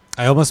know.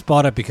 I almost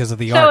bought it because of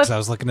the art. Because I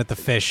was looking at the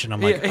fish, and I'm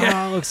like,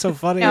 oh, it looks so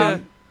funny. Yeah.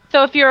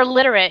 So if you're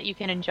illiterate, you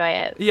can enjoy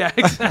it. Yeah,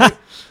 exactly.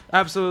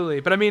 Absolutely.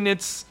 But I mean,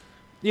 it's,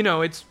 you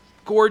know, it's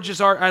gorgeous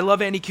art. I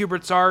love Andy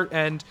Kubert's art,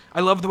 and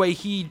I love the way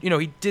he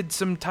did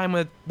some time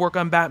with work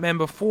on Batman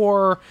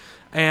before,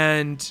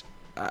 and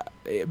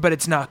but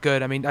it's not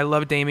good. I mean, I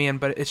love Damian,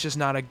 but it's just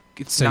not a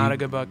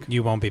good book.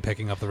 You won't be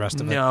picking up the rest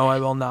of it? No, I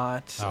will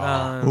not.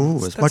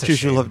 As much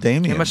as you love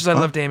Damian. As much as I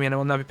love Damian, I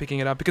will not be picking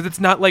it up because it's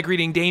not like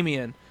reading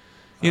Damian.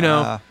 You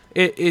know,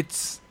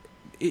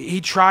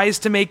 he tries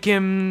to make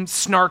him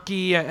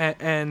snarky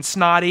and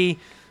snotty,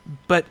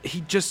 but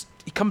he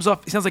comes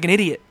off. He sounds like an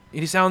idiot.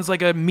 He sounds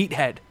like a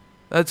meathead.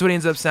 That's what he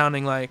ends up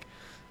sounding like.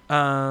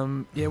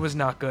 It was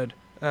not good.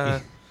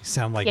 You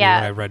sound like me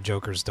when I read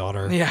Joker's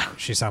daughter. Yeah.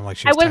 She sounded like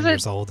she was 10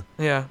 years old.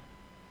 Yeah.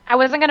 I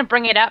wasn't going to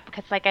bring it up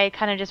because, like, I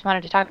kind of just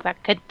wanted to talk about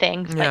good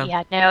things. But,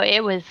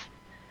 it was...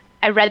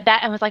 I read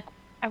that and was like,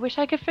 I wish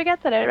I could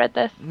forget that I read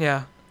this.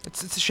 Yeah.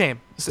 It's a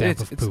shame. Stamp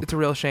of poop. It's a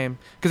real shame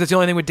because it's the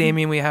only thing with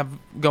Damien we have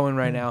going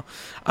right now.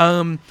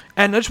 And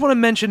I just want to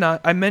mention,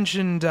 I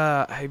mentioned,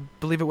 I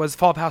believe it was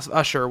Fall of House of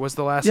Usher was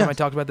the last time I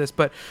talked about this,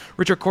 but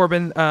Richard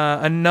Corbin,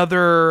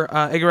 another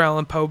Edgar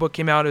Allan Poe book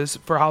came out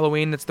for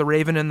Halloween. It's The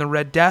Raven and the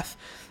Red Death.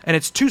 And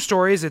it's 2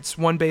 stories. It's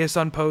one based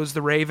on Poe's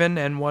The Raven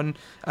and one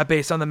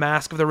based on The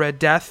Mask of the Red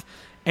Death.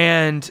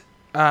 And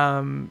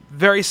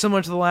very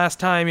similar to the last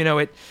time,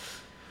 it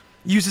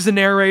uses a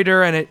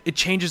narrator and it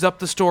changes up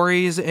the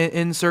stories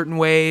in certain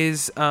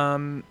ways.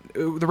 The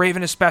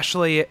Raven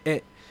especially,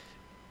 it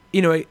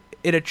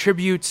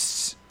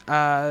attributes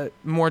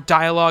more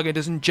dialogue. It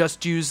doesn't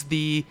just use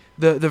the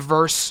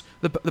verse,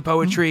 the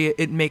poetry.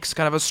 It makes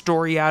kind of a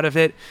story out of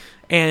it.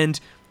 And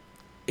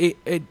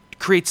it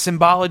creates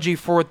symbology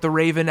for what the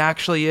Raven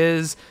actually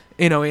is,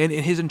 in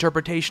his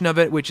interpretation of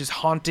it, which is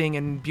haunting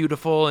and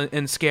beautiful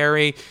and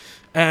scary.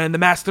 And The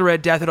Mask of the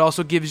Red Death, it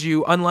also gives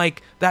you,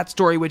 unlike that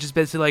story, which is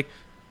basically like,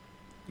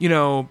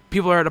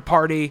 people are at a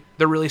party,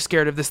 they're really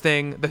scared of this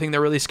thing, the thing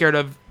they're really scared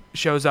of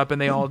shows up and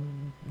they all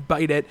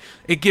bite it.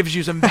 It gives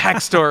you some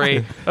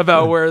backstory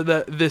about where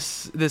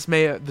this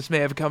may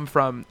have come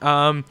from.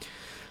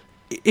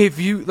 If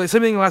you like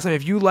something last time,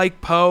 if you like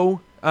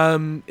Poe,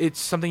 it's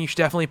something you should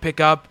definitely pick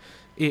up.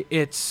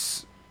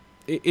 It's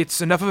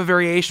enough of a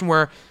variation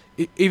where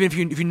even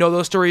if you know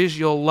those stories,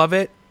 you'll love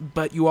it,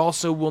 but you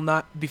also will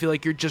not feel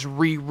like you're just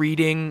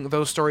rereading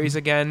those stories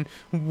again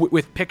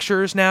with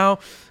pictures now.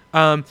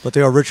 But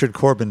they are Richard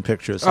Corbin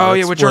pictures. So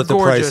it's which worth are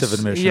gorgeous. The price of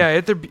admission. Yeah,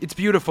 it's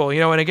beautiful.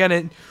 And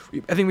again,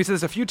 I think we said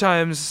this a few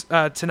times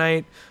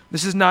tonight.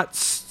 This is not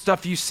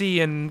stuff you see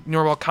in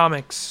normal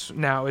comics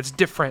now. It's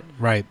different,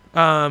 right? Which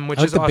I like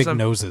is the awesome. big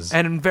noses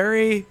and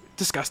very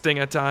disgusting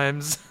at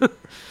times.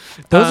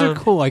 Those are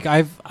cool. Like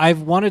I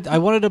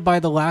wanted to buy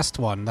the last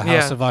one, The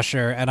House of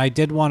Usher, and I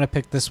did want to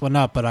pick this one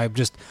up, but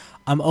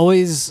I'm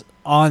always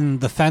on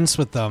the fence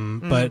with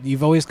them. But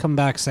you've always come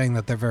back saying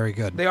that they're very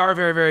good. They are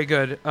very, very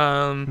good.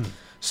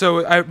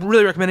 So I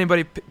really recommend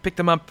anybody pick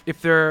them up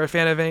if they're a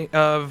fan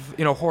of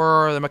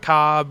horror or the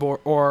macabre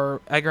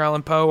or Edgar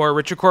Allan Poe or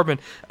Richard Corbin.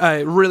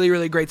 Really,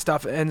 really great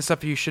stuff and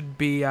stuff you should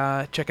be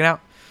checking out.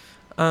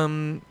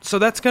 So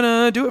that's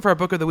gonna do it for our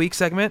Book of the Week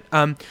segment.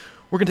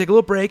 We're going to take a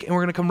little break, and we're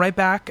going to come right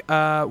back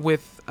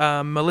with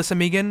Melissa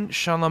Megan,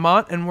 Sean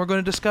Lamont, and we're going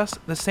to discuss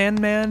the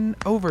Sandman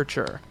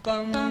Overture.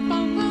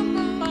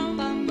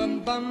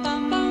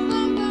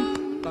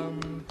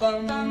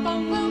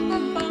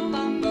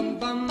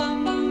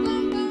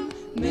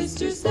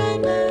 Mr.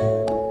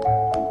 Sandman,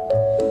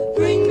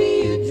 bring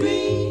me a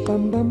dream.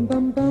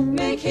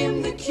 Make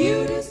him the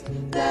cutest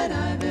that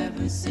I've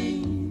ever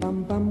seen.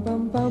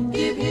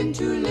 Give him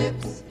 2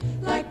 lips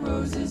like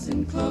roses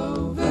and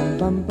clover.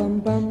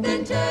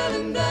 Then tell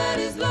him that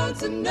his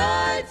lonesome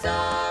nights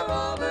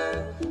are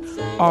over.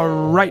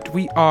 All right,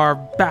 we are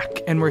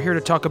back, and we're here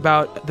to talk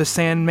about the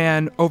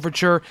Sandman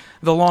Overture,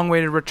 the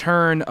long-awaited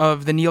return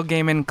of the Neil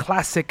Gaiman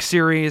classic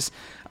series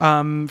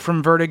from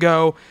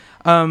Vertigo.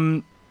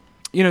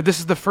 This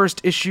is the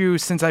first issue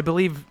since, I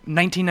believe,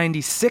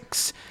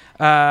 1996,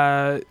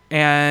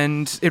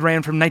 and it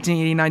ran from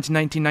 1989 to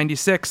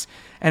 1996,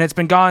 and it's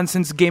been gone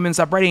since Gaiman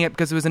stopped writing it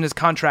because it was in his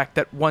contract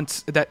that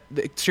the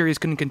series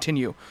couldn't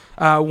continue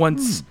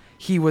once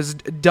he was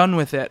done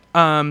with it.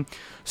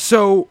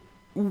 So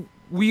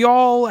we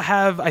all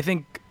have, I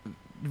think,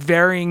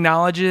 varying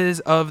knowledges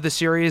of the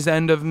series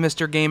and of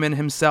Mr. Gaiman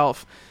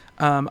himself,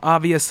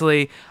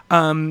 obviously.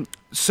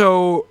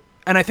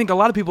 And I think a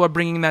lot of people are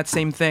bringing that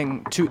same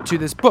thing to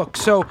this book.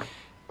 So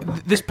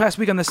this past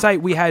week on the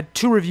site, we had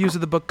 2 reviews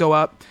of the book go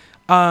up.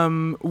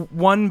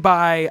 One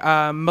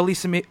by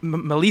Melissa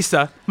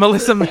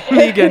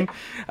Megan,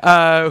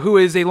 who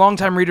is a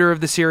longtime reader of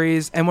the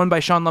series, and one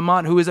by Sean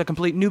Lamont, who is a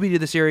complete newbie to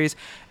the series.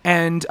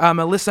 And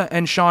Melissa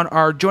and Sean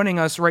are joining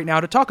us right now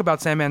to talk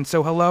about Sandman.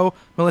 So hello,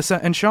 Melissa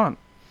and Sean.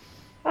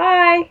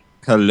 Hi.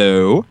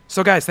 Hello.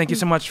 So guys, thank you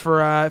so much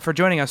for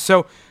joining us.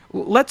 So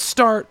let's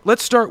start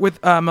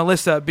with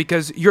Melissa,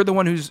 because you're the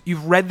one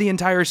you've read the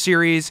entire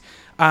series.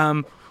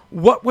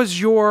 What was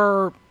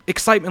your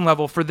excitement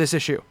level for this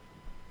issue?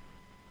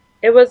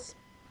 It was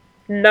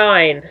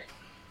 9.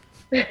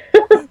 I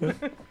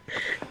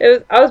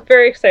was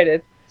very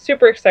excited.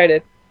 Super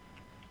excited.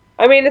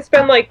 I mean, it's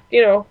been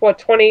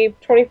 20,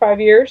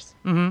 25 years?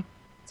 Mm-hmm.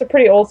 It's a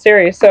pretty old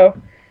series, so,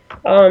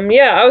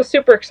 I was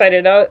super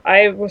excited.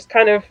 I was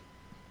kind of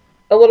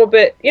a little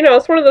bit,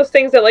 it's one of those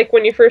things that,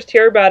 when you first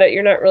hear about it,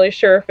 you're not really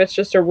sure if it's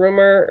just a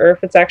rumor or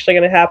if it's actually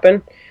going to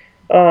happen.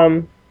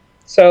 And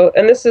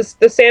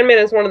The Sandman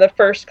is one of the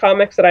first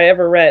comics that I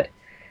ever read.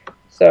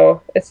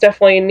 So it's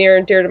definitely near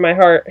and dear to my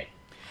heart.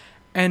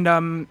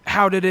 And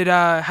how did it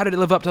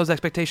live up to those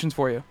expectations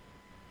for you?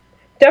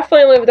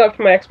 Definitely lived up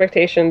to my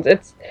expectations.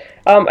 It's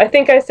I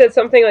think I said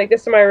something like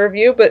this in my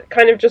review, but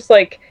kind of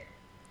like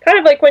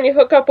when you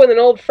hook up with an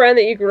old friend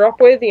that you grew up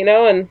with,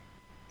 and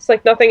it's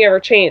like nothing ever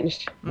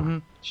changed. Mm-hmm.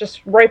 It's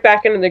just right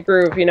back into the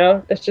groove,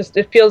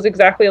 it feels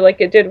exactly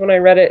like it did when I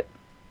read it.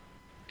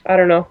 I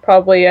don't know,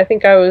 probably I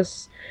think I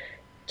was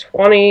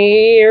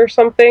 20 or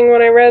something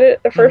when I read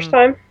it the first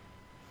time.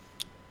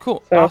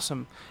 Cool. So.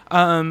 Awesome.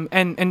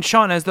 And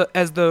Sean, as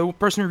the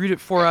person who reviewed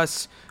it for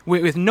us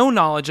with no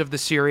knowledge of the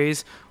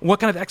series, what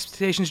kind of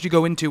expectations did you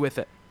go into with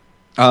it?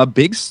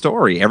 Big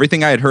story.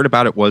 Everything I had heard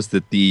about it was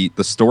that the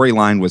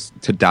storyline was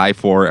to die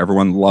for.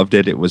 Everyone loved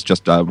it. It was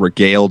just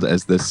regaled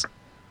as this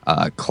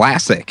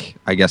classic,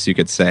 I guess you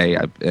could say.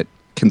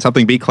 Can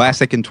something be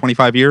classic in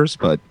 25 years?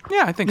 But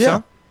yeah, I think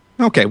so.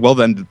 Okay, well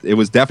then it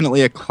was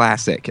definitely a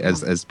classic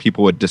as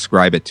people would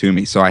describe it to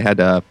me. So I had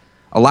a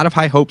lot of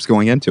high hopes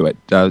going into it,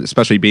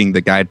 especially being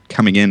the guy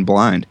coming in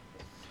blind.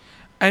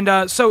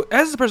 And so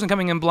as the person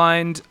coming in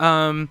blind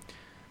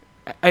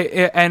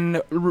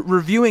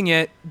reviewing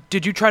it,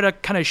 did you try to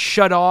kind of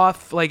shut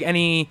off like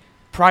any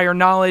prior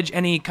knowledge,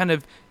 any kind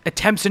of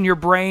attempts in your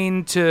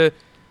brain to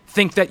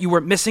think that you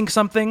were missing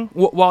something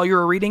while you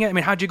were reading it? I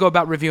mean, how'd you go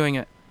about reviewing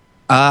it?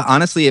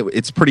 Honestly,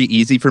 it's pretty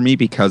easy for me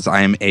because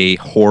I am a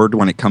hoard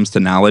when it comes to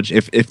knowledge.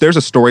 If there's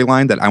a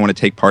storyline that I want to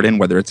take part in,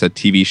 whether it's a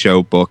TV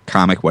show, book,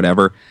 comic,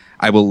 whatever,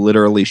 I will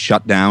literally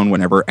shut down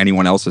whenever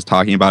anyone else is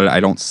talking about it.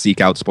 I don't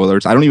seek out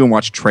spoilers. I don't even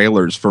watch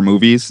trailers for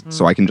movies,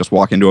 so I can just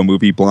walk into a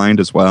movie blind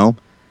as well.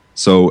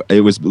 So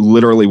it was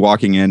literally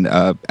walking in,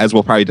 as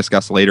we'll probably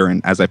discuss later,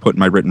 and as I put in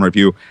my written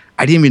review,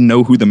 I didn't even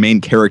know who the main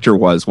character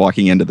was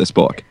walking into this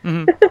book.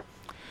 Mm-hmm.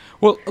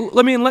 Well,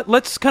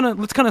 let's kind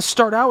of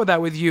start out with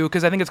that with you,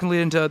 because I think it's going to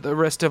lead into the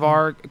rest of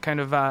our kind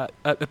of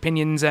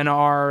opinions and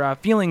our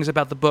feelings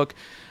about the book.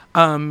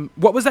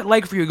 What was that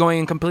like for you, going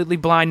in completely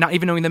blind, not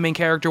even knowing the main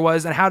character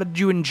was, and how did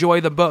you enjoy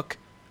the book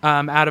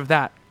out of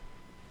that?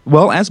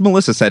 Well, as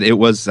Melissa said, it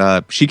was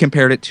she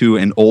compared it to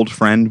an old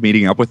friend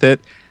meeting up with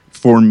it.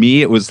 For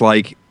me, it was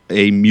like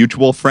a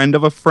mutual friend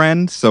of a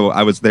friend. So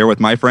I was there with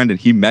my friend, and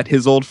he met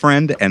his old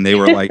friend, and they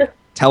were like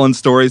telling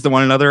stories to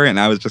one another, and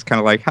I was just kind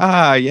of like,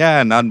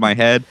 yeah, nodding my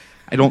head.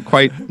 I don't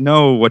quite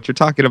know what you're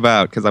talking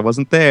about because I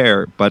wasn't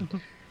there, but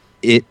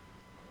it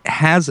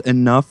has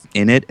enough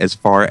in it as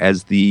far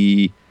as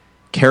the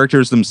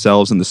characters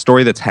themselves and the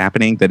story that's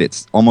happening that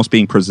it's almost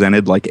being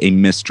presented like a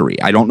mystery.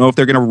 I don't know if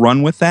they're going to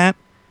run with that,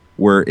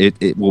 where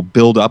it will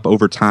build up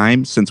over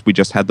time, since we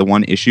just had the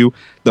one issue.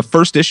 The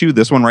first issue,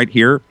 this one right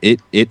here,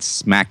 it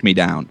smacked me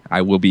down.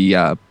 I will be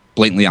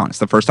blatantly honest.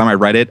 The first time I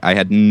read it, I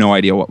had no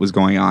idea what was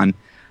going on.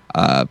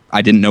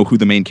 I didn't know who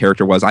the main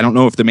character was. I don't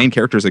know if the main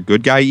character is a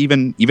good guy,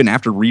 even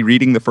after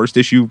rereading the first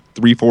issue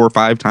 3, 4, or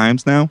 5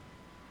 times now.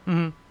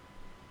 Mm-hmm.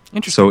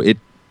 Interesting. So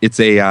it's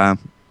a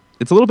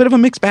little bit of a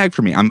mixed bag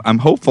for me. I'm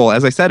hopeful,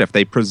 as I said, if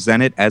they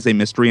present it as a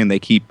mystery and they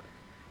keep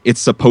it's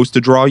supposed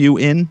to draw you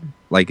in,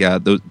 like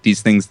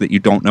these things that you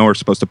don't know are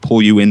supposed to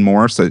pull you in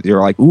more. So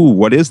you're like, ooh,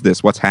 what is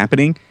this? What's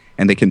happening?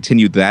 And they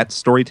continue that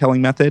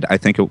storytelling method. I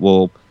think it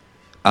will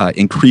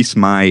increase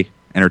my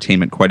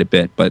entertainment quite a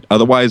bit. But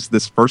otherwise,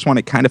 this first one,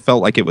 it kind of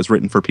felt like it was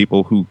written for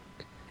people who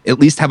at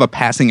least have a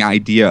passing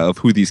idea of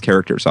who these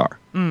characters are.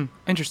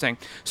 Interesting.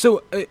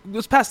 So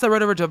let's pass that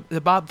right over to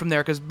Bob from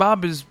there, because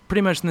Bob is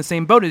pretty much in the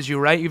same boat as you,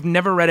 right? You've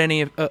never read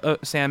any of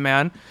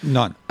Sandman.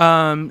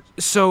 None.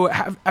 So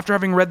after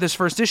having read this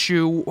first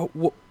issue,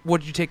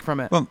 what did you take from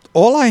it? Well,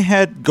 all I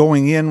had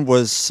going in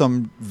was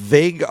some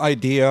vague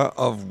idea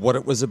of what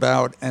it was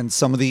about and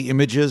some of the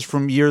images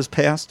from years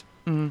past.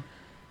 Mm-hmm.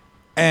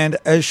 And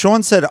as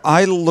Sean said,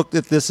 I looked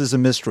at this as a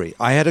mystery.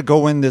 I had to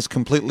go in this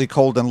completely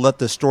cold and let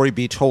the story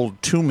be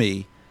told to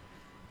me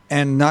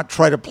and not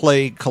try to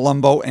play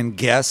Columbo and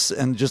guess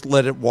and just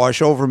let it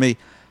wash over me.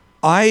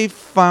 I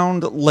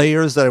found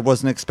layers that I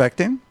wasn't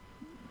expecting,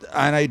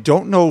 and I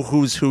don't know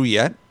who's who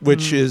yet,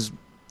 which is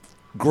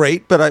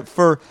great. But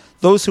for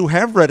those who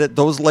have read it,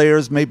 those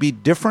layers may be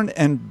different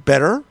and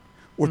better,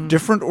 or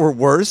different or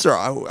worse, or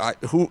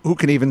who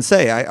can even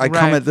say? I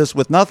come at this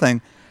with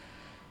nothing.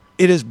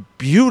 It is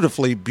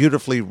beautifully,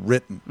 beautifully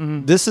written.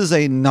 Mm-hmm. This is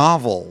a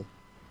novel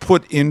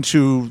put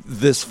into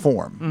this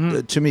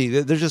form. To me,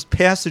 they're just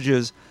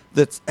passages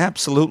that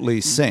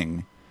absolutely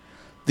sing.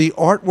 The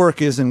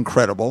artwork is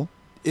incredible.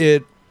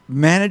 It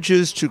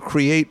manages to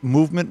create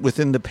movement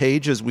within the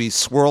page as we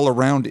swirl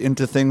around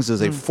into things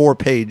as a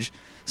 4-page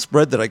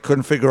spread that I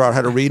couldn't figure out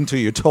how to read until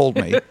you told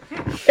me.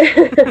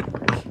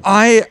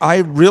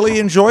 I really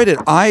enjoyed it.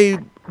 I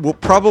will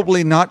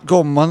probably not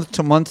go month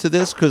to month to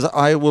this because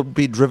I will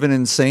be driven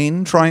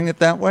insane trying it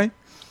that way.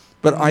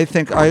 But I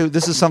think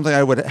this is something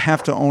I would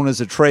have to own as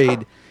a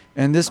trade,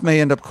 and this may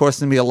end up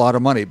costing me a lot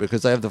of money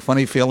because I have the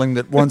funny feeling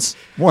that once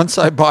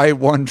I buy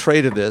one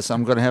trade of this,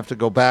 I'm going to have to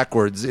go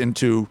backwards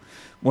into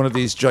one of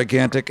these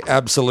gigantic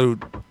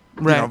absolute,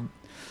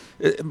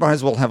 it might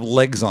as well have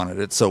legs on it.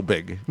 It's so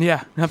big.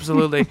 Yeah,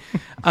 absolutely.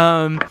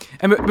 And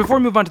before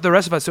we move on to the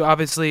rest of us who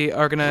obviously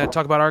are going to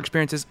talk about our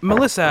experiences,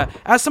 Melissa,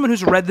 as someone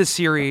who's read this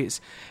series,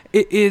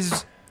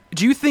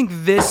 do you think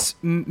this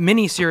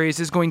miniseries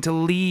is going to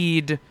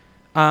lead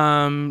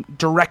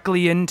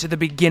directly into the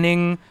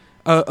beginning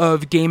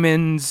of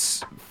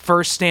Gaiman's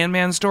first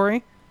Sandman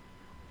story?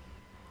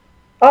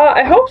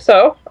 I hope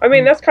so. I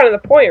mean, that's kind of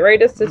the point,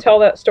 right? Is to tell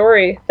that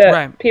story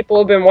that people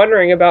have been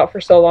wondering about for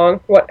so long.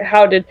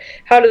 How did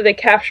they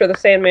capture the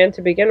Sandman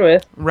to begin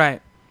with?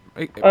 Right.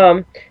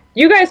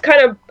 you guys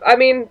kind of, I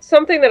mean,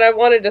 something that I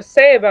wanted to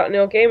say about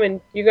Neil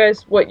Gaiman, you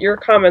guys, what your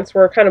comments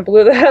were kind of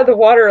blew that out of the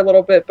water a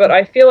little bit, but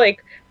I feel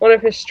like one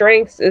of his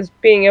strengths is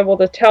being able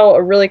to tell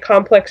a really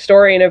complex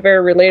story in a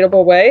very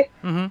relatable way.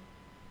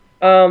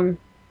 Mm-hmm.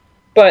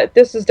 But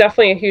this is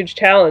definitely a huge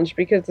challenge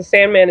because the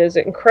Sandman is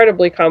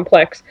incredibly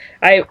complex.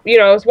 I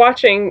was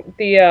watching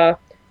the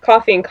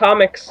Coffee and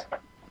Comics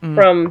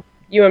from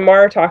you and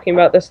Mara talking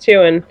about this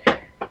too, and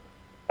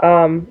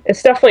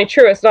it's definitely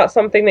true. It's not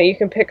something that you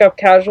can pick up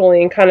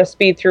casually and kind of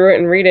speed through it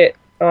and read it.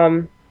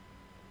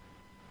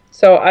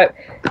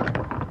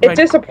 It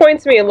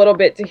disappoints me a little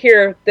bit to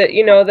hear that,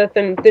 that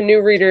the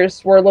new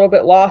readers were a little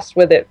bit lost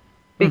with it,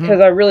 because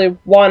I really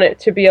want it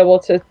to be able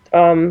to,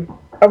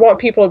 I want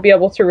people to be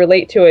able to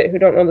relate to it who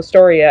don't know the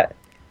story yet.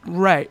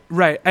 Right.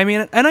 I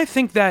mean, and I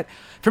think that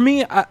for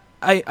me, I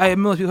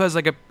am one of those people who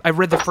has I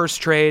read the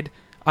first trade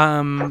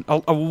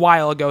a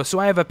while ago, so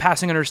I have a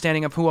passing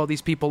understanding of who all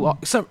these people are,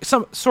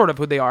 some sort of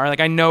who they are.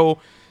 Like I know,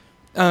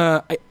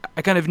 I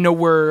kind of know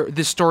where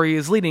this story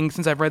is leading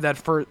since I've read that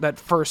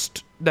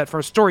first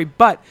story.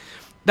 But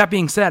that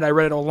being said, I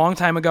read it a long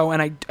time ago,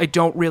 and I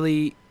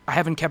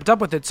haven't kept up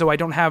with it, so I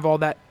don't have all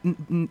that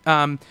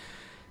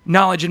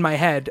knowledge in my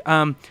head.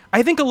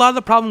 I think a lot of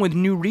the problem with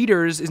new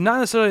readers is not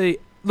necessarily,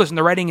 listen,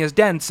 the writing is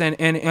dense and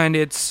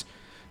it's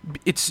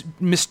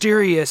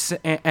mysterious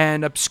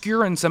and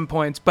obscure in some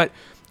points, but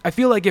I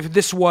feel like if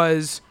this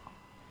was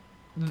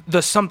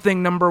the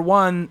something number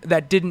one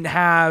that didn't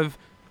have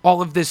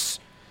all of this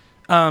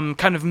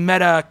kind of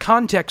meta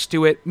context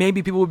to it,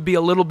 maybe people would be a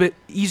little bit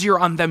easier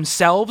on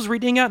themselves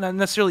reading it, not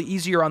necessarily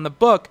easier on the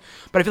book.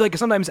 But I feel like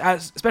sometimes,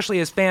 especially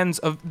as fans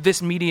of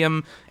this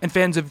medium and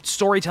fans of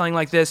storytelling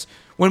like this,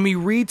 when we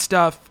read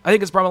stuff, I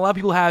think it's a problem a lot of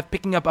people have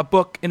picking up a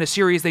book in a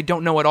series they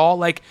don't know at all.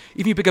 Like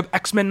if you pick up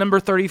X-Men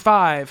number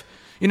 35,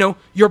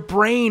 your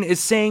brain is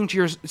saying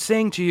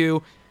to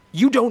you,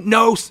 you don't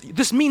know,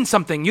 this means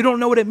something. You don't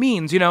know what it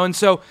means, and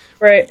so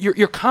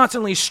you're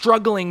constantly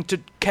struggling to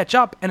catch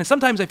up. And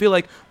sometimes I feel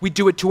like we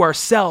do it to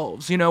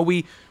ourselves.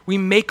 We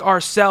make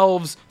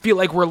ourselves feel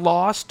like we're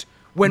lost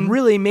when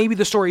really maybe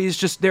the story is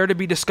just there to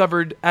be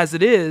discovered as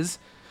it is,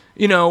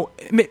 and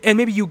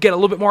maybe you get a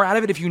little bit more out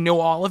of it if you know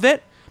all of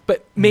it.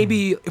 But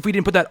maybe if we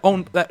didn't put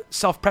that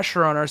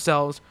self-pressure on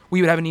ourselves,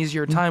 we would have an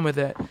easier time with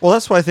it. Well,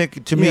 that's why I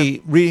think, to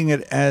me, reading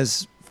it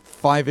as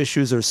 5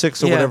 issues or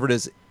 6 or whatever it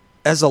is,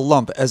 as a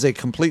lump, as a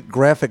complete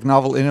graphic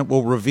novel in it,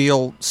 will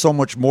reveal so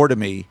much more to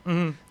me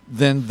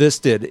than this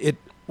did.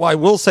 Well, I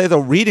will say, though,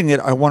 reading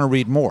it, I want to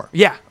read more.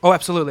 Yeah. Oh,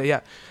 absolutely.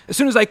 Yeah. As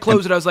soon as I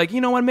closed it, I was like,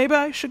 you know what? Maybe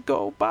I should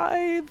go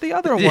buy the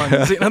other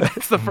ones.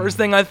 That's the first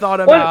thing I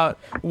thought about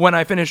when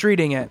I finished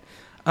reading it.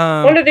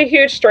 One of the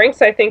huge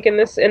strengths, I think, in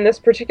this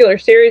particular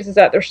series is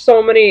that there's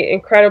so many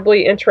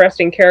incredibly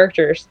interesting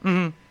characters.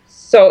 Mm-hmm.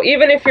 So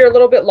even if you're a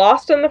little bit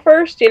lost in the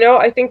first,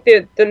 I think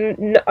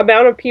the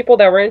amount of people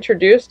that were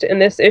introduced in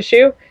this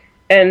issue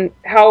and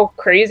how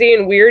crazy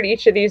and weird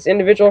each of these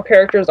individual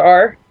characters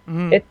are,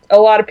 a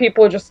lot of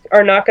people just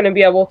are not going to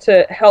be able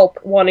to help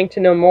wanting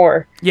to know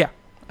more. Yeah,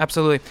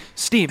 absolutely.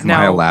 Steve, Am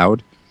I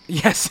allowed?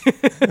 Yes.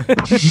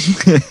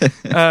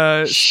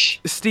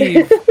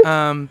 Steve,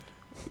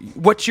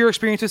 what's your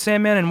experience with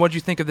Sandman, and what did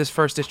you think of this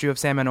first issue of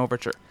Sandman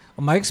Overture?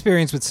 Well, my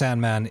experience with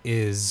Sandman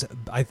is,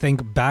 I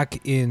think,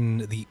 back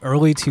in the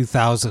early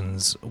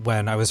 2000s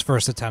when I was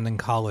first attending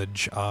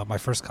college, my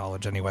first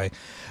college anyway,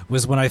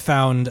 was when I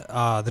found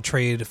the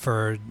trade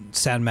for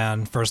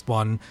Sandman, first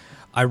one.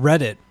 I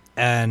read it,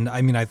 and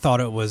I mean, I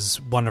thought it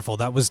was wonderful.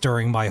 That was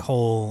during my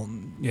whole,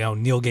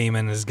 Neil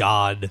Gaiman is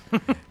God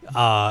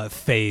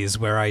phase,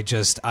 where I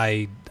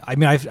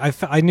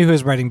knew he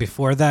was writing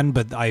before then,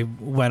 but I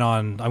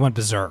went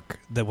berserk,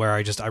 where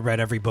I read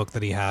every book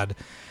that he had.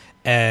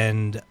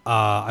 And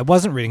I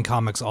wasn't reading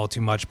comics all too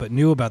much, but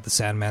knew about the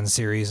Sandman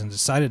series and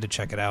decided to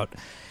check it out.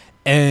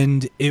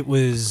 And it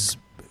was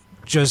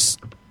just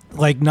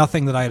like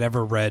nothing that I had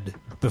ever read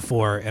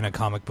before in a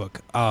comic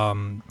book.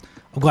 I'm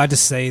glad to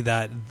say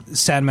that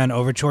Sandman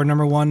Overture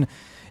 #1,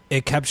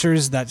 it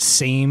captures that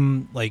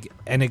same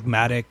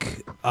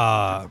enigmatic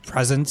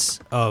presence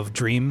of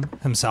Dream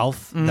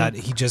himself, that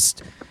he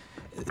just...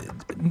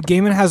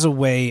 Gaiman has a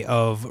way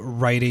of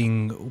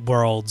writing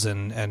worlds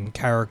and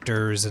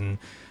characters, and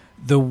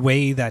the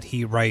way that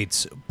he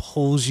writes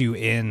pulls you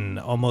in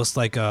almost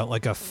like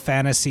a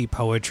fantasy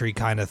poetry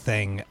kind of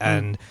thing.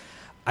 And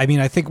I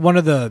mean, I think one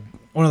of the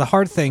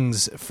hard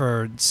things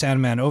for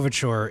Sandman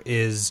Overture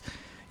is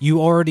you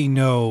already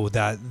know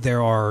that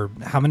there are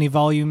how many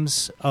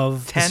volumes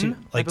of 10?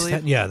 I believe.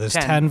 10, yeah, there's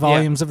 10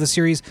 volumes of the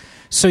series.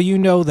 So you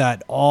know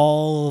that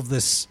all of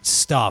this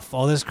stuff,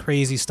 all this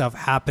crazy stuff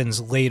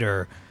happens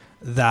later,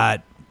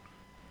 that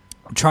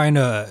I'm trying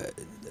to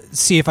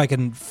see if I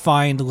can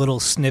find little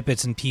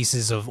snippets and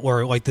pieces of,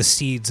 or the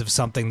seeds of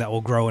something that will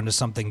grow into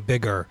something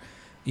bigger.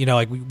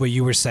 Like what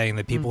you were saying,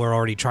 that people are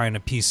already trying to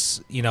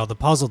piece, the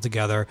puzzle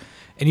together,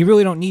 and you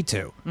really don't need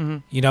to.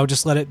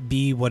 Just let it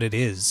be what it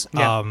is.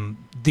 Yeah.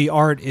 The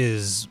art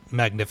is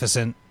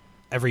magnificent.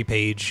 Every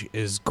page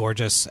is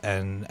gorgeous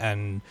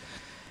and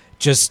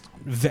just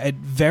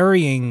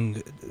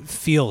varying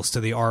feels to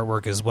the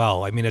artwork as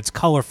well. I mean, it's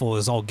colorful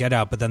as all get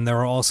out, but then there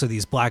are also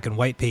these black and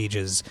white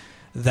pages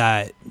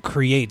that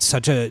create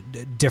such a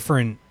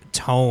different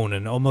tone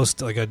and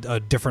almost like a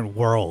different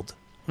world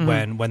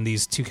when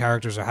these two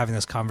characters are having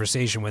this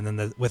conversation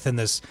within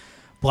this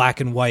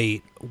black and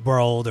white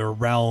world or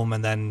realm,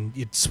 and then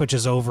it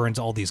switches over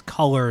into all these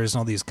colors and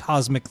all these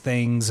cosmic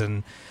things.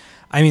 And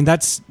I mean,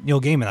 that's Neil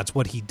Gaiman. That's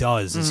what he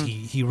does. Is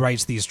he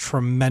writes these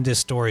tremendous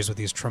stories with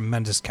these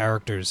tremendous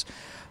characters.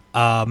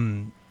 I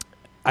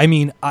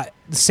mean, I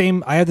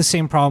had the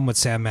same problem with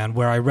Sandman,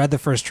 where I read the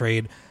first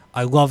trade,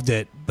 I loved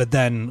it, but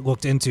then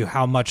looked into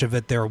how much of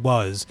it there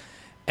was,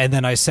 and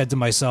then I said to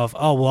myself,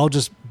 "Oh, well, I'll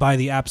just buy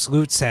the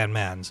absolute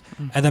Sandmans."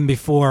 And then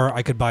before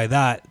I could buy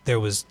that, there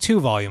was 2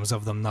 volumes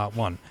of them, not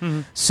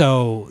 1.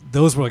 So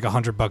those were like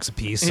 $100 a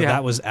piece. So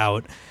that was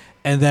out.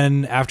 And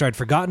then after I'd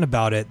forgotten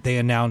about it, they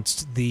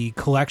announced the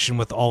collection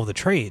with all of the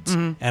trades.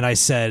 And I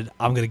said,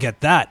 I'm going to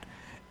get that.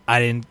 I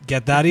didn't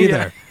get that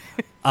either.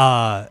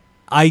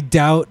 I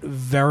doubt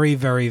very,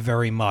 very,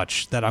 very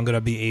much that I'm going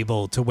to be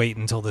able to wait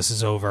until this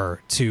is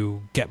over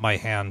to get my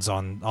hands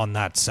on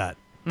that set.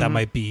 That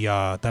might be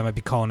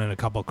calling in a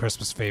couple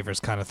Christmas favors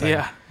kind of thing.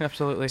 Yeah,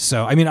 absolutely.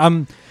 So, I mean,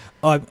 I'm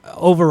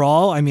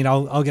overall, I mean,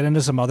 I'll get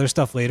into some other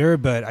stuff later,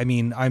 but I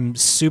mean, I'm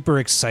super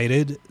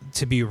excited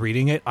to be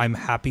reading it. I'm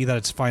happy that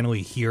it's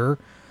finally here.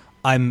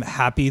 I'm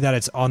happy that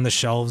it's on the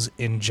shelves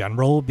in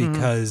general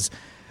because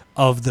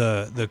of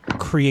the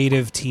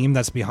creative team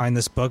that's behind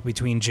this book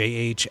between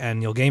J.H. and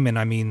Neil Gaiman.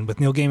 I mean, with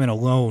Neil Gaiman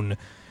alone,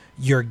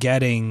 you're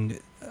getting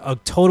a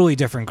totally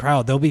different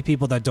crowd. There'll be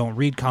people that don't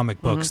read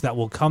comic books that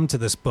will come to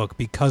this book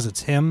because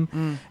it's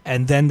him,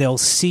 and then they'll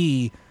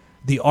see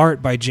the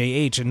art by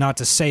J.H. And not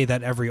to say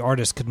that every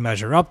artist could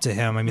measure up to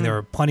him. I mean, there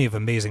are plenty of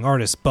amazing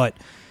artists, but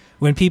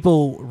when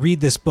people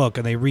read this book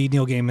and they read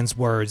Neil Gaiman's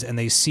words and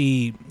they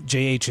see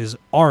J.H.'s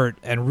art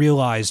and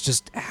realize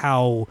just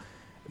how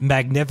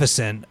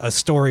magnificent a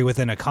story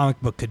within a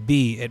comic book could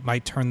be, it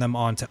might turn them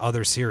on to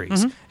other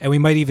series. And we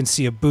might even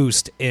see a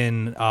boost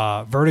in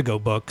Vertigo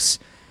books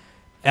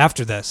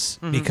after this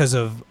because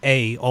of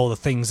all the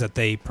things that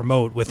they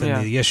promote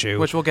within the issue,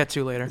 which we'll get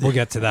to later. We'll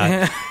get to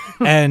that.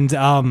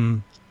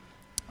 And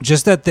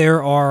just that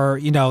there are,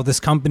 this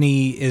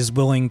company is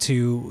willing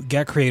to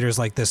get creators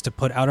like this to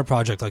put out a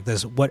project like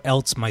this. What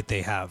else might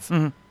they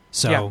have?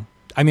 So,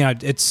 I mean,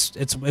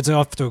 it's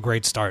off to a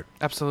great start.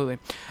 Absolutely.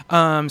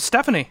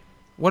 Stephanie,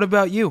 what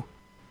about you?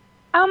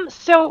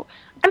 So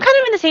I'm kind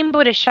of in the same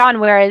boat as Sean,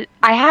 where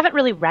I haven't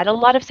really read a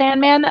lot of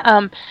Sandman.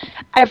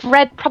 I've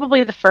read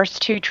probably the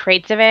first 2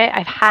 trades of it.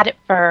 I've had it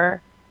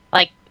for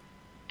like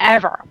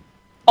ever,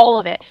 all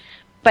of it.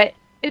 But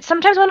it's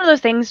sometimes one of those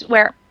things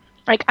where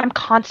like I'm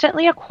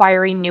constantly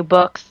acquiring new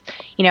books.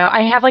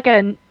 I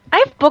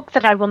have books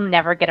that I will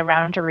never get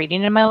around to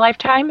reading in my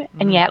lifetime,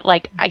 and yet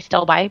like I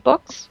still buy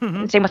books.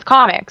 And same with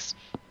comics.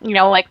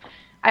 Like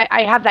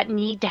I have that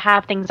need to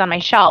have things on my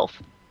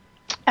shelf.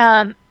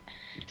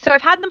 So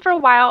I've had them for a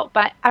while,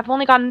 but I've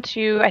only gotten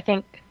to, I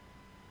think,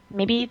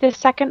 maybe the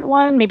second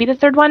one, maybe the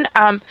third one.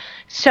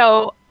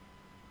 So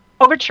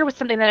Overture was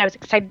something that I was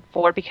excited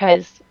for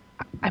because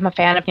I'm a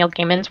fan of Neil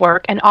Gaiman's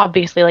work, and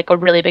obviously like a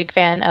really big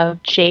fan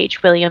of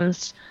J.H.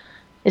 Williams'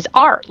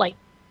 art. Like,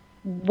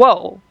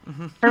 whoa.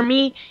 For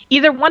me,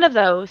 either one of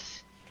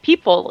those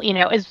people,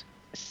 is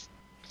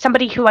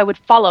somebody who I would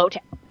follow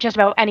to just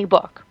about any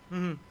book.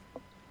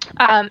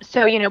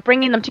 So,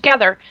 bringing them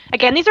together,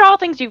 again, these are all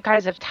things you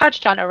guys have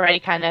touched on already,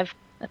 kind of.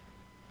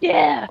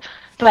 Yeah.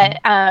 But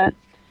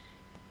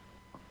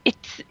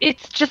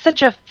it's just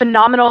such a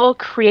phenomenal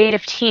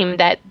creative team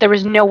that there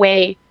was no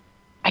way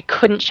I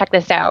couldn't check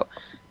this out.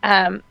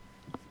 I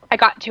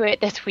got to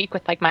it this week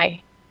with like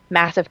my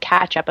massive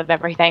catch up of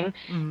everything.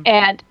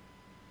 And,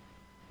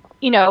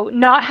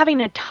 not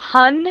having a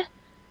ton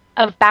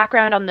of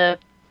background on the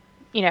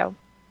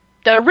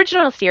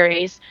original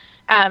series,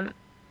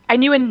 I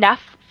knew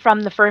enough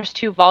from the first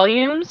 2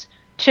 volumes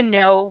to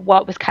know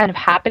what was kind of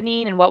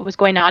happening and what was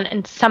going on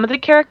in some of the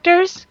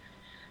characters.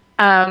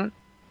 And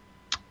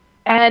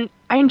I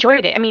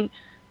enjoyed it. I mean,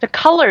 the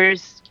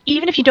colors,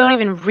 even if you don't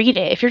even read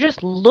it, if you're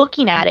just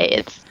looking at it,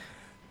 it's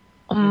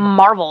a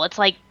marvel. It's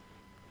like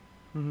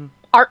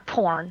art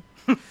porn.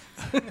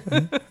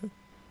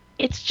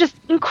 It's just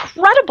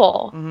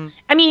incredible.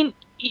 I mean,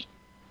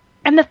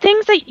 and the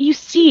things that you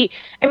see,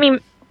 I mean,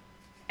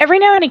 every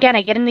now and again,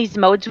 I get in these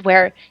modes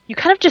where you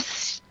kind of just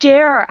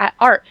stare at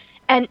art.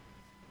 And,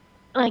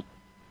 like,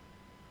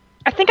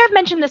 I think I've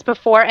mentioned this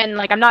before, and,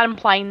 like, I'm not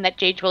implying that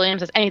J.H.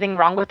 Williams has anything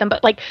wrong with them,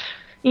 but, like,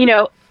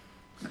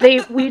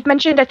 we've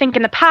mentioned, I think,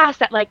 in the past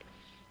that, like,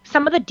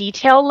 some of the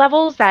detail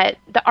levels that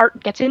the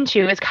art gets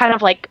into is kind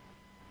of, like,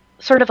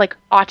 sort of, like,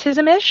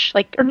 autism-ish.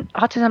 Like, or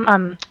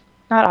autism,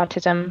 not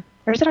autism.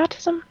 Or is it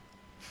autism?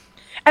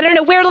 I don't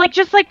know, where, like,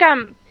 just, like,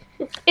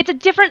 it's a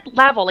different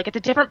level, like it's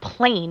a different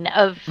plane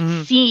of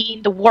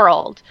seeing the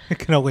world. It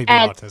can only be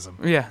autism.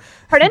 Yeah.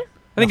 Pardon?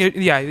 I think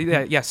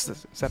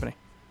yes, Stephanie.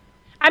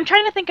 I'm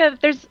trying to think of,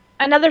 there's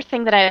another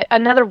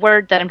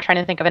word that I'm trying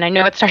to think of, and I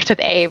know it starts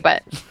with A,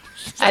 but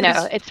I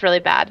know it's really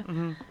bad.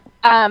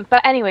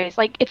 But anyways,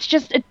 like, it's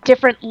just a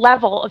different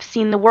level of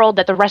seeing the world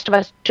that the rest of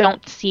us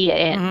don't see it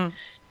in.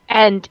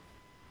 And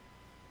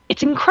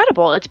it's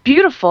incredible. It's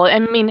beautiful. I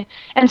mean,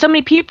 and so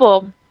many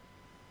people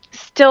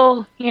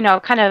still,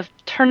 kind of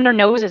turn their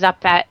noses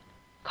up at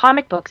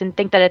comic books and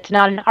think that it's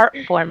not an art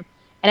form.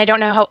 And I don't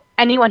know how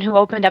anyone who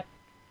opened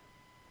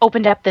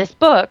up this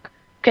book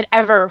could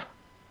ever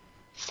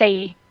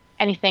say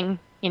anything,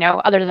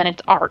 other than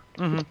it's art.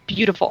 It's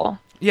beautiful.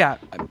 Yeah,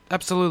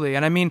 absolutely.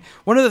 And I mean,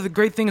 one of the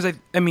great things,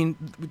 I mean,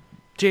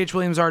 J.H.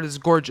 Williams' art is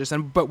gorgeous,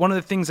 but one of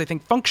the things I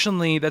think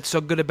functionally that's so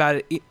good about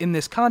it in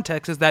this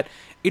context is that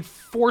it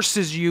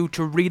forces you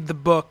to read the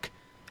book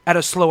at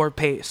a slower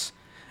pace.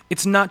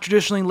 It's not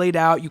traditionally laid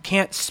out. You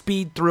can't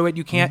speed through it.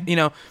 You can't,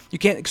 you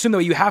can't assume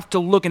that you have to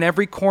look in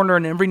every corner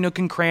and every nook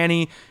and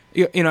cranny.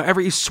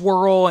 Every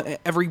swirl,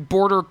 every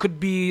border could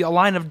be a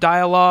line of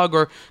dialogue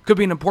or could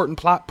be an important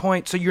plot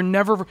point. So you're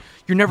never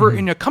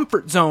in a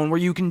comfort zone where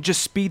you can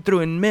just speed through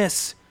and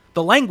miss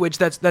the language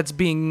that's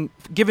being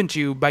given to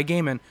you by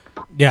Gaiman.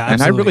 Yeah, absolutely.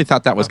 And I really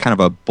thought that was kind of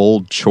a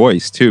bold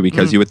choice too,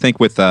 because you would think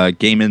with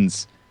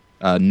Gaiman's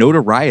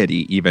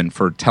notoriety, even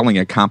for telling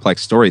a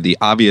complex story, the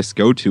obvious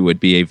go-to would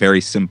be a very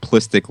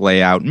simplistic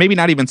layout. Maybe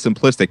not even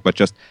simplistic, but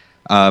just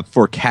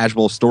for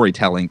casual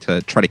storytelling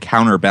to try to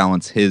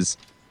counterbalance his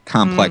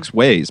complex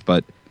ways,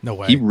 but no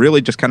way. He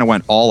really just kind of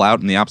went all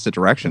out in the opposite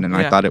direction, and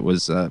I thought it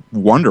was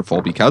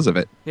wonderful because of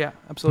it. Yeah,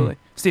 absolutely.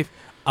 Steve.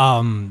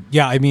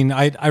 Yeah, I mean,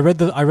 I read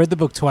the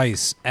book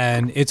twice,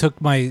 and it took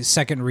my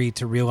second read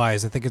to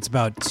realize, I think it's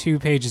about 2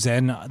 pages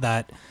in,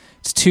 that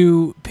it's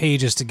 2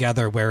 pages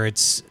together where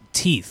it's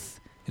teeth.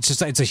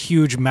 It's a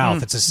huge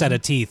mouth. It's a set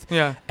of teeth.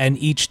 Yeah. And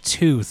each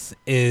tooth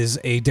is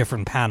a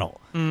different panel.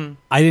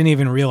 I didn't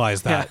even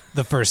realize that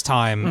the first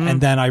time,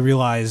 and then I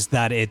realized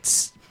that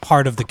it's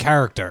part of the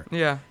character.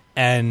 Yeah.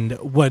 And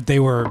what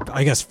they were,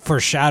 I guess,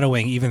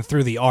 foreshadowing even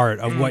through the art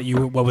of what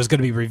was going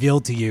to be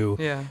revealed to you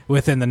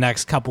within the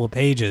next couple of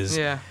pages.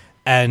 Yeah.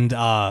 And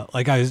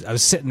like I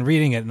was sitting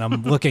reading it, and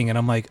I'm looking, and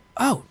I'm like,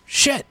 oh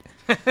shit,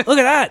 look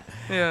at that.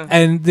 Yeah.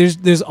 And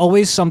there's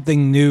always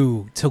something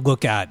new to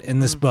look at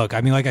in this book.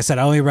 I mean, like I said,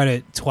 I only read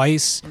it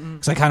twice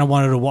because I kind of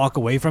wanted to walk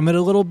away from it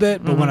a little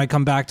bit. But when I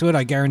come back to it,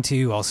 I guarantee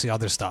you I'll see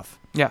other stuff.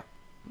 Yeah.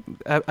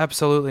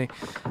 Absolutely.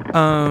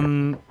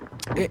 And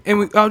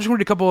I'll just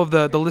read a couple of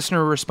the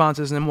listener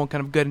responses, and then we'll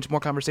kind of get into more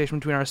conversation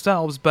between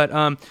ourselves.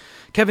 But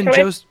Kevin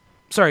Joe's...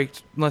 Sorry,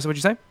 Melissa,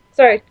 what'd you say?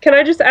 Sorry, can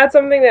I just add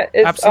something that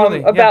is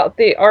about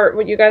the art,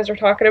 what you guys are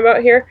talking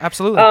about here?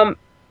 Absolutely.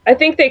 I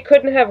think they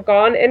couldn't have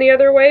gone any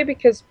other way,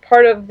 because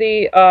part of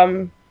the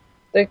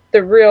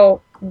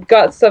real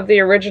guts of the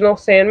original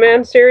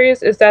Sandman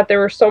series is that there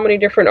were so many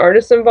different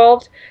artists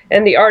involved,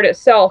 and the art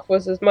itself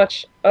was as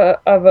much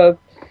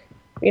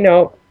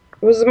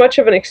was as much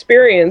of an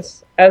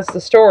experience as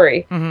the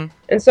story.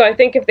 And so I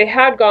think if they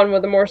had gone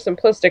with a more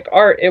simplistic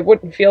art, it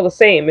wouldn't feel the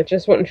same. It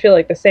just wouldn't feel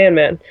like the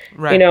Sandman.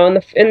 Right.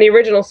 In the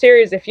original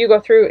series, if you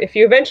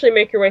eventually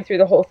make your way through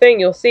the whole thing,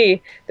 you'll see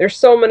there's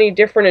so many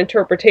different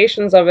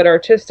interpretations of it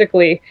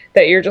artistically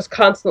that you're just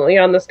constantly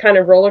on this kind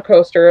of roller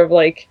coaster of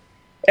like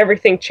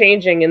everything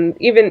changing. And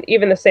even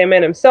the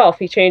Sandman himself,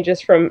 he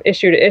changes from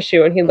issue to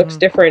issue, and he looks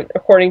different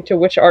according to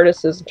which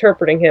artist is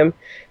interpreting him.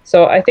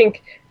 So I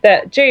think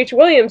that J.H.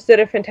 Williams did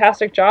a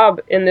fantastic job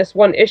in this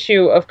one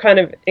issue of kind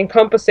of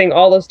encompassing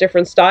all those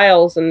different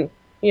styles and,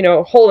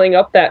 holding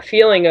up that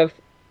feeling of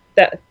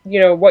that,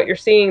 what you're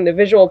seeing, the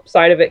visual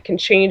side of it can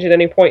change at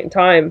any point in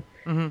time.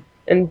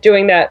 And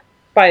doing that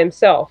by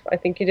himself, I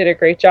think he did a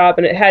great job,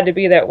 and it had to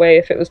be that way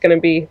if it was going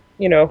to be,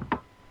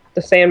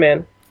 the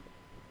Sandman.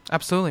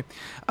 Absolutely.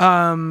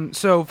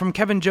 So from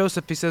Kevin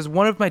Joseph, he says,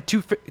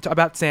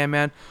 about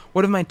Sandman,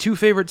 one of my 2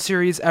 favorite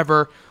series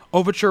ever.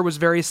 Overture was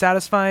very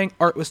satisfying.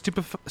 Art was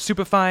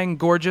stupefying,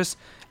 gorgeous.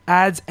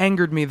 Ads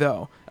angered me,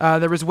 though.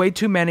 There was way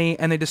too many,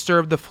 and they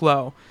disturbed the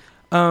flow.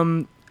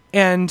 And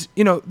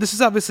this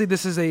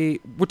is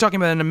we're talking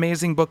about an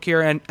amazing book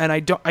here, and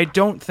I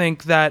don't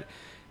think that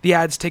the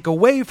ads take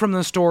away from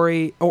the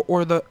story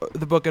or the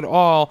book at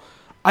all.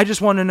 I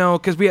just want to know,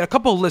 because we had a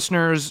couple of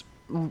listeners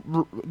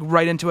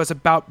write into us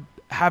about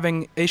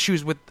having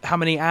issues with how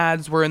many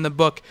ads were in the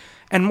book,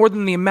 and more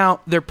than the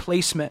amount, their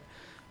placement.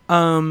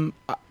 I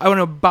don't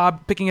know,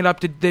 Bob, picking it up,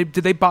 did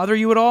they bother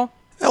you at all?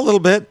 A little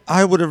bit.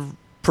 I would have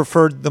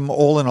preferred them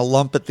all in a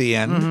lump at the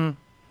end,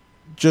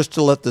 just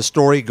to let the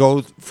story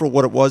go for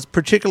what it was,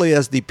 particularly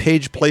as the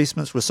page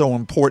placements were so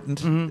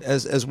important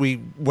as we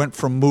went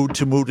from mood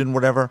to mood and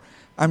whatever.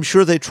 I'm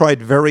sure they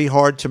tried very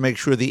hard to make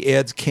sure the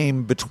ads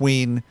came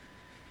between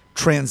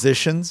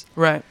transitions.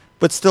 Right.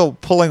 But still,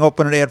 pulling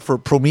open an ad for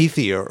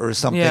Promethea or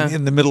something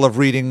in the middle of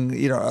reading,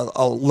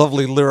 a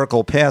lovely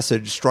lyrical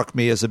passage struck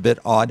me as a bit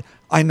odd.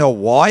 I know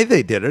why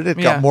they did it. It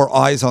got more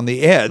eyes on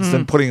the ads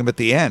than putting them at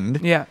the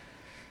end. Yeah.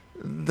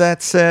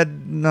 That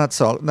said, not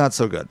so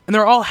good. And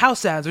they're all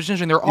house ads, which is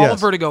interesting. They're all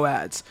Vertigo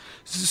ads.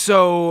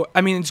 So, I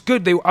mean, it's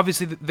good. They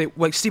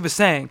like Steve was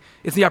saying,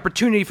 it's the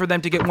opportunity for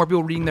them to get more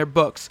people reading their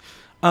books.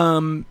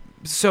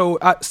 So,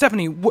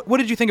 Stephanie, what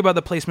did you think about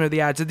the placement of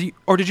the ads?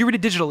 Or did you read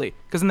it digitally?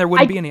 Because then there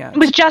wouldn't be any ads. I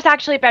was just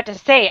actually about to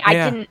say, I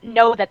didn't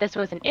know that this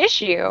was an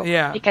issue.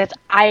 Yeah. Because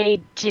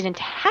I didn't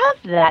have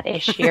that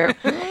issue.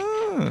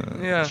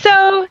 Yeah.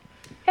 So,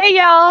 hey,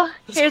 y'all.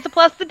 Here's a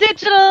plus the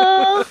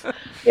digital.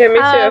 Yeah, me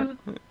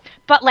too.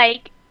 But,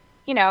 like,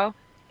 you know,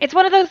 it's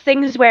one of those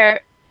things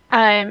where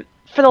for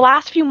the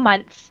last few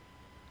months,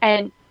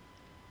 and,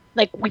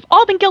 like, we've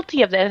all been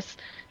guilty of this,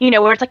 you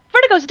know, where it's like,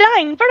 Vertigo's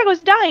dying.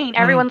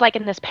 Everyone's like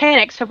in this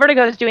panic. So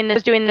Vertigo's doing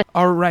this.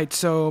 All right.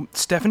 So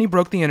Stephanie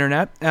broke the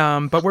internet,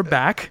 but we're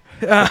back.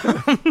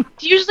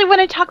 It's usually when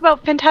I talk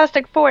about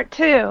Fantastic Four,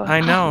 too.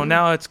 I know.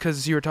 Now it's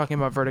because you were talking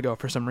about Vertigo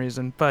for some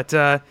reason. But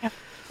I've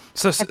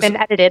been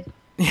edited.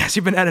 Yes,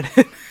 you've been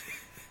edited.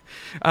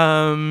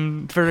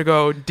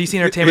 Vertigo, DC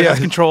Entertainment has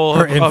control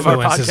of our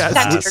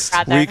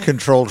podcast. We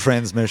control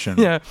transmission.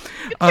 Yeah.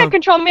 You can't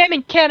control me. I'm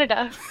in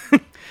Canada.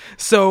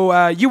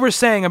 So you were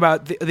saying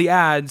about the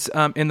ads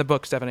in the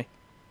book, Stephanie.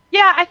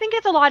 Yeah, I think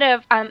it's a lot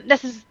of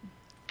this is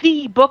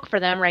the book for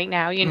them right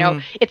now. You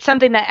know, it's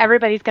something that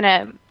everybody's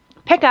gonna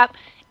pick up,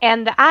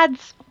 and the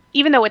ads,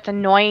 even though it's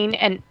annoying,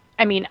 and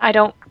I mean, I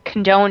don't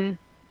condone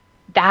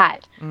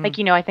that. Like,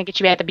 you know, I think it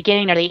should be at the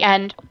beginning or the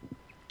end,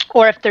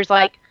 or if there's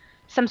like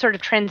some sort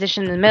of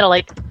transition in the middle,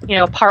 like, you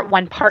know, part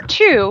 1, part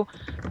 2.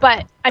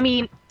 But I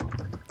mean,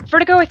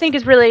 Vertigo, I think,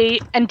 is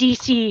really, and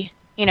DC,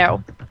 you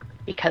know,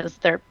 because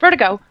they're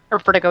Vertigo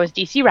is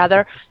DC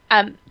rather,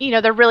 you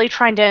know, they're really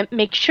trying to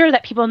make sure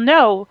that people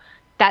know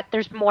that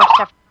there's more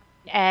stuff,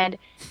 and,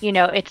 you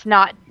know, it's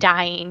not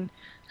dying.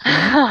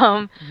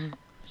 Kind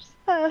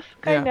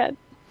of.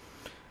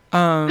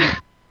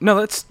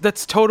 No,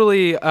 that's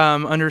totally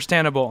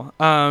understandable.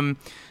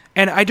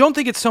 And I don't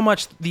think it's so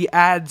much the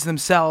ads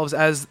themselves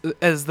as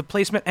the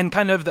placement and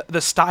kind of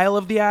the style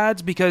of the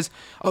ads, because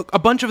a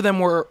bunch of them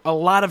were a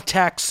lot of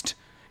text,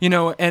 you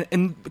know,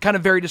 and kind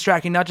of very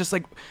distracting. Not just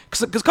like,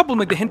 because a couple of them,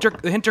 like the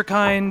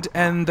Hinterkind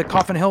and the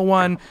Coffin Hill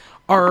one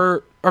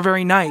are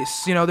very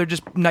nice. You know, they're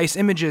just nice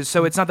images,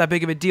 so it's not that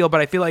big of a deal.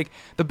 But I feel like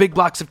the big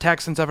blocks of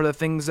text and stuff are the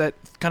things that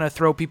kind of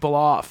throw people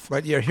off.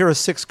 Right, yeah, here are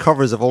 6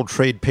 covers of old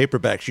trade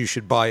paperbacks you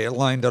should buy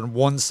aligned on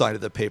one side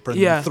of the paper,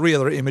 and then 3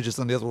 other images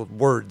on the other with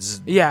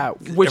words. Yeah,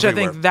 which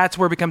everywhere. I think that's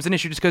where it becomes an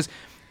issue, just because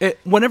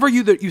whenever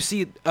you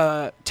see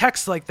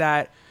text like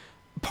that,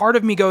 part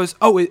of me goes,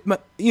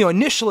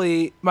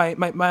 initially my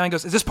mind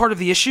goes, is this part of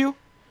the issue?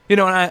 You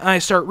know, and I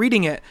start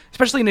reading it,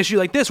 especially an issue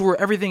like this where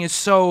everything is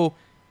so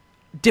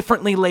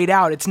differently laid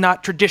out. It's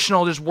not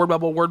traditional, just word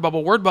bubble, word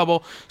bubble, word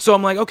bubble. So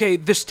I'm like, okay,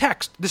 this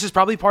is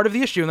probably part of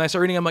the issue. And I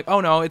start reading, I'm like, oh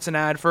no, it's an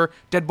ad for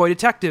Dead Boy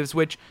Detectives,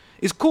 which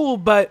is cool,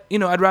 but, you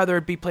know, I'd rather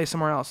it be placed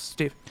somewhere else.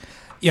 Steve?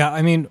 Yeah,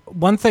 I mean,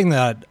 one thing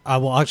that I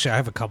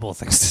have a couple of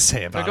things to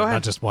say about Go it, ahead.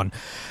 not just one.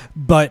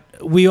 But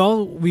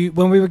when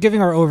we were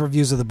giving our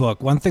overviews of the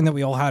book, one thing that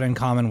we all had in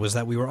common was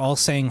that we were all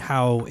saying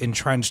how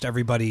entrenched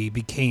everybody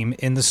became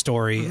in the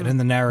story and in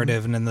the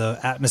narrative and in the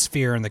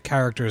atmosphere and the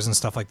characters and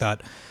stuff like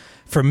that.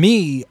 For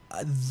me,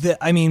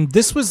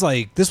 this was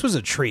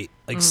a treat.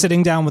 Like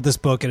sitting down with this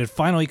book, it had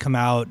finally come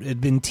out. It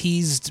had been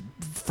teased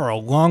for a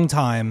long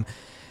time.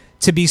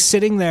 To be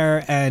sitting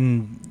there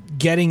and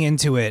getting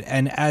into it,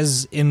 and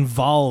as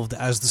involved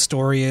as the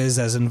story is,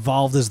 as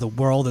involved as the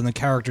world and the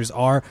characters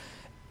are,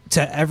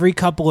 to every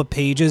couple of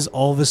pages,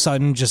 all of a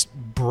sudden just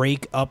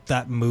break up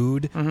that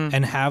mood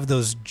and have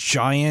those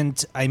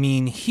giant,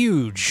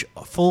 huge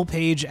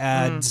full-page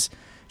ads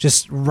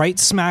just right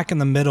smack in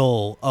the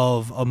middle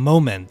of a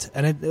moment.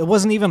 And it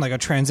wasn't even like a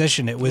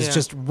transition. It was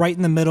just right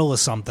in the middle of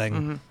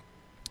something.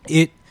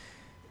 It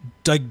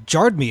like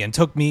jarred me and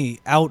took me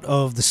out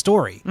of the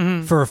story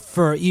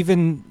for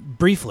even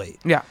briefly.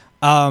 Yeah.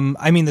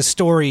 The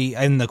story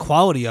and the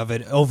quality of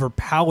it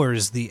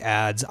overpowers the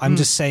ads. I'm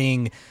just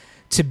saying,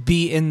 to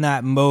be in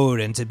that mode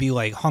and to be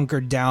like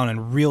hunkered down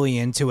and really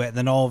into it, and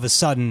then all of a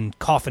sudden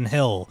Coffin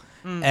Hill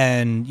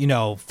and, you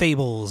know,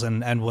 Fables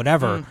and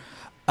whatever.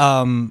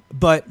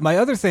 But my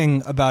other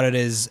thing about it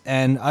is,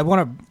 and I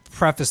want to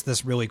preface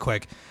this really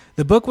quick,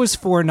 the book was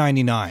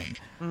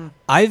 $4.99.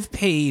 I've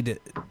paid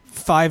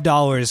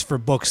 $5 for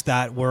books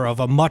that were of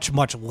a much,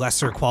 much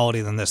lesser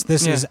quality than this.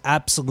 This is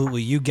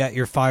absolutely, you get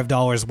your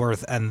 $5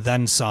 worth and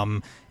then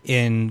some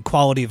in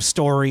quality of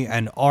story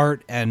and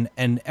art and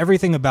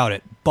everything about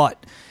it.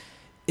 But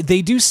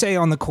they do say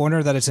on the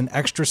corner that it's an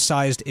extra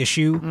sized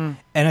issue.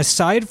 And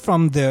aside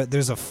from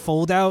there's a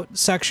fold out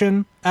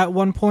section at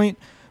one point,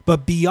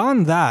 but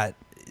beyond that,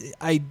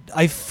 I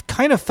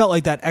kind of felt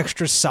like that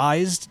extra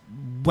sized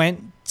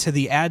went to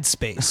the ad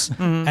space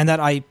and that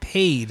I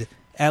paid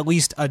at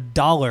least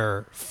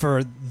 $1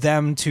 for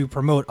them to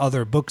promote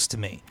other books to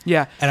me.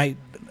 Yeah. And I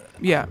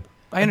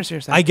understand what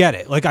you're saying. I get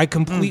it. Like, I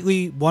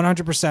completely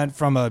 100%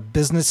 from a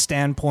business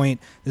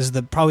standpoint, this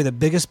is probably the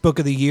biggest book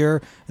of the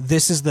year.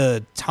 This is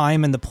the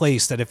time and the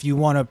place that if you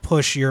want to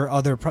push your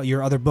other books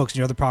and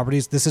your other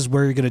properties, this is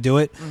where you're going to do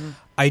it.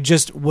 I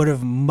just would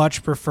have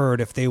much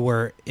preferred if they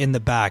were in the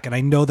back. And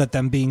I know that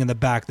them being in the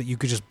back, that you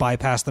could just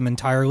bypass them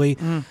entirely.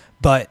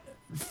 But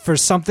for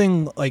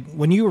something like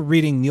when you were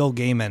reading Neil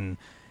Gaiman,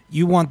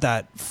 you want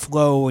that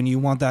flow and you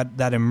want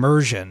that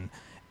immersion.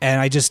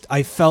 And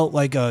I felt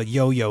like a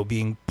yo-yo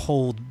being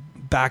pulled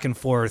back and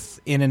forth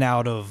in and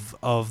out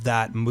of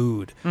that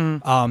mood.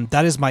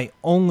 That is my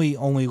only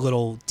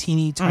little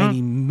teeny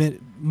tiny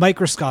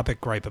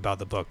microscopic gripe about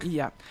the book.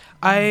 Yeah,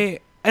 I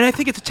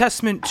think it's a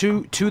testament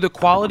to the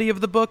quality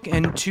of the book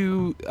and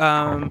to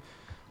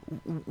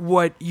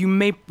what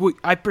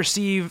I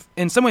perceive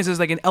in some ways as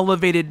like an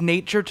elevated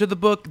nature to the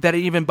book that it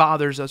even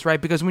bothers us, right?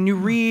 Because when you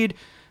read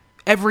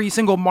every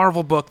single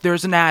Marvel book,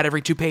 there's an ad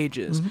every 2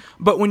 pages.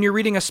 But when you're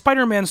reading a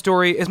Spider-Man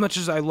story, as much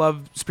as I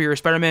love Superior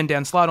Spider-Man,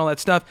 Dan Slott, all that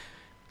stuff,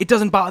 it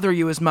doesn't bother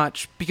you as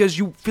much because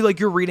you feel like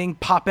you're reading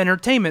pop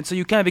entertainment. So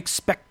you kind of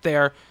expect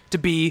there to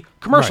be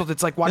commercials. Right.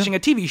 It's like watching a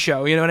TV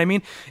show, you know what I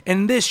mean?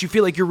 And this, you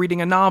feel like you're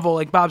reading a novel,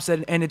 like Bob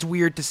said, and it's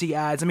weird to see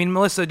ads. I mean,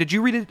 Melissa, did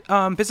you read it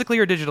physically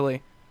or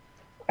digitally?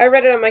 I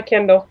read it on my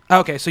Kindle.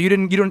 Okay, so you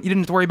didn't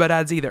have to worry about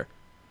ads either.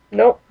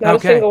 Nope, not a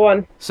single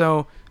one.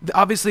 So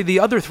obviously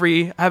the other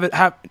 3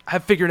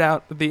 have figured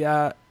out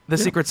the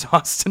secret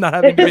sauce to not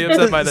having to be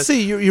upset by this.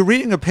 See, you're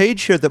reading a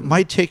page here that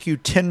might take you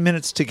 10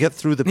 minutes to get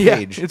through the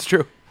page. Yeah, it's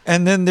true.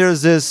 And then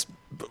there's this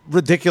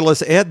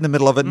ridiculous ad in the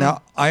middle of it.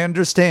 Now, I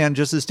understand,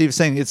 just as Steve's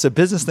saying, it's a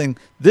business thing.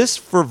 This,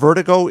 for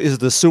Vertigo, is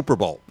the Super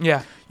Bowl.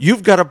 Yeah.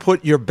 You've got to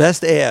put your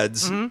best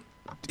ads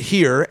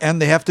here,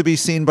 and they have to be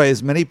seen by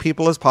as many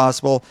people as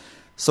possible.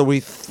 So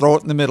we throw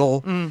it in the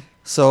middle.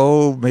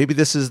 So maybe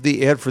this is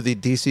the ad for the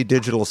DC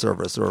Digital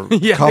Service or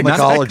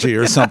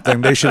Comixology or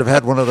something. They should have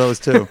had one of those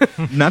too.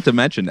 Not to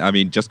mention, I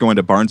mean, just going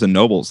to Barnes and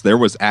Nobles, there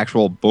was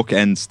actual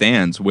bookend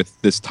stands with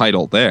this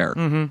title there.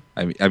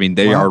 I mean,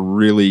 they are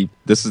really.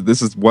 This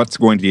is what's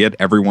going to get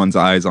everyone's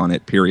eyes on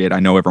it. Period. I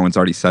know everyone's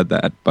already said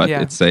that, but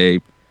it's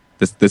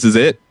this is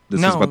it.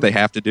 This is what they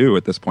have to do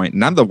at this point.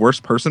 And I'm the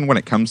worst person when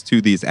it comes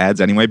to these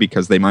ads anyway,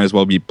 because they might as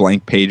well be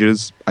blank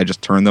pages. I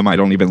just turn them. I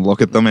don't even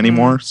look at them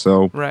anymore.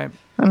 So I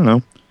don't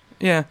know.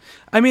 Yeah,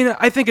 I mean,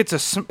 I think it's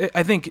a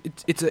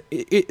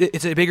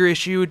bigger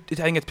issue. I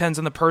think it depends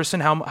on the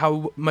person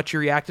how much you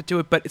reacted to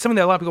it, but it's something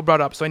that a lot of people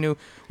brought up, so I knew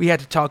we had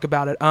to talk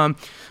about it.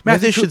 Maybe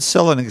they should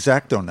sell an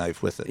X-Acto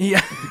knife with it. Yeah,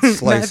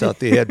 slice out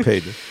the ad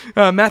pages.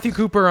 Matthew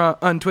Cooper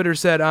on Twitter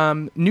said,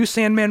 "New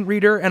Sandman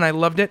reader, and I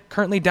loved it.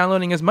 Currently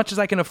downloading as much as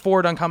I can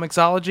afford on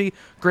Comixology.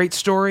 Great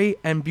story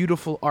and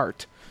beautiful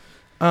art."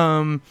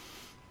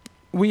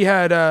 We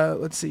had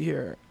let's see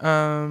here.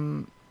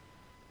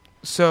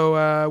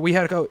 So we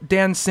had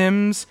Dan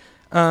Sims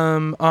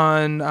on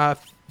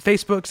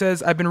Facebook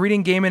says, I've been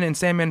reading Gaiman and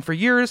Sandman for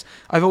years.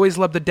 I've always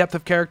loved the depth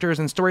of characters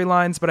and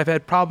storylines, but I've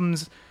had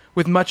problems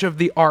with much of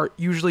the art,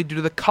 usually due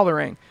to the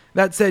coloring.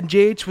 That said,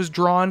 J.H. has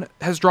drawn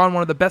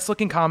one of the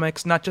best-looking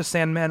comics, not just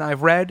Sandman,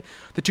 I've read.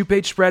 The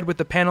 2-page spread with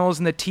the panels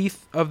and the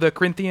teeth of the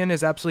Corinthian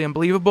is absolutely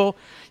unbelievable.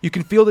 You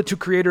can feel the 2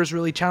 creators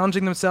really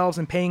challenging themselves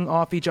and paying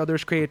off each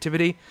other's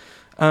creativity.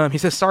 He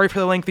says, sorry for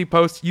the lengthy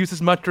post. Use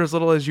as much or as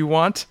little as you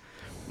want.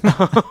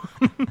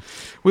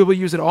 We will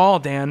use it all,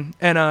 Dan.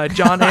 And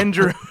John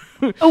Andrew.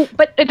 Oh,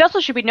 but it also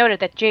should be noted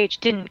that J.H.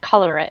 didn't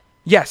color it.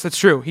 Yes, that's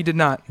true. He did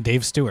not.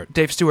 Dave Stewart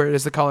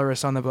is the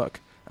colorist on the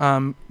book.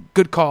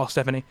 Good call,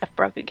 Stephanie. A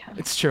broken couch.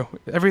 It's true.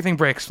 Everything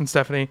breaks from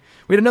Stephanie.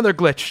 We had another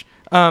glitch.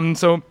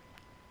 But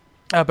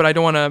I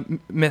don't want to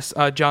miss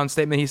John's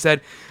statement. He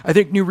said, I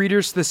think new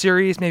readers to the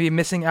series may be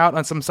missing out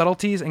on some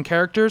subtleties and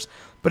characters,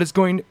 but it's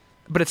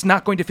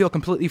not going to feel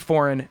completely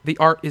foreign. The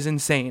art is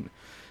insane.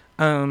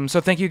 So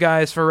thank you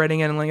guys for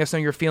writing in and letting us know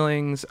your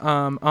feelings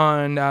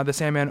on the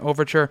Sandman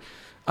Overture.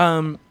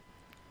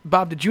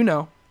 Bob, did you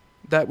know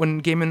that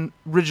when Gaiman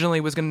originally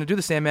was going to do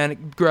the Sandman,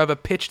 it grew out of a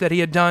pitch that he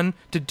had done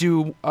to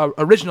do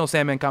original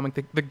Sandman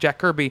comic, the Jack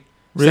Kirby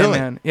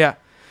Sandman? Yeah.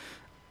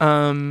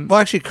 Well,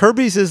 actually,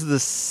 Kirby's is the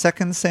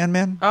second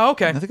Sandman. Oh,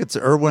 okay. I think it's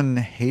Erwin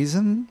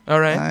Hazen.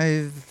 All right.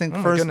 I think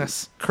Oh, first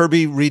goodness.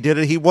 Kirby redid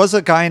it. He was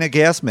a guy in a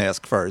gas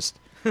mask first.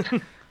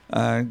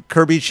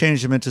 Kirby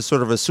changed him into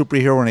sort of a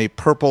superhero in a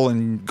purple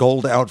and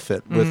gold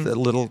outfit with a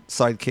little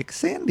sidekick,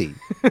 Sandy.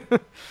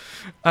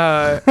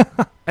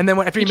 And then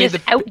after He he made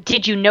just the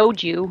outdid you,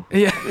 knowed you.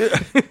 yeah,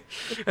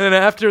 and then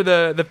after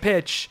the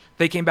pitch,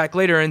 they came back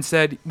later and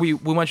said, "We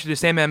want you to do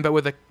Sandman, but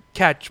with a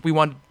catch. We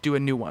want to do a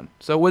new one."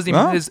 So it wasn't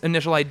even his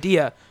initial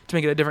idea to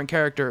make it a different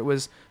character. It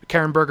was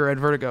Karen Berger at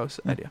Vertigo's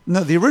idea.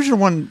 No, the original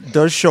one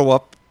does show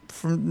up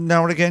from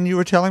now and again. You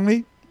were telling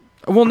me.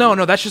 Well,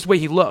 no, that's just the way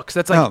he looks.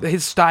 That's like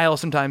his style.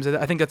 Sometimes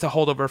I think that's a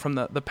holdover from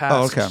the past.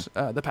 Oh,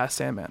 okay. The past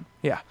Sandman.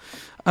 Yeah.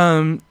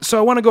 So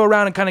I want to go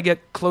around and kind of get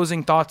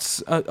closing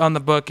thoughts on the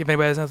book. If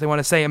anybody has anything they want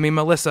to say. I mean,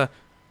 Melissa,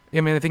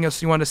 anything else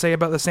you want to say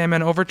about the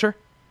Sandman Overture?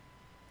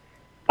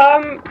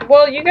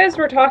 Well, you guys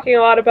were talking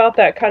a lot about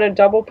that kind of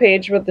double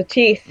page with the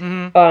teeth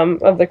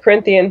of the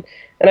Corinthian,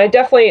 and I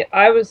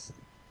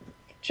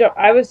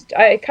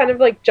kind of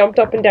like jumped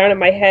up and down in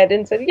my head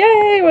and said,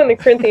 "Yay!" when the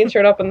Corinthian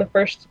showed up in the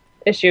first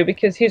issue,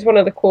 because he's one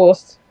of the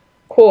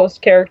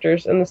coolest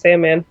characters in the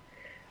Sandman.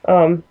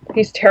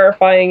 He's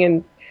terrifying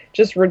and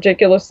just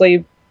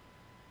ridiculously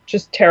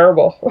just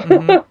terrible.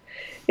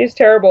 He's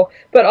terrible.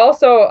 But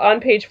also on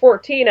page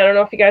 14, I don't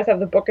know if you guys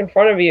have the book in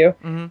front of you,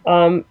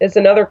 is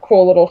another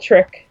cool little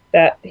trick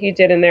that he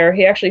did in there.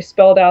 He actually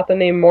spelled out the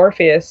name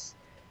Morpheus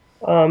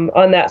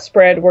on that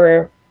spread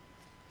where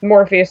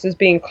Morpheus is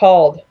being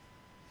called.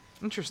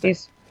 Interesting.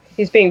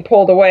 He's being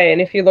pulled away,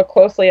 and if you look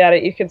closely at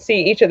it, you can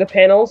see each of the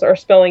panels are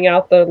spelling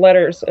out the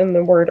letters in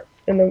the word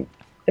in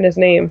his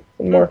name,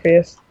 in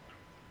Morpheus.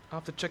 I'll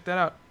have to check that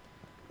out.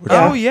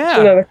 Yeah, Oh yeah, it's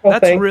another cool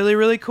that's thing. really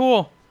really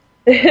cool.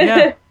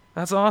 Yeah,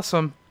 that's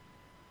awesome.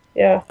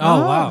 Yeah.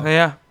 Oh, wow.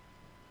 Yeah,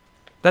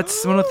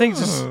 that's one of the things.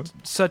 Is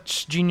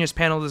such genius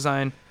panel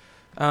design.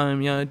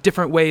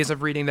 Different ways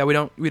of reading that we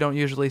don't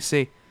usually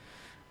see.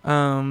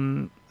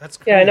 That's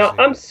crazy. Yeah, no,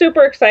 I'm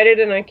super excited,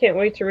 and I can't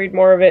wait to read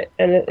more of it.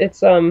 And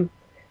it's I'm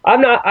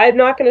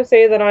not going to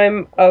say that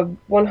I'm a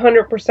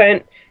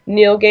 100%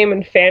 Neil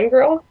Gaiman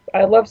fangirl.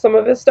 I love some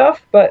of his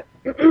stuff, but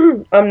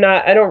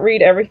I don't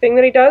read everything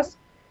that he does.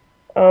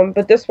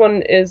 But this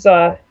one is,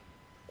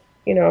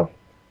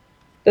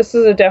 this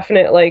is a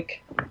definite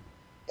like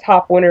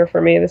top winner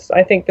for me.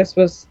 I think he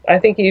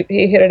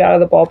hit it out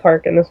of the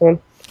ballpark in this one.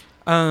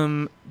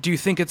 Do you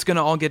think it's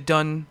gonna all get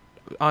done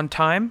on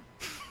time?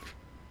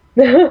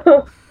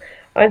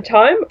 On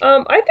time?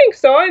 I think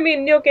so. I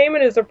mean, Neil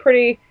Gaiman is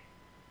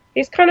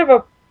he's kind of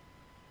a,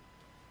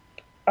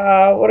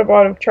 what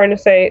about I'm trying to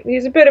say?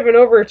 He's a bit of an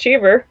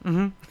overachiever.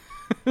 Mm-hmm.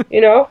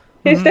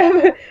 He's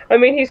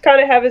he's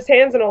kind of have his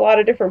hands in a lot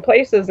of different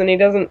places, and he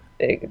doesn't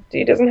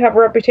have a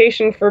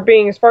reputation for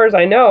being, as far as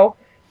I know,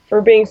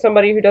 for being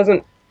somebody who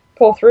doesn't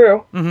pull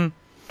through. Mm-hmm.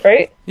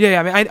 Right?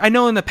 Yeah, I mean, I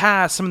know in the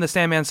past some of the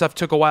Sandman stuff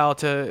took a while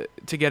to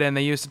get in.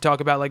 They used to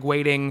talk about like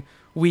waiting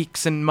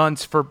weeks and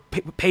months for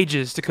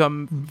pages to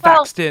come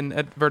faxed in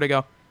at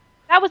Vertigo.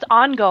 That was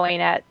ongoing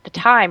at the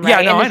time, right?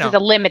 Yeah, no, and this I know. is a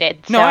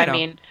limited. So, No, I know.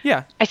 mean,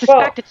 yeah. I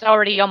suspect it's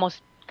already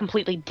almost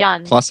completely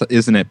done. Plus,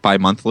 isn't it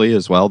bi-monthly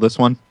as well, this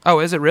one? Oh,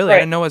 is it really? Right. I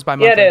didn't know it was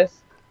bi-monthly. Yeah, it is.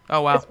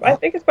 Oh, wow. I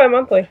think it's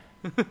bi-monthly.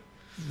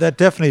 That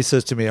definitely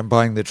says to me I'm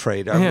buying the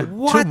trade. Yeah.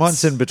 2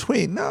 months in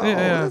between. No.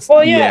 that's-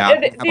 Well, Yeah,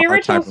 and I have the a hard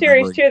original time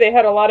series remembering. too, they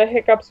had a lot of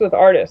hiccups with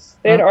artists.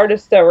 They had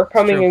artists that were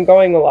coming true. and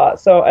going a lot,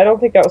 so I don't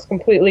think that was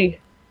completely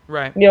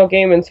Right. Neil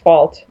Gaiman's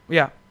fault.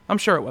 Yeah, I'm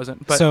sure it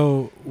wasn't. But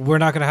So we're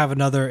not going to have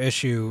another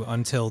issue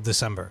until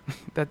December.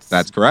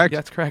 That's correct. Yeah,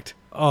 that's correct.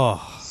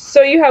 Oh,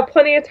 So you have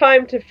plenty of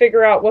time to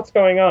figure out what's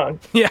going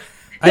on. Yeah,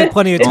 I had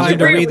plenty of time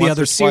to read it read the Once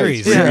other or twice,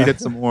 series. Yeah. Reread it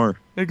some more.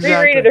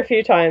 exactly. Reread it a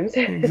few times.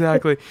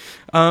 Exactly.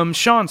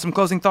 Sean, some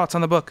closing thoughts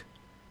on the book.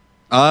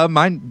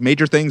 My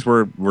major things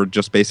were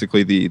just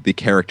basically the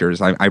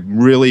characters. I'm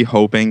really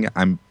hoping,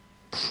 I'm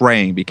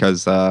praying,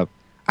 because I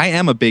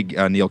am a big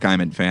Neil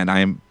Gaiman fan.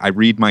 I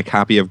read my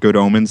copy of Good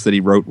Omens that he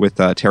wrote with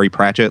Terry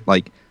Pratchett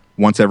like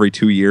once every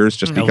 2 years,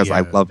 just because I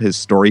love his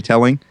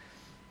storytelling.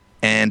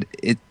 And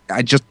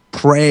I just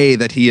pray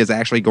that he is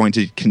actually going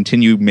to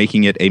continue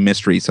making it a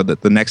mystery, so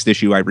that the next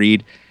issue I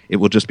read, it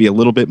will just be a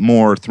little bit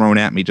more thrown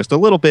at me, just a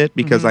little bit,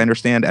 because I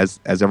understand, as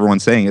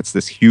everyone's saying, it's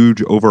this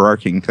huge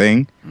overarching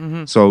thing.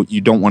 So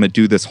you don't want to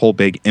do this whole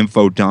big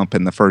info dump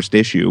in the first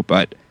issue,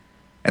 but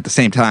at the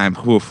same time,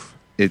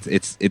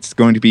 it's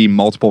going to be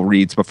multiple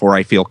reads before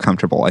I feel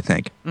comfortable, I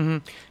think.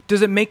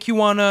 Does it make you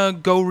want to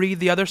go read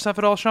the other stuff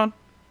at all, Sean?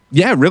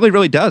 Yeah, it really,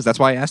 really does. That's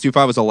why I asked you if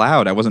I was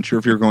allowed. I wasn't sure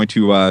if you were going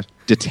to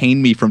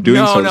detain me from doing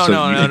No, so, no, so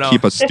no, you no, could no.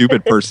 keep a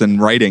stupid person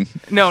writing.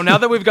 No, now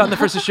that we've gotten the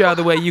first issue out of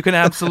the way, you can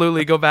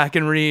absolutely go back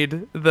and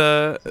read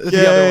the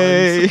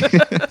other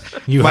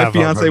ones. You My have our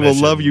fiance will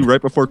permission. love you right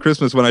before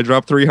Christmas when I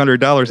drop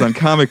 $300 on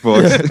comic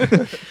books.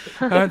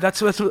 That's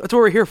what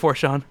we're here for,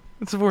 Sean.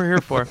 That's what we're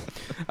here for.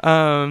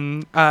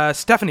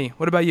 Stephanie,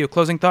 what about you?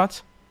 Closing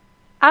thoughts?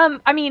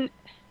 I mean,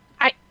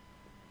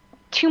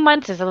 2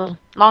 months is a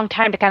long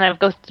time to kind of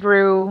go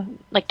through,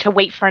 like, to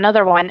wait for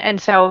another one.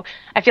 And so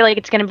I feel like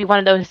it's going to be one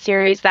of those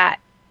series that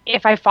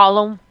if I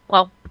follow,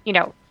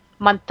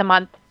 month to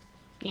month,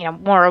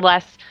 more or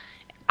less,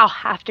 I'll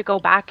have to go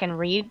back and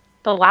read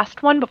the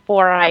last one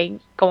before I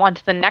go on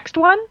to the next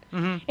one.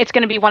 It's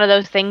going to be one of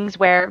those things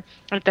where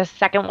like, the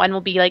second one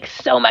will be like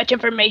so much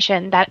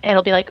information that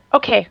it'll be like,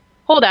 okay,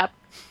 hold up.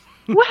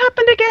 What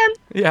happened again?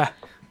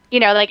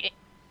 Yeah. Like,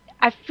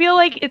 I feel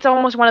like it's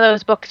almost one of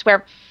those books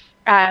where,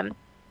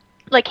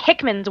 like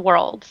Hickman's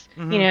Worlds,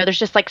 there's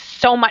just like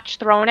so much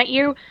thrown at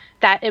you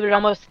that it would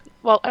almost,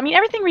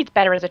 everything reads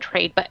better as a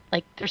trade, but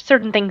like there's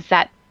certain things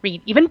that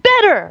read even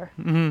better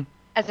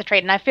as a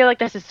trade. And I feel like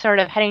this is sort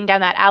of heading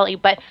down that alley,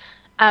 but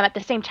at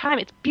the same time,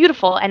 it's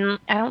beautiful, and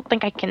I don't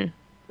think I can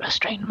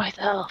restrain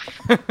myself.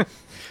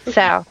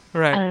 So,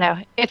 Right. I don't know.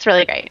 It's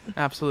really great.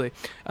 Absolutely.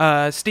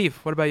 Steve,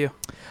 what about you?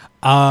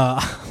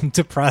 I'm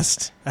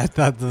depressed at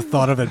the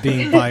thought of it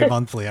being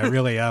bi-monthly. I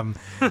really am.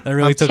 That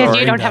really took. Because a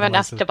you ring don't down have my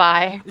enough system. to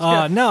buy.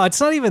 No,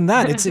 it's not even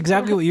that. It's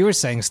exactly what you were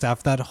saying,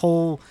 Steph. That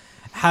whole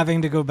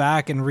having to go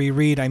back and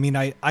reread. I mean,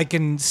 I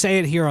can say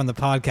it here on the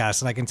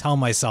podcast, and I can tell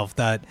myself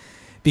that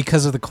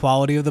because of the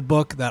quality of the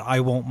book, that I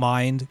won't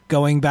mind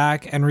going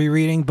back and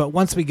rereading. But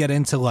once we get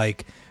into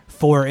like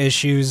 4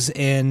 issues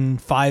in,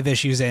 5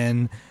 issues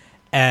in,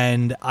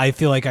 and I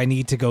feel like I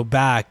need to go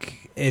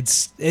back,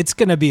 it's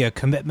going to be a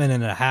commitment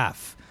and a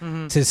half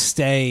to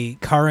stay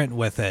current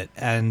with it.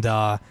 And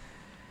I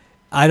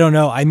don't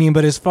know. I mean,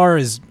 but as far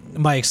as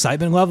my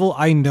excitement level,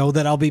 I know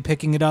that I'll be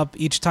picking it up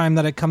each time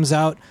that it comes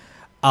out.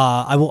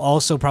 I will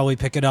also probably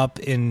pick it up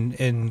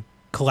in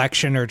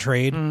collection or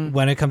trade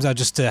when it comes out,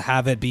 just to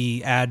have it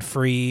be ad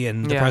free,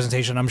 and the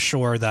presentation. I'm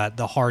sure that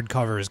the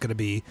hardcover is going to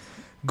be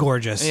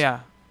gorgeous. Yeah.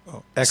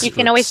 You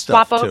can always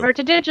swap over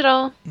to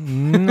digital.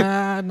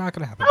 Nah, not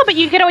going to happen. Oh, but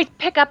you could always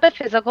pick up a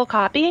physical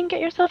copy and get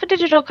yourself a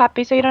digital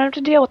copy, so you don't have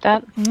to deal with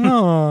that.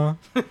 No,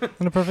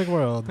 in a perfect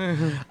world.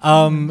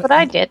 But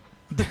I did.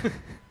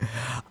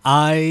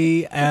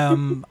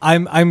 I'm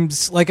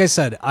like I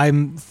said,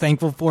 I'm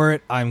thankful for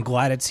it. I'm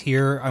glad it's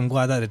here. I'm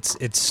glad that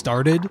it's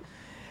started.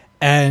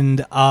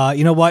 And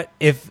you know what?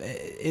 If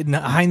in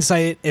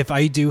hindsight, if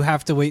I do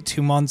have to wait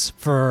 2 months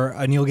for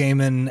a Neil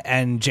Gaiman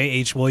and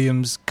J.H.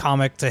 Williams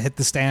comic to hit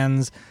the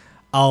stands,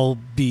 I'll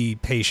be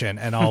patient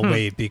and I'll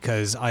wait,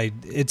 because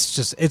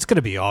it's going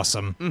to be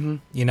awesome. Mm-hmm.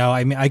 You know,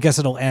 I mean, I guess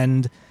it'll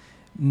end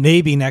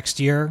maybe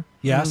next year.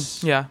 Yes.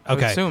 Mm-hmm. Yeah. I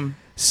would assume.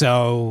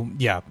 So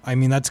yeah, I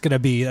mean, that's gonna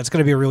be a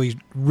really,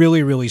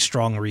 really, really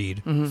strong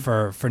read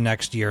for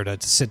next year to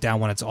sit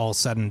down when it's all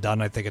said and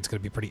done. I think it's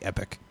gonna be pretty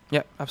epic.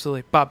 Yeah,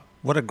 absolutely. Bob,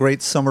 what a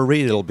great summer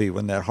read it'll be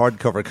when that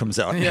hardcover comes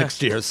out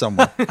next year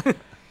somewhere.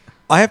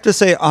 I have to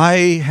say,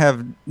 I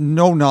have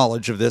no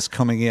knowledge of this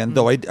coming in,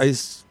 though I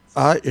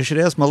should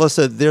ask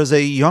Melissa. There's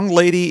a young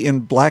lady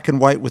in black and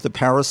white with a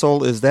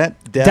parasol. Is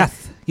that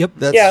Death? Yep.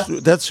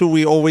 That's who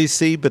we always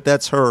see, but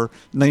that's her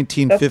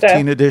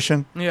 1915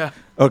 edition. Yeah.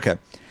 Okay.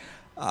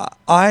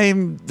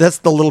 That's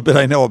the little bit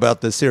I know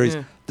about this series.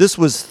 Yeah. This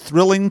was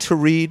thrilling to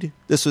read.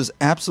 This was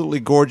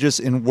absolutely gorgeous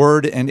in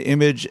word and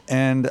image,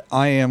 and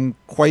I am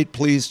quite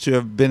pleased to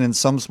have been in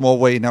some small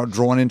way now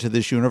drawn into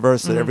this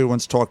universe that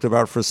everyone's talked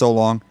about for so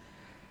long.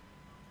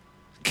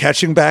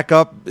 Catching back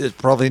up is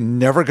probably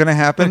never going to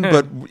happen,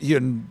 but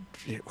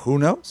who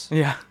knows?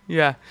 Yeah,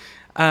 yeah.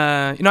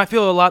 I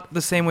feel a lot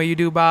the same way you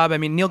do, Bob. I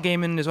mean, Neil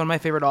Gaiman is one of my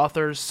favorite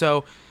authors,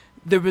 so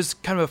there was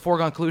kind of a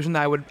foregone conclusion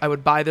that I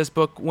would buy this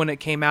book when it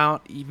came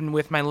out, even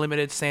with my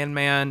limited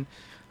Sandman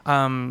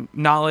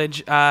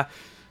knowledge.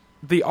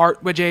 The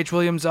art with J.H.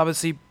 Williams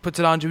obviously puts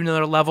it on to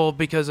another level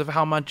because of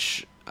how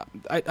much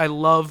I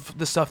love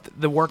the stuff,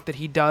 the work that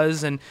he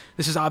does, and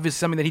this is obviously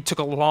something that he took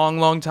a long,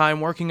 long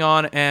time working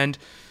on, and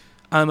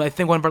I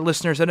think one of our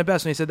listeners said it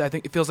best when he said that I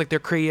think it feels like their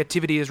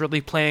creativity is really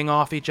playing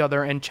off each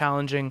other and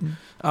challenging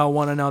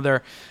one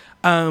another.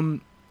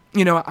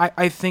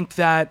 I think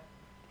that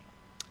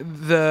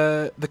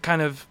the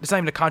kind of, it's not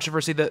even a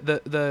controversy,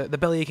 the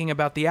belly aching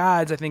about the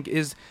ads, I think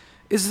is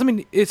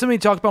something to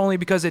talk about only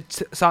because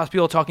it stops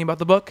people talking about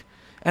the book.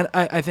 And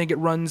I think it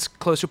runs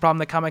close to a problem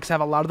that comics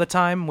have a lot of the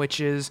time, which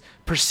is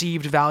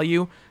perceived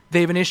value.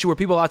 They have an issue where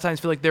people a lot of times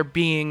feel like they're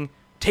being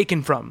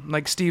taken from,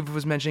 like Steve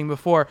was mentioning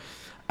before.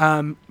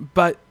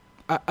 But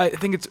I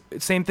think it's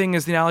the same thing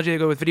as the analogy I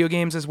go with video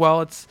games as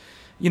well. It's,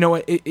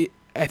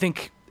 I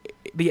think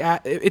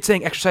it's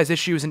saying exercise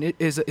issues and it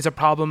is a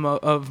problem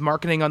of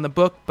marketing on the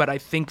book, but I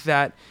think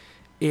that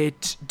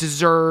it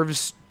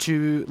deserves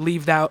to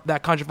leave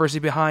that controversy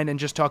behind and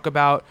just talk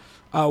about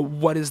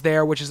what is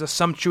there, which is a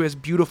sumptuous,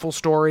 beautiful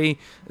story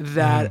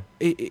that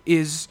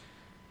is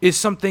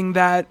something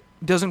that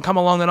doesn't come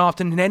along that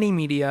often in any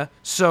media,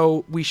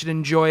 so we should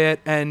enjoy it.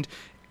 And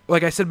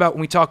like I said about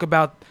when we talk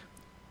about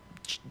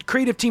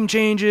creative team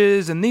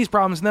changes and these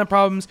problems and that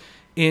problems,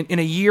 in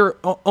a year,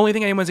 only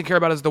thing anyone's going to care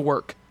about is the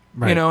work.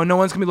 Right. No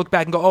one's going to look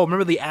back and go, oh,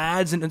 remember the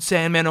ads in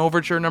Sandman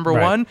Overture number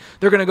 1?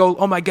 They're going to go,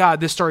 oh my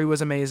God, this story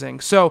was amazing.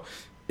 So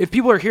if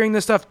people are hearing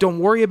this stuff, don't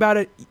worry about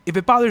it. If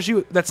it bothers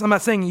you, I'm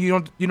not saying you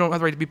don't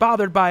have the right to be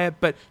bothered by it,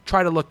 but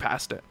try to look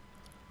past it.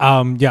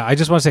 I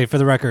just want to say, for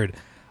the record,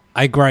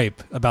 I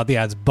gripe about the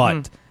ads,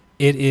 but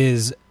it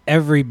is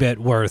every bit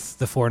worth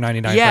the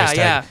 $4.99 price tag.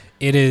 Yeah.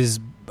 It is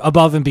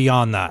above and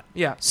beyond that.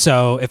 Yeah.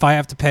 So if I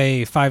have to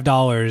pay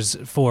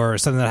 $5 for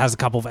something that has a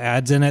couple of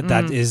ads in it,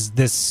 that is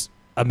this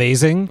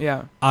amazing.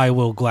 Yeah. I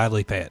will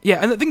gladly pay it. Yeah,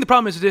 and I think the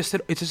problem is it's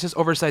just this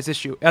oversized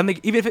issue. I think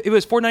even if it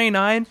was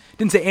 $4.99,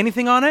 didn't say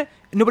anything on it,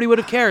 nobody would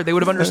have cared. They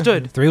would have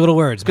understood. 3 little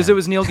words, because it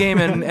was Neil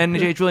Gaiman and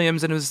J.H.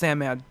 Williams, and it was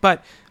Sandman.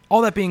 But all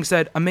that being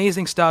said,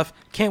 amazing stuff.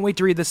 Can't wait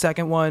to read the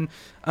second one.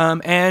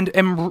 And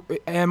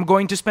am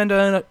going to spend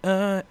an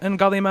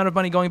ungodly amount of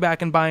money going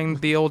back and buying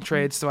the old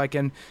trades so I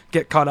can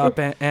get caught up.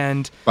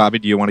 And Bobby,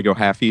 do you want to go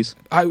halfies?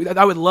 I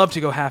would love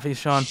to go halfies,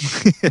 Sean.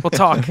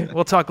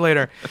 We'll talk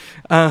later.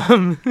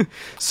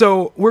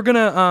 So we're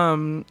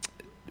gonna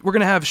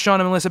have Sean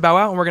and Melissa bow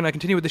out, and we're gonna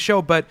continue with the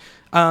show. But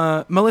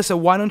Melissa,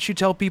 why don't you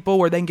tell people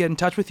where they can get in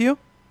touch with you?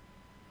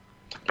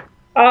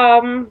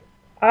 I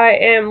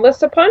am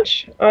Lissa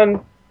Punch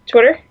on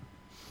Twitter,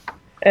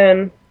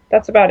 and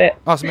that's about it.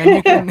 Awesome. And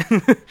you can,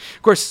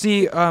 of course,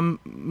 see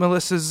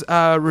Melissa's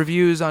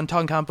reviews on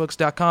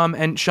talkingcomicbooks.com.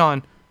 And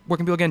Sean, where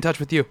can people get in touch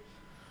with you?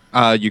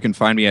 You can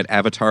find me at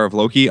Avatar of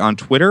Loki on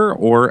Twitter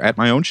or at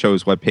my own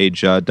show's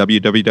webpage,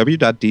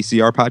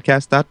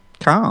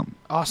 www.dcrpodcast.com.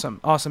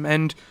 Awesome.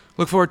 And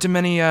look forward to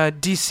many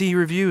DC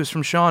reviews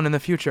from Sean in the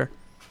future.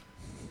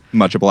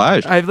 Much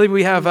obliged. I believe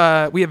we have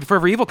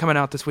Forever Evil coming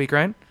out this week,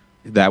 right?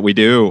 That we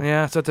do.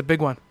 Yeah, so it's a big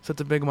one.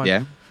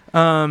 Yeah.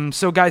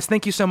 So, guys,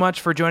 thank you so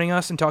much for joining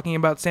us and talking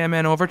about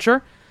Sandman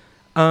Overture.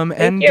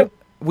 And you.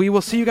 we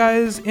will see you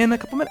guys in a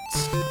couple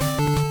minutes.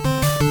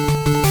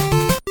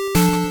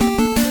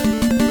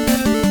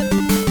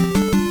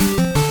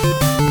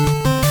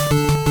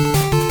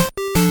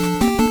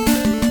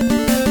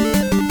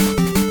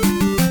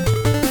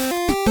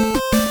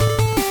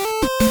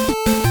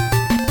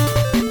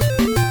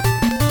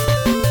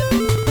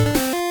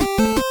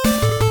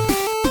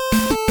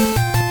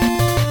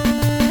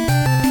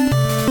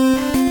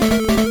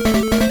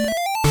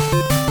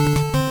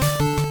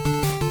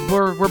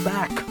 We're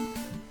back,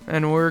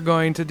 and we're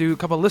going to do a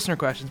couple listener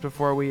questions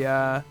before we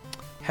head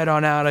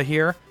on out of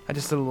here. I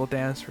just did a little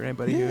dance for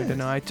anybody who didn't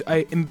know. I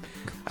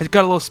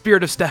got a little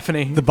Spirit of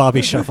Stephanie. The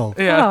Bobby Shuffle.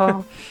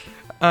 Yeah.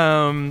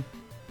 Oh.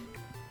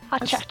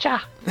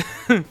 Ha-cha-cha.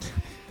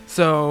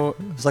 So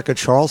It was like a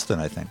Charleston,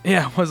 I think.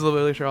 yeah, it was a little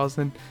bit like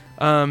Charleston.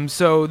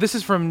 So this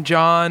is from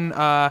John.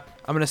 I'm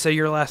gonna say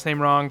your last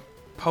name wrong.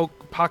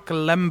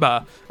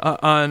 Pakalemba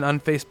on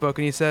Facebook,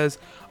 and he says,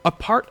 a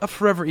part of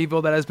Forever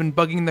Evil that has been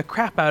bugging the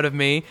crap out of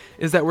me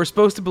is that we're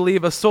supposed to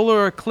believe a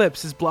solar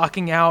eclipse is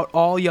blocking out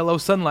all yellow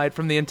sunlight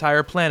from the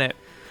entire planet.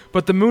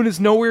 But the moon is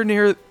nowhere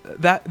near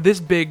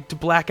this big to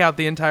black out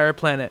the entire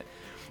planet.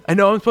 I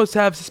know I'm supposed to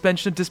have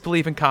suspension of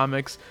disbelief in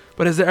comics,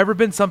 but has there ever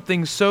been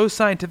something so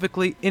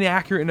scientifically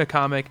inaccurate in a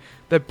comic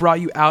that brought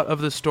you out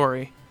of the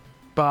story?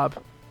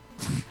 Bob.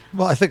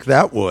 Well, I think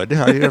that would.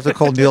 You'd have to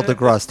call Neil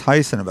deGrasse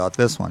Tyson about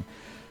this one.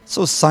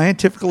 So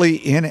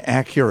scientifically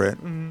inaccurate.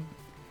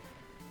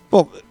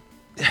 Well,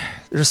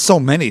 there's so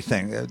many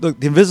things. Look,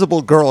 the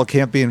invisible girl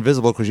can't be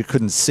invisible because you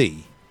couldn't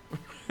see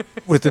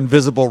with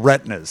invisible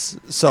retinas.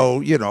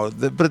 So,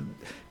 but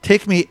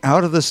take me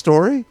out of the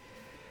story?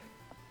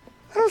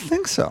 I don't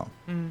think so.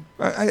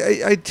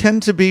 I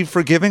tend to be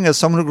forgiving as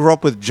someone who grew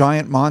up with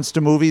giant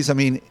monster movies. I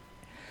mean,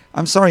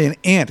 I'm sorry, an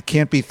ant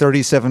can't be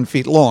 37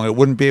 feet long. It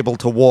wouldn't be able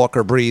to walk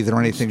or breathe or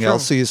anything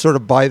else. So you sort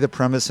of buy the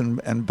premise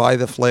and buy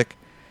the flick.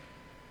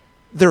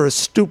 There are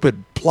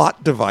stupid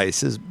plot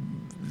devices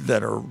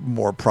that are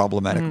more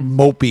problematic.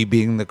 Mopey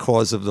being the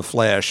cause of the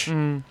Flash.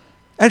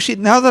 Actually,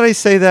 now that I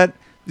say that,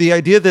 the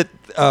idea that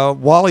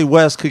Wally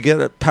West could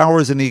get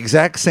powers in the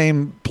exact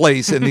same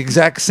place in the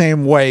exact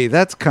same way,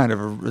 that's kind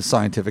of a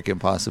scientific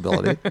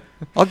impossibility.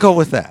 I'll go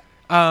with that.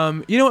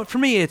 You know what? For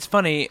me, it's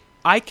funny.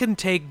 I can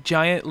take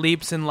giant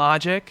leaps in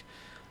logic,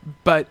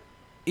 but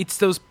it's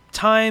those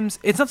times.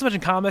 It's not so much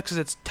in comics because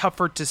it's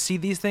tougher to see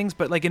these things,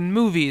 but like in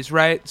movies,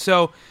 right?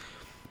 So,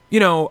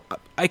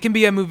 I can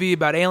be a movie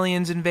about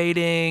aliens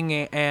invading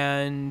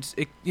and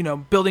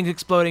buildings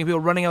exploding, people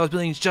running out of those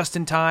buildings just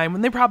in time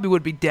when they probably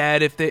would be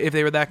dead if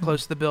they were that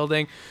close to the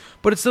building.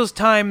 But it's those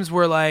times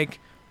where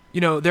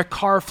their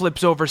car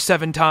flips over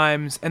 7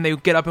 times and they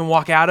get up and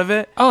walk out of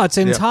it. Oh, it's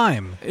in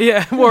time.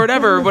 Yeah, or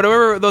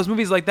whatever those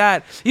movies like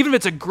that. Even if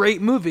it's a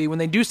great movie, when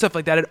they do stuff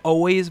like that, it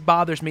always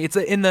bothers me. It's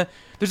there's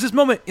this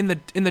moment in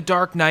the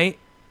Dark Knight,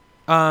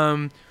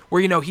 where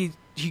he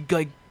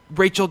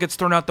Rachel gets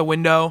thrown out the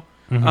window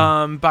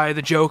by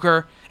the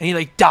Joker, and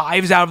he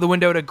dives out of the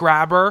window to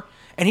grab her,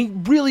 and he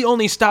really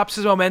only stops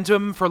his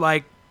momentum for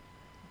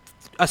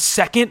a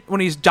second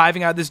when he's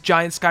diving out of this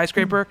giant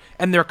skyscraper,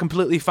 and they're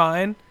completely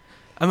fine.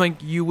 I'm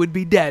like, you would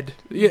be dead.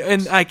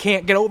 And I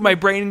can't get over, my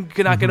brain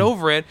cannot get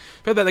over it.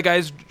 But that the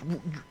guy's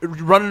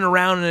running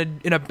around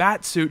in a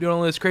bat suit doing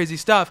all this crazy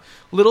stuff.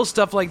 Little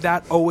stuff like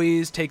that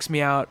always takes me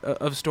out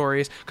of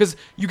stories. Because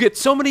you get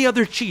so many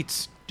other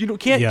cheats. You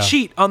can't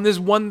cheat on this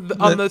one,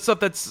 on the stuff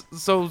that's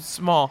so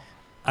small.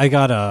 I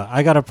got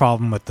a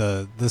problem with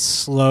the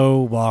slow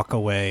walk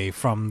away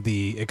from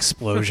the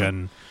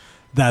explosion.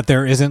 That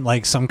there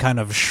isn't some kind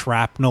of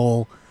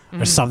shrapnel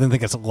or something that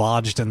gets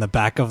lodged in the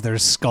back of their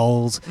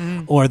skulls,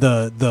 or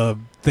they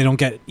don't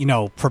get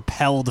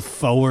propelled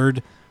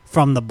forward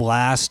from the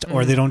blast,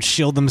 or they don't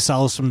shield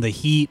themselves from the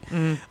heat.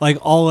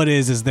 All it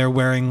is they're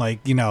wearing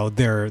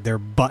their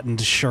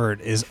buttoned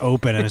shirt is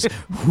open and it's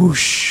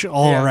whoosh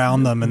all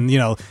around them, and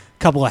a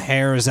couple of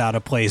hairs out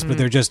of place, but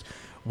they're just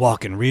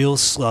walking real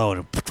slow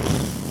and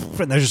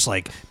they're just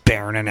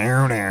bearing an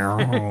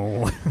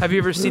arrow. Have you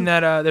ever seen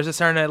that? There's a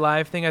Saturday Night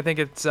Live thing. I think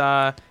it's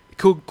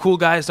cool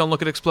guys don't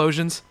look at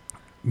explosions.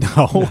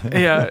 No.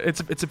 Yeah, it's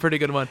a pretty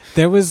good one.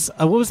 There was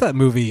what was that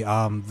movie?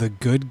 The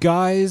Good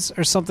Guys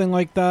or something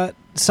like that.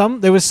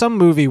 There was some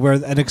movie where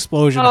an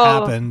explosion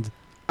happened.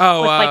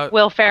 Oh, with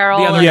Will Ferrell.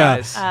 The other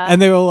guys. And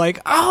they were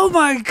like, "Oh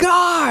my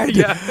god!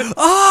 Yeah.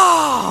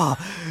 Oh,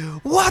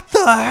 what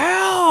the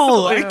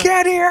hell? I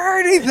can't hear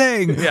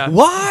anything. Yeah.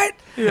 What?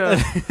 Yeah.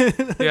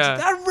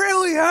 That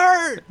really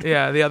hurt."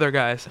 Yeah, the other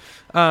guys.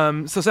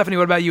 So Stephanie,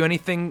 what about you?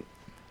 Anything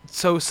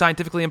so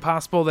scientifically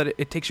impossible that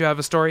it takes you out of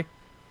a story?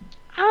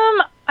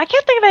 I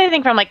can't think of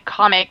anything from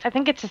comics. I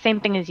think it's the same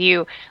thing as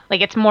you.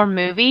 It's more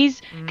movies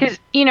because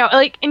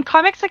in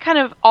comics I kind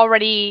of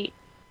already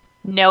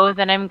know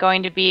that I'm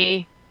going to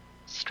be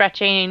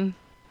stretching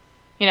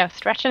it.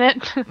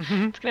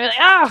 It's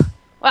gonna be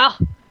well,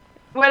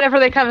 whatever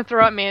they come and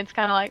throw at me, it's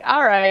kind of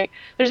all right.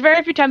 There's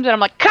very few times that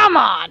I'm come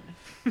on,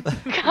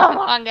 come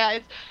on,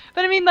 guys.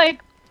 But I mean,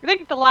 I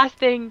think the last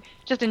thing,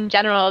 just in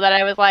general, that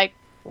I was like,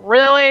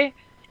 really?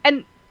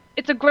 And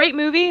it's a great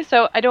movie,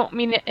 so I don't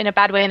mean it in a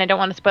bad way, and I don't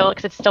want to spoil it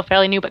because it's still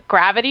fairly new, but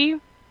Gravity.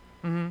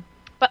 Mm-hmm.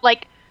 But,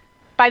 like,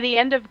 by the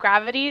end of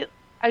Gravity,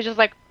 I was just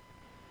like,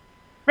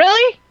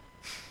 really?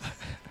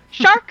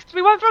 Sharks?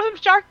 We want to throw some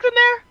sharks in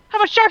there? How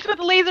about sharks with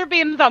laser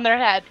beams on their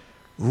head?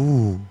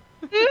 Ooh.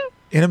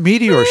 In a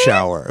meteor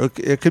shower.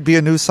 It could be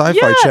a new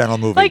Sci-Fi Channel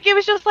movie. Like, it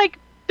was just like,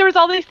 there was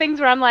all these things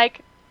where I'm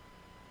like,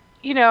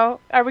 you know,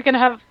 are we going to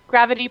have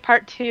Gravity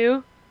Part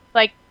 2?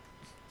 Like,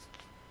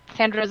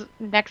 Sandra's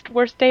next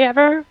worst day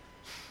ever?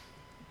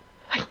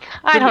 Like,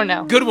 I don't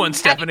know. Good one,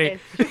 Stephanie.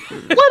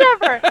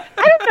 Whatever.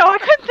 I don't know. I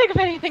couldn't think of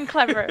anything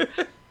clever.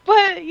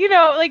 But, you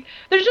know, like,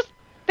 there's just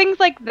things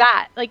like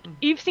that. Like,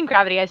 you've seen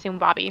Gravity, I assume,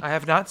 Bobby. I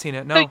have not seen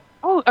it, no. Like,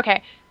 oh,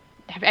 okay.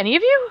 Have any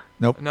of you?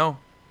 Nope. No.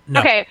 No.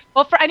 Okay,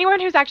 well, for anyone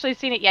who's actually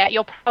seen it yet,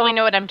 you'll probably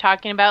know what I'm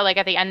talking about. Like,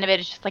 at the end of it,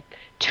 it's just, like,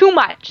 too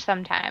much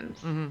sometimes.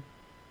 Mm-hmm.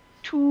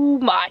 Too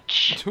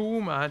much.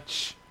 Too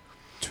much.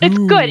 It's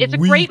good. It's a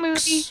great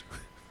movie.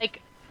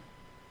 Like,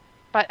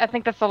 but I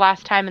think that's the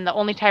last time and the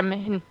only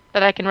time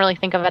that I can really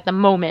think of at the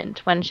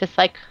moment when it's just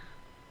like,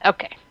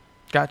 okay.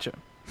 Gotcha.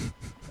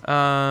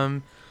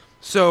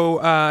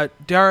 So,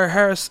 Dara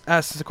Harris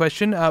asks a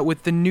question.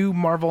 With the new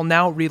Marvel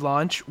Now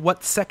relaunch,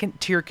 what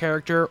second-tier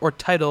character or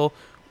title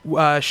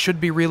should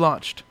be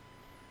relaunched?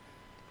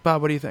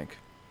 Bob, what do you think?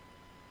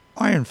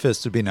 Iron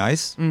Fist would be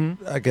nice.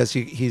 Mm-hmm. I guess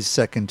he's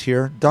second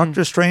tier.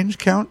 Doctor Strange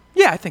count?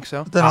 Yeah, I think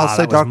so. Then I'll say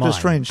that was Doctor mine.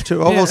 Strange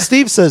too. Oh, Yeah. well,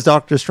 Steve says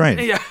Doctor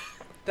Strange. Yeah.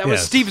 That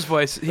was Yes. Steve's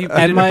voice. He did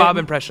And a Bob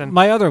impression.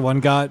 My other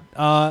one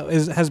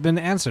has been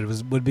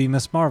answered. Would be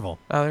Miss Marvel.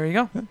 Oh, there you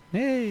go.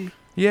 Yay!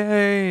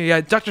 Yay.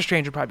 Yeah, Doctor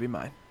Strange would probably be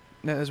mine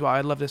as well.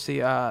 I'd love to see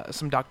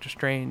some Doctor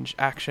Strange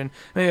action.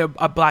 Maybe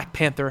a Black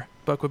Panther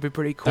book would be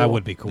pretty cool. That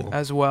would be cool.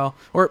 As well.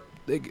 Or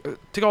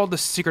take all the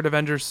Secret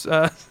Avengers.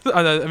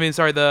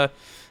 The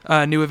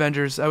New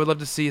Avengers. I would love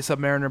to see a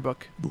Submariner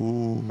book.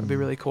 Ooh. That'd be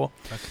really cool.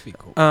 That could be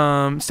cool.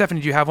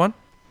 Stephanie, do you have one?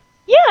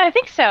 Yeah, I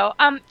think so.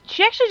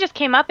 She actually just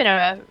came up in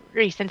a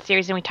recent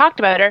series, and we talked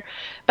about her.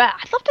 But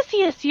I'd love to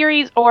see a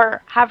series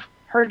or have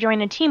her join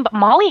a team. But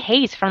Molly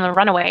Hayes from The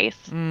Runaways.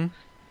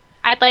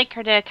 I'd like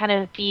her to kind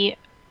of be...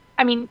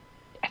 I mean,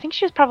 I think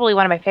she was probably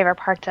one of my favorite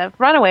parts of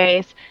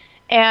Runaways.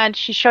 And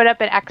she showed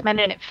up at X-Men,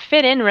 and it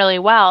fit in really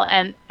well.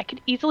 And I could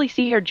easily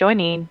see her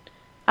joining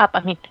up.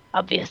 I mean,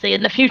 obviously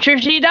in the future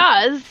she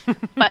does.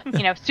 But,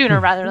 you know, sooner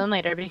rather than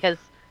later. Because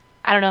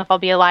I don't know if I'll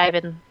be alive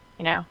and,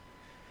 you know...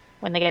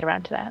 when they get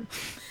around to that.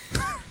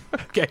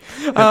 Okay.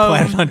 I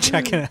plan on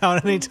checking it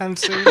out anytime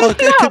soon. Well, it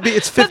could be.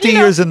 It's 50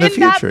 years in the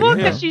future. In that book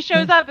yeah. that she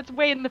shows up, it's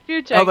way in the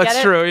future. Oh, that's get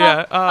it? true.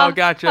 Yeah. Oh,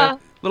 gotcha.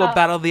 Little oh.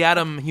 Battle of the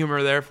Atom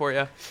humor there for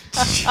you.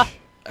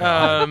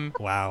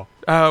 Wow.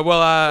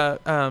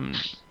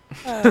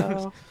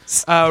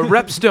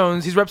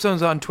 Repstones. He's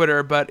Repstones on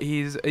Twitter, but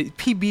he's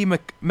PB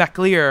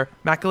McAleer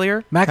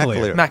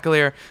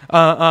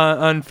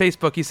on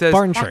Facebook. He says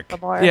Barn trick.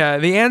 Yeah,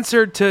 the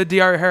answer to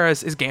Dr.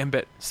 Harris is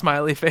Gambit.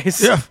 Smiley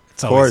face. Yeah,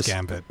 It's always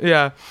Gambit.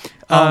 Yeah.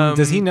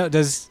 Does he know?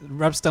 Does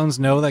Repstones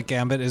know that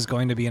Gambit is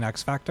going to be an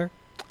X Factor?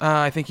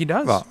 I think he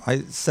does. Well, I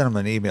sent him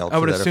an email. I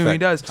would to that assume he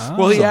effect. does.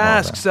 Well, he Something like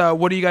asks,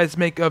 what do you guys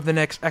make of the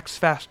next X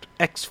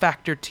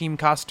Factor team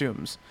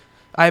costumes?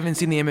 I haven't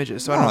seen the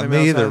images, so I don't know. Not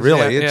me either,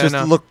 really. Yeah, It just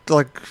no. looked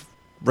like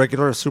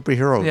regular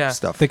superhero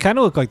stuff. They kind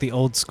of look like the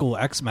old school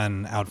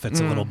X-Men outfits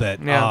a little bit,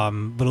 yeah.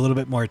 but a little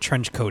bit more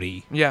trench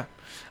coaty. Yeah.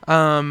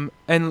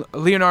 And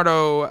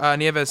Leonardo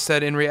Nieves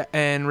said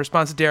in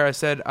response to Dara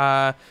said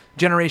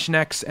Generation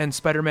X and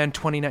Spider-Man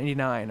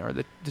 2099 are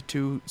the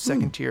two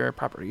second-tier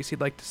properties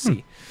he'd like to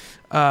see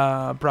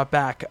brought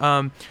back.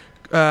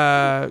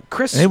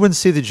 Chris, Anyone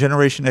see the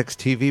Generation X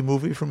TV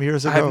movie from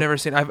years ago? I've never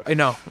seen. I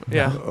know.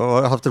 Yeah. Oh,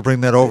 I'll have to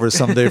bring that over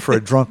someday for a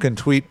drunken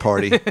tweet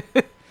party.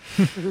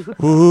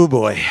 Ooh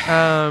boy.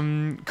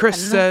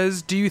 Chris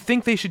says, do you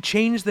think they should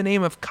change the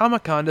name of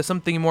Comic-Con to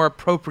something more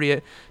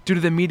appropriate due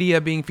to the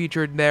media being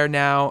featured there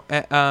now?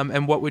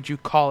 And what would you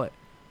call it?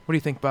 What do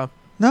you think, Bob?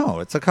 No,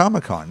 it's a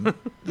Comic-Con.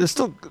 There's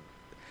still.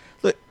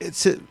 Look,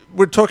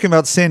 we're talking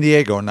about San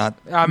Diego, not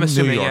I'm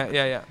assuming. New York.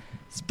 Yeah.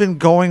 It's been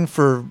going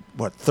for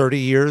 30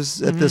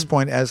 years at this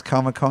point as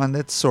Comic-Con.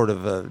 That's sort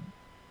of a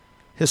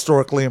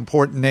historically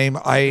important name.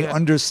 I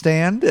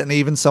understand, and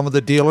even some of the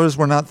dealers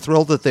were not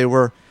thrilled that they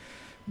were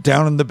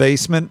down in the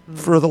basement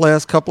for the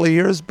last couple of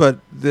years. But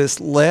this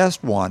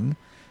last one,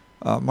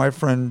 my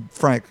friend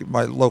Frank,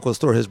 my local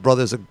store, his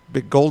brother's a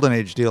big Golden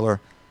Age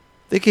dealer.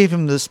 They gave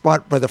him the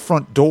spot by the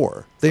front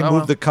door. They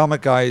moved the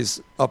comic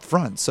guys up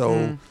front,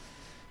 so.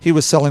 He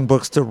was selling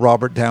books to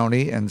Robert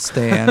Downey and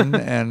Stan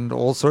and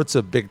all sorts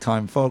of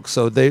big-time folks.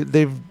 So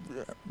they've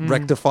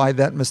rectified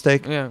that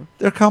mistake. Yeah.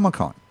 They're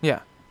Comic-Con.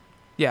 Yeah.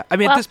 Yeah, I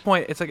mean, Well- at this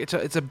point, it's like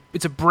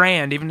it's a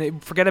brand. Even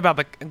forget about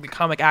the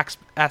comic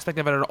aspect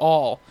of it at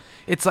all.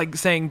 It's like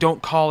saying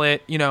don't call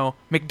it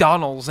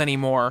McDonald's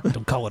anymore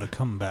Don't call it a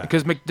comeback.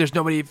 because there's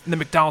nobody in the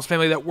McDonald's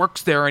family that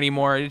works there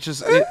anymore. It's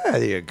just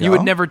There you go. you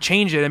would never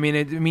change it. I mean,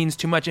 it means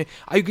too much. You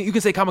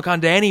can say Comic Con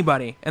to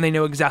anybody, and they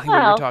know exactly what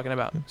you're Well, talking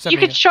about. You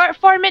could short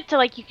form it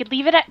to you could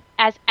leave it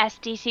as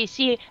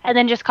SDCC and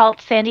then just call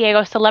it San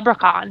Diego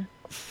Celebricon.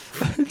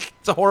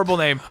 It's a horrible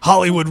name.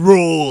 Hollywood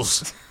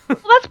rules. Well,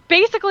 that's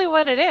basically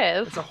what it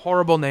is. It's a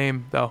horrible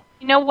name, though.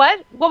 You know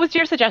what? What was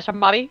your suggestion,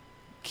 Bobby?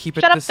 Keep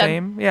it Shut the up, then.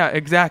 same. Yeah,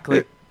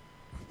 exactly.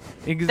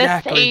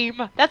 Exactly.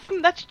 The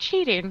same. That's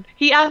cheating.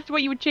 He asked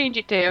what you would change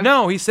it to.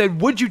 No, he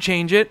said, "Would you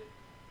change it?"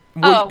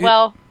 Oh,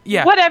 well,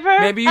 yeah. whatever.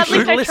 Maybe you At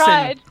should least I listen.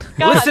 tried.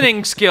 God.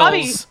 Listening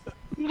skills.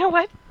 Bobby, you know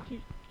what?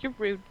 You're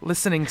rude.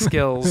 Listening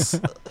skills.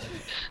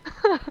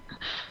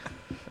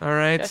 All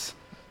right.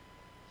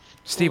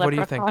 Steve, what do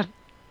you think?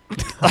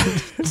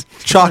 Leprechaun.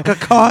 Chaka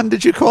Khan,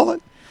 did you call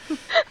it?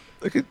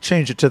 I could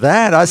change it to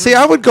that.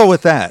 I would go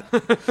with that.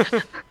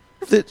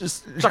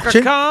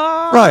 Chaka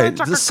Khan, Right,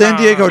 Chaka the San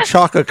Diego Khan.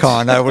 Chaka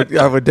Khan. I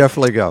would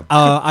definitely go.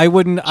 I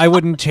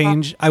wouldn't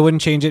change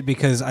it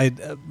because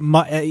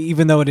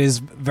even though it is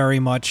very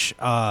much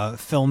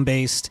film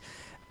based,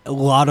 a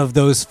lot of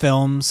those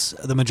films,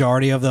 the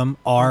majority of them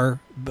are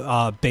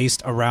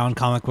based around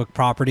comic book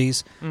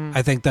properties.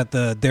 I think that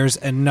there's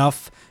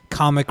enough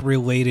comic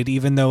related,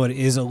 even though it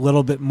is a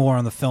little bit more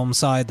on the film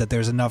side, that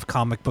there's enough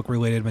comic book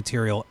related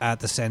material at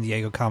the San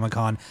Diego Comic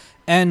Con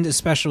and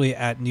especially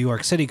at New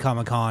York City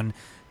Comic Con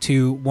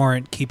to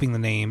warrant keeping the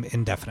name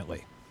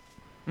indefinitely.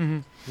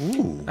 Ooh.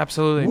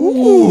 Absolutely.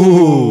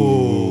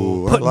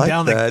 Ooh. I Putting like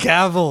down that. the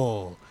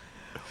gavel.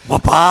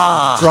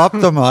 Wapa! Drop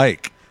the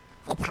mic.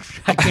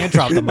 I can't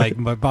drop the mic,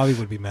 but Bobby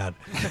would be mad.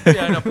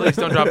 Yeah, no, please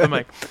don't drop the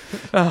mic.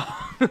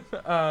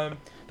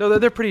 Though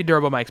they're pretty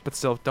durable mics, but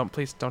still,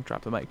 please don't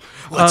drop the mic.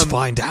 Let's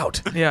find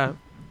out. Yeah.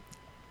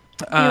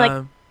 Maybe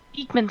like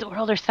Beekman's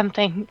World or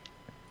something.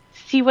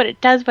 See what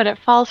it does when it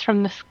falls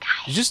from the sky.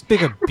 Did you just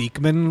make a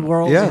Beekman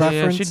World Yeah. reference?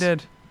 Yeah, she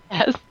did.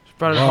 Yes. She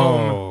brought it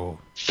home. Oh.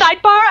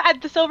 Sidebar: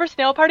 at the Silver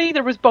Snail Party,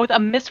 there was both a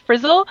Miss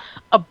Frizzle,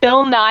 a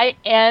Bill Nye,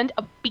 and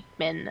a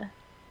Beekman.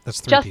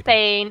 That's three Just people.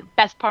 saying,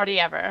 best party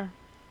ever.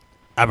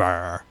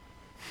 Ever.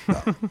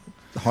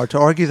 Hard to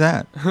argue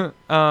that.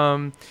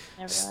 Um,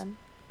 Everyone.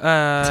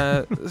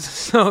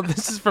 so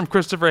this is from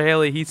Christopher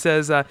Haley. He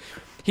says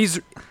he's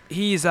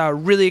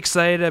really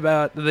excited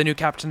about the new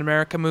Captain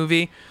America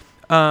movie.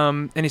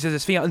 And he says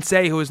his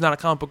fiancée, who is not a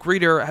comic book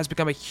reader, has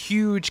become a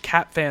huge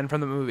Cap fan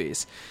from the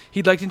movies.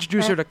 He'd like to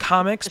introduce her to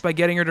comics by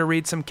getting her to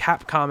read some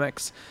Cap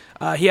comics.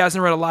 He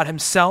hasn't read a lot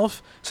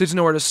himself, so he doesn't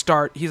know where to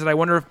start. He said, I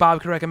wonder if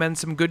Bob could recommend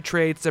some good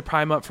trades to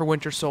prime up for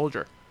Winter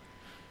Soldier.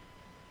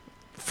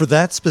 For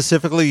that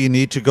specifically, you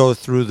need to go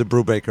through the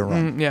Brubaker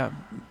run. Yeah.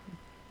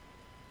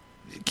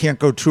 Can't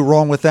go too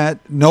wrong with that.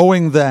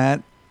 Knowing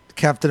that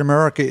Captain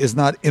America is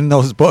not in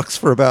those books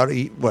for about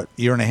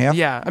year and a half.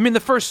 Yeah. I mean, the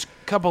first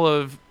couple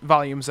of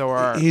volumes, though,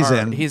 are... He's are-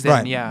 in. He's right.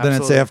 in, yeah. Then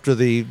absolutely. it's after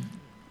the...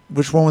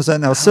 Which one was that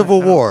now? Civil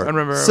I don't War.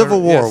 remember. Civil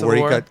Yeah, War, Civil where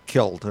War. he got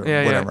killed or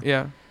Yeah, whatever.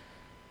 yeah.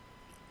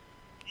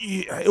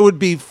 It would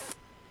be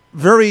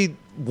very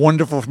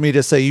wonderful for me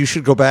to say you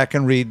should go back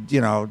and read,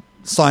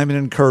 Simon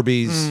and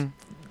Kirby's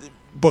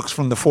books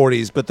from the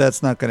 40s, but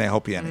that's not going to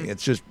help you any.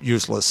 It's just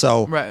useless.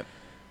 So, Right.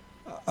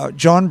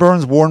 John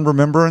Byrne's War and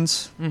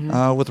Remembrance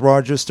with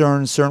Roger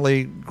Stern,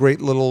 certainly great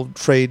little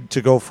trade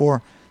to go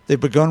for. They've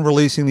begun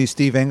releasing these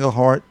Steve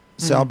Englehart,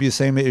 Sal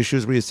Buscema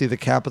issues where you see the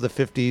Cap of the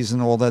 50s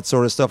and all that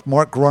sort of stuff.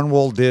 Mark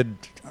Grunwald did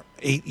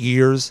 8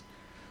 years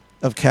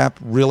of Cap,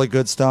 really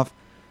good stuff.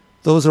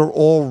 Those are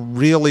all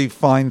really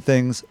fine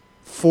things.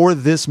 For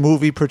this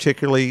movie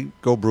particularly,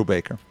 go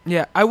Brubaker.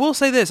 Yeah, I will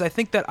say this. I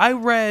think that I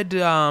read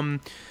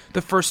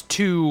the first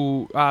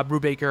two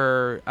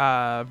Brubaker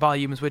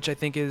volumes, which I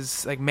think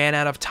is like Man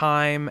Out of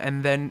Time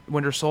and then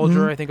Winter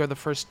Soldier, I think are the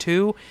first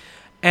two.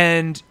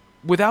 And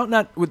with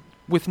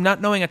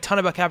not knowing a ton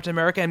about Captain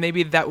America, and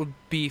maybe that would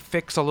be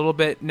fixed a little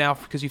bit now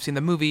because you've seen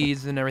the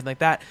movies and everything like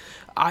that,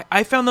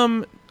 I found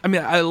them, I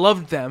mean, I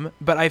loved them,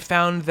 but I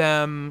found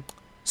them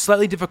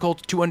slightly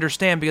difficult to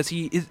understand because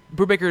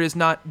Brubaker is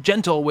not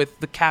gentle with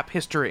the Cap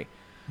history,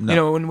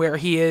 and where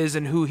he is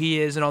and who he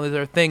is and all these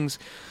other things.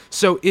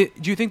 So do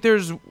you think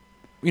there's,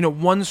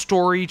 one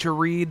story to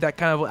read that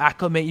kind of will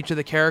acclimate you to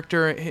the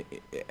character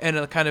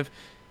and kind of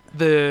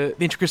the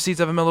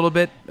intricacies of him a little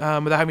bit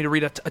without having to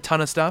read a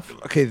ton of stuff?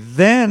 Okay,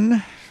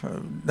 then,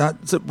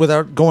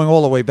 without going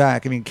all the way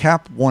back, I mean,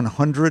 Cap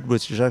 100,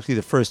 which is actually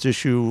the first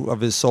issue of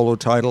his solo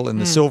title in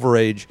the Silver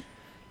Age,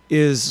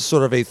 is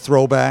sort of a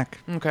throwback.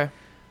 Okay.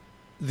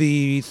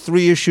 The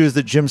 3 issues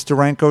that Jim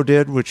Steranko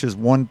did, which is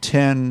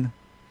 110,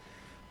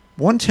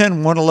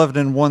 111,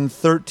 and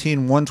 113.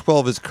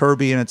 112 is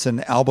Kirby, and it's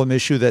an album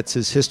issue that's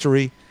his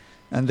history,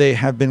 and they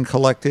have been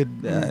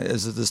collected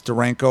as the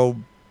Steranko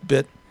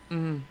bit.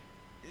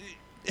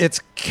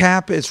 It's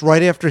Cap. It's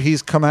right after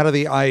he's come out of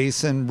the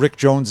ice, and Rick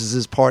Jones is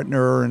his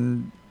partner,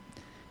 and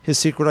his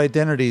secret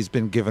identity has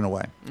been given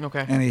away.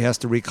 Okay. And he has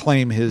to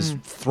reclaim his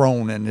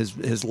throne and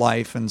his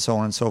life and so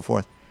on and so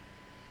forth.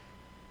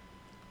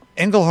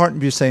 Englehart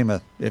and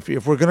Buscema, if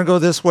we're going to go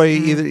this way,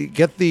 either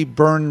get the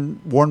Byrne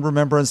Warren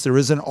Remembrance. There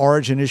is an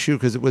origin issue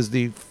because it was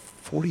the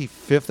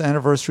 45th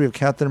anniversary of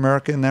Captain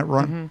America in that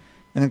run.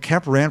 And then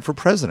Cap ran for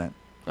president.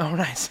 Oh,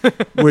 nice.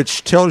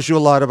 Which tells you a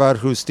lot about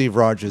who Steve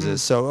Rogers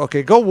is. So,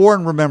 okay, go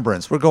Warren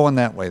Remembrance. We're going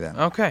that way then.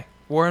 Okay.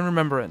 War and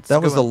Remembrance.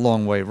 That was the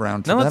long way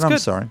round to that. I'm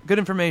sorry. Good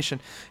information.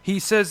 He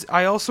says,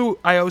 I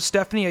owe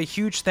Stephanie a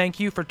huge thank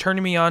you for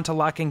turning me on to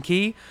Lock and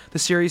Key. The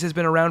series has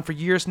been around for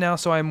years now,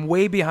 so I'm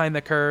way behind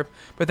the curve.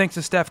 But thanks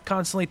to Steph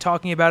constantly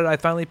talking about it, I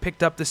finally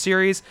picked up the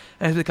series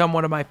and has become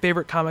one of my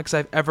favorite comics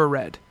I've ever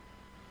read.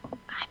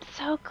 I'm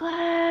so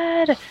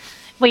glad.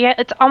 Well, yeah,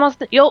 it's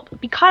almost, you'll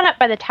be caught up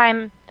by the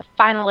time the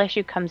final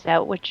issue comes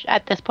out, which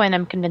at this point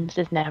I'm convinced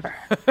is never.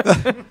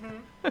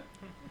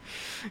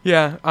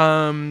 Yeah,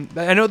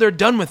 I know they're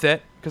done with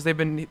it because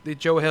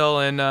Joe Hill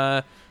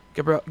and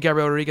Gabriel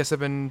Rodriguez have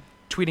been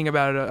tweeting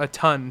about it a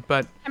ton.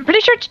 But I'm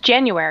pretty sure it's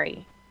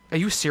January. Are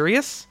you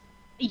serious?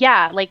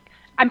 Yeah, like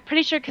I'm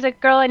pretty sure because a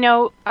girl I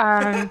know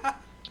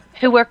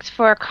who works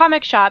for a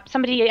comic shop,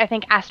 somebody I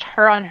think asked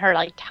her on her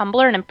like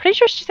Tumblr, and I'm pretty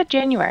sure she said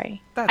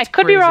January. That's I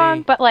could crazy. be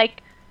wrong, but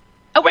like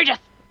outrageous.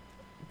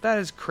 That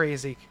is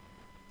crazy.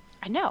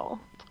 I know.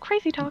 It's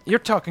crazy talk. You're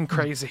talking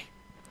crazy.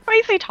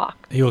 Crazy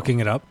talk. Are you looking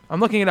it up? I'm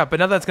looking it up, but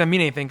not that that's going to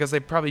mean anything because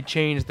they probably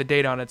changed the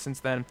date on it since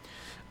then.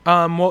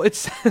 Well, it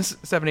says,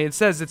 Stephanie, it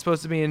says it's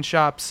supposed to be in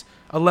shops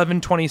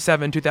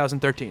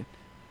 11/27/2013.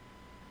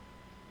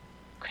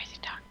 Crazy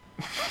talk.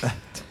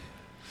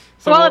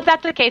 Well, if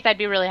that's the case, I'd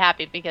be really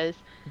happy because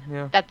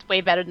that's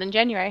way better than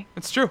January.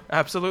 It's true.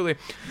 Absolutely.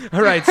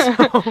 All right.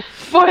 So,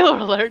 spoiler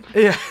alert.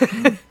 Yeah.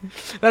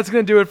 That's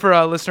going to do it for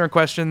listener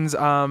questions.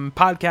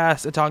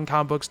 Podcast at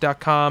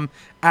talkingcomicbooks.com,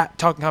 at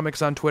Talking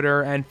Comics on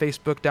Twitter, and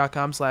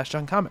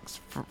Facebook.com/TalkingComics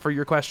for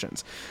your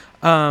questions.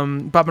 Bob,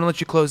 I'm going to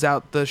let you close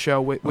out the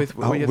show with what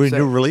you have to say. We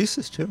do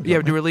releases, too. Yeah,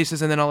 we do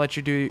releases, and then I'll let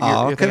you do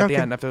your thing at the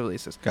end after the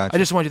releases. Gotcha. I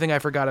just want you to think I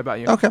forgot about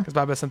you. Okay. Because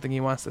Bob has something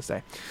he wants to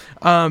say.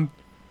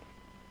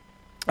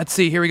 Let's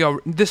see. Here we go.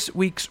 This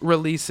week's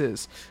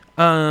releases.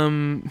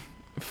 So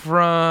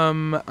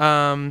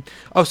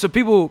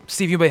people,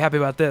 Steve, you'll be happy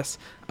about this.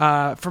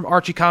 From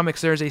Archie Comics,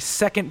 there's a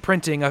second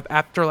printing of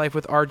Afterlife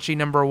with Archie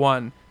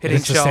 #1 hitting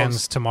It shelves.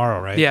 stands tomorrow,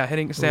 right? Yeah,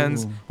 hitting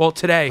stands. Well,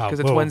 today because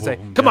it's whoa, Wednesday.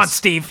 whoa, Come on, yes.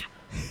 Steve.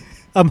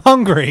 I'm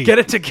hungry. Get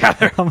it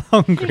together. I'm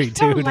hungry, You're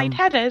so dude.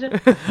 lightheaded.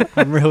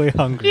 I'm really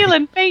hungry.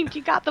 Feeling faint.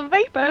 You got the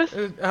vapors.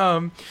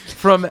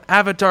 From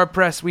Avatar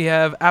Press, we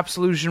have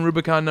Absolution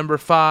Rubicon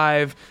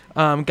 #5,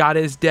 God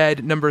is Dead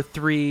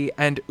 #3,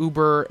 and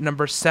Uber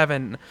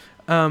 #7.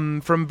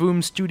 From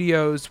Boom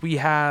Studios, we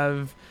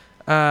have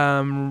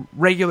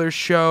Regular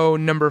Show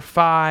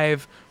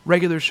 #5,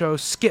 Regular Show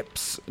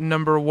Skips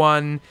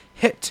 #1,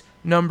 Hit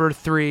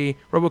 #3,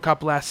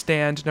 RoboCop Last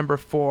Stand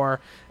 #4,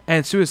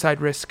 and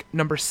Suicide Risk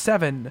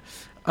 #7.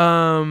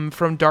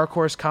 From Dark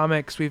Horse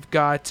Comics, we've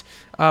got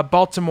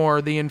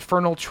Baltimore, The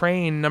Infernal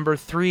Train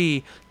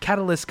 #3,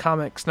 Catalyst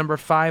Comics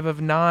 #5 of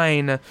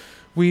 9.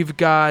 We've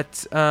got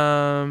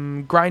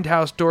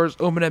Grindhouse Doors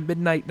Open at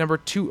Midnight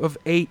 #2 of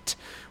 8.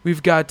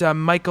 We've got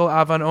Michael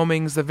Avon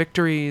Oming's The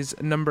Victories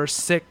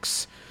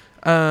 #6.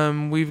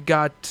 We've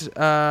got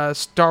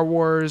Star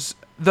Wars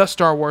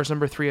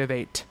 #3 of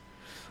 8.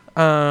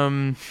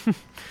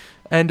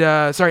 And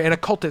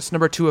Occultist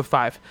 #2 of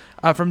 5.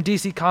 From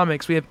DC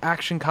Comics, we have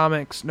Action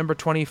Comics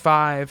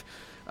 #25.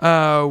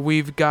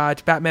 We've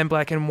got Batman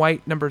Black and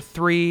White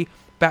 #3,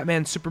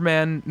 Batman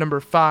Superman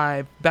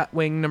 #5,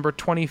 Batwing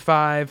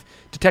 #25,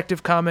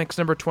 Detective Comics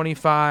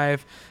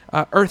 #25,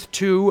 Earth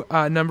 2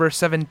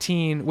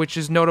 #17, which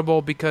is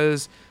notable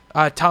because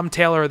Tom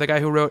Taylor, the guy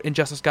who wrote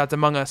Injustice Gods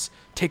Among Us,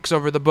 takes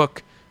over the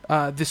book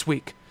this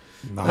week.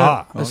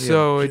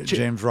 So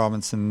James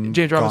Robinson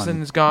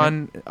is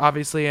gone,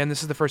 obviously, and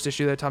this is the first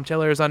issue that Tom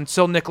Taylor is on.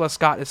 Still, Nicholas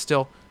Scott is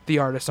still the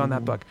artist on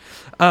that book.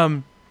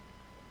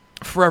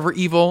 Forever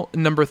Evil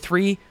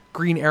 #3,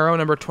 Green Arrow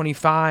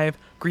 #25,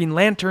 Green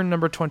Lantern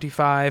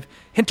 #25,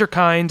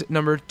 Hinterkind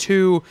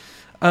 #2.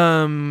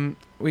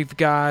 We've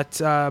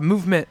got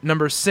Movement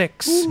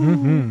 #6.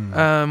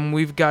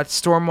 We've got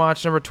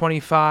Stormwatch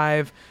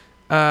 #25.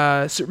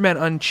 Superman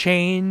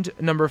Unchained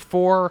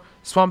 #4,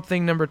 Swamp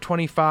Thing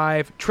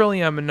 #25,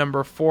 Trillium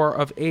 #4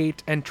 of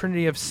 8, and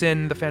Trinity of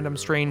Sin, The Phantom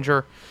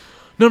Stranger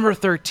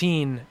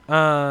 #13.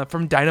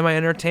 From Dynamite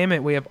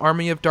Entertainment, we have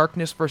Army of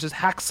Darkness versus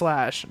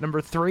Hackslash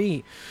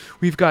 #3.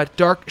 We've got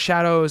Dark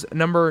Shadows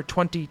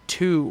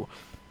 #22.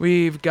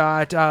 We've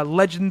got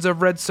Legends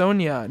of Red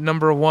Sonja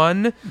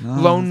 #1,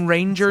 Lone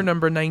Ranger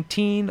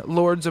 #19,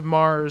 Lords of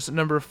Mars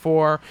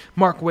 #4,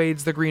 Mark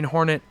Waid's The Green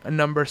Hornet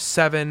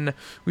 #7.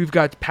 We've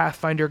got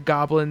Pathfinder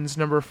Goblins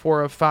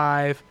 #4 of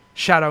 5,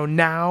 Shadow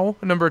Now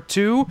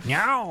 #2,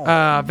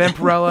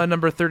 Vampirella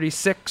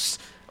 #36,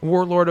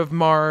 Warlord of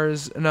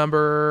Mars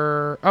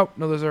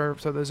those are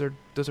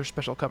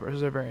special covers.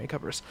 Those are variant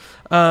covers.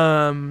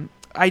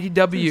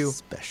 IDW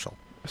special.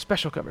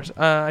 Special covers.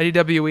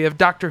 IDW, we have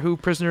Doctor Who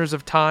Prisoners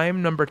of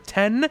Time, number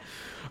 10.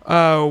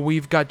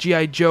 We've got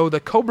G.I. Joe, The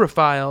Cobra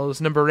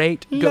Files, number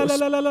 8.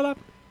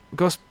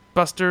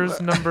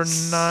 Ghostbusters, number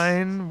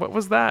 9. What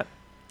was that?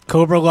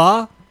 Cobra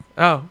Law?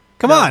 Oh.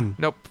 Come on.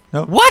 Nope.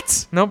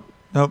 What? Nope.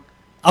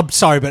 I'm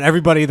sorry, but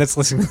everybody that's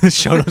listening to this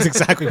show knows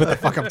exactly what the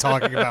fuck I'm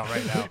talking about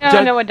right now.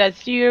 No, no one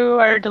does. You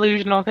are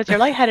delusional because you're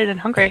lightheaded and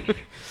hungry.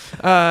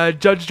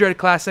 Judge Dredd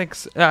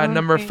Classics,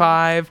 number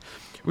 5.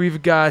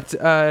 We've got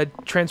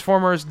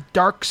Transformers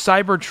Dark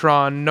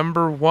Cybertron,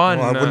 number 1.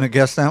 I wouldn't have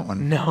guessed that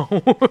one. No.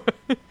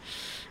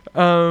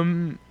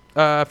 From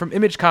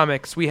Image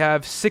Comics, we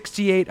have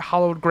 68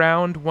 Hollowed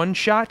Ground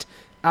one-shot,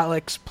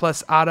 Alex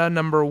plus Ada,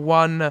 number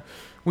 1.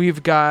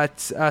 We've got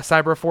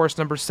Cyberforce,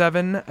 number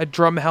 7,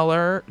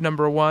 Drumhellar,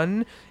 number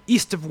 1,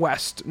 East of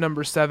West,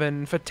 number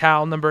 7,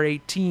 Fatale, number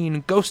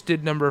 18,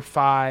 Ghosted, number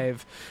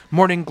 5,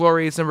 Morning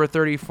Glories, number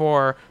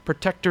 34,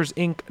 Protectors,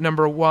 Inc.,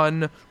 number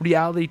 1,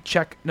 Reality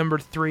Check, number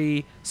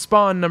 3,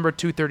 Spawn, number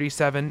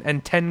 237,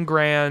 and 10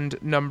 Grand,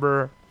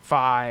 number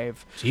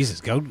 5.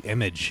 Jesus, go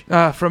Image.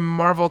 From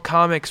Marvel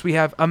Comics, we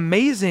have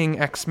Amazing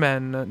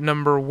X-Men,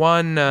 number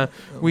 1.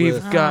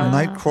 We've got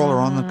Nightcrawler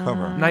on the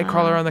cover.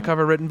 Nightcrawler on the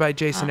cover, written by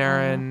Jason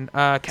Aaron.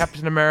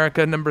 Captain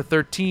America, number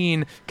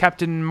 13.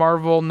 Captain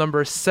Marvel,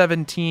 number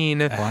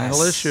 17.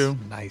 Final issue.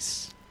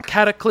 Nice.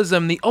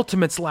 Cataclysm, The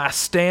Ultimate's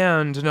Last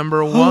Stand,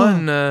 number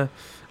 1.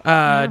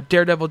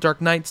 Daredevil Dark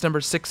Knights,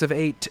 number 6 of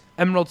 8.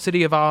 Emerald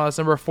City of Oz,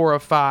 number 4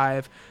 of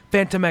 5.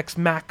 Phantom X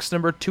Max,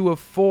 number 2 of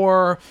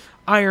 4.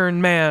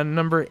 Iron Man,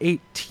 number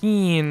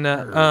 18.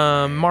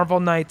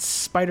 Marvel Knights,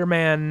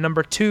 Spider-Man,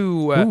 number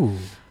 2.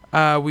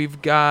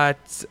 We've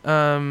got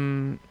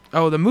the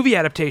movie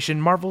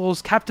adaptation,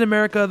 Marvel's Captain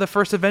America: The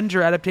First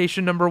Avenger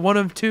adaptation, number 1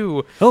 of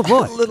 2. Oh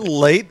boy, A little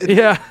late.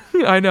 Yeah,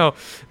 I know.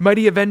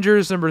 Mighty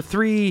Avengers, number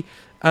 3.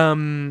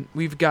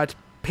 We've got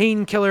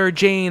Painkiller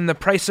Jane, The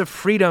Price of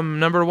Freedom,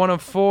 number 1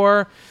 of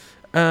 4.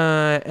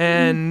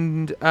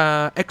 And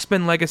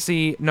X-Men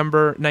Legacy,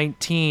 number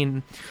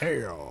 19.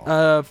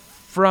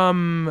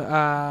 From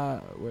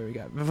where we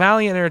got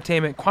Valiant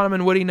Entertainment, Quantum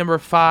and Woody, number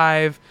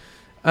 5,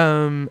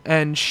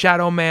 and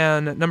Shadow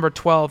Man, number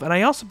 12, and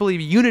I also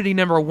believe Unity,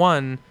 number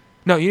 1.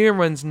 No, Unity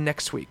number 1's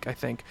next week, I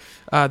think.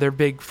 Their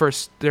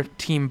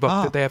team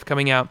book that they have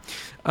coming out.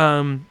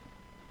 Written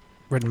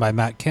by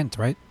Matt Kent,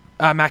 right?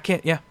 Matt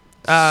Kent, yeah.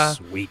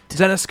 Sweet.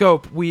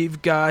 Zenoscope,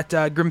 we've got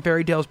Grim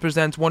Fairy Tales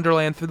presents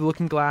Wonderland Through the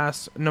Looking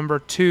Glass, number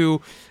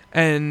 2,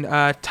 and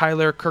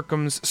Tyler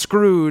Kirkham's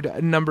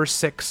Screwed, number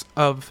 6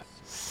 of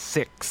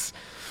 6.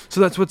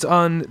 So that's what's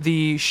on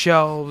the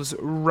shelves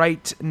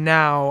right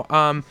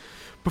now.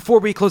 Before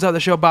we close out the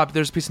show, Bob,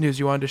 there's a piece of news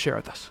you wanted to share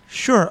with us.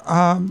 Sure.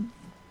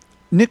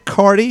 Nick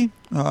Cardy,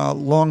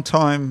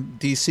 longtime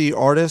DC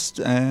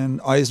artist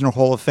and Eisner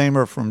Hall of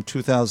Famer from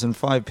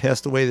 2005,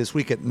 passed away this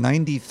week at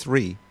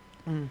 93.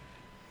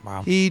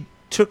 Wow. He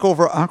took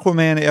over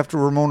Aquaman after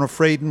Ramona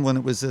Fradon when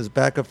it was his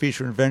backup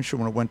feature adventure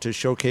when it went to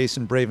Showcase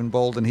in Brave and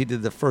Bold, and he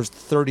did the first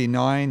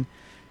 39.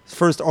 His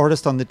first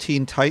artist on the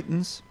Teen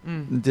Titans,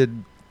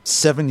 did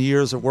 7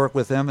 years of work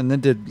with them, and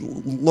then did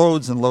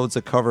loads and loads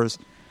of covers.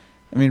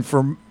 I mean,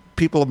 for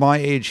people of my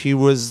age, he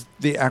was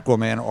the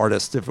Aquaman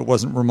artist if it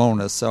wasn't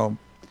Ramona. So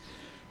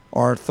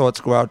our thoughts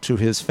go out to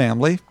his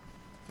family.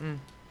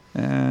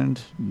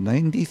 And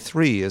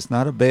 93 is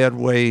not a bad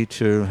way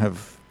to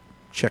have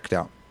checked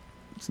out.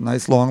 It's a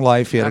nice long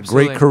life. He had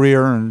Absolutely. a great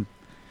career and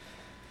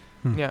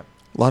Yeah,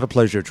 a lot of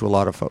pleasure to a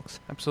lot of folks.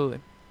 absolutely.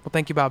 Well,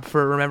 thank you, Bob,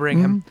 for remembering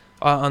him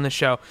on the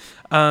show.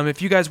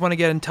 If you guys want to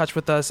get in touch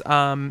with us,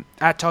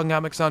 at Talking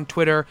Comics on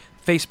Twitter,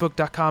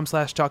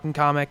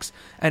 Facebook.com/TalkingComics,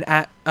 and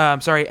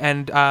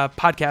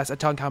podcast at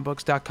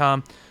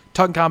TalkingComicBooks.com.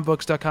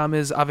 TalkingComicBooks.com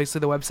is obviously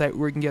the website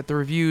where you can get the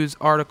reviews,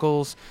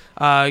 articles,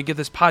 get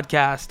this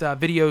podcast,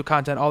 video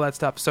content, all that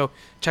stuff. So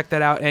check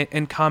that out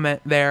and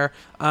comment there.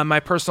 My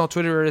personal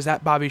Twitter is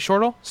at Bobby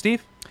Shortle.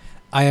 Steve?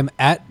 I am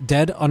at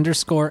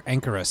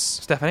dead_Anchorus.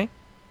 Stephanie?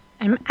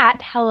 I'm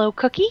at Hello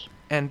Cookie.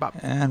 And Bob.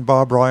 And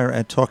Bob Ryer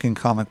at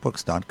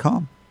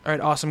TalkingComicBooks.com. All right,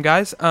 awesome,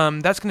 guys.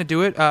 That's going to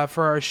do it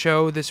for our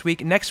show this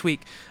week. Next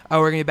week, we're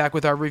going to be back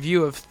with our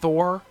review of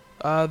Thor,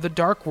 The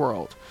Dark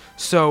World.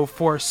 So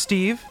for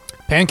Steve...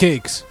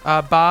 Pancakes.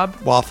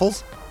 Bob...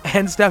 Waffles.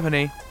 And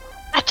Stephanie...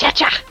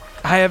 Acha-cha!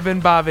 I have been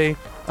Bobby.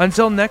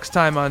 Until next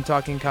time on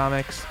Talking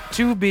Comics,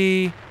 to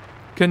be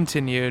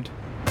continued.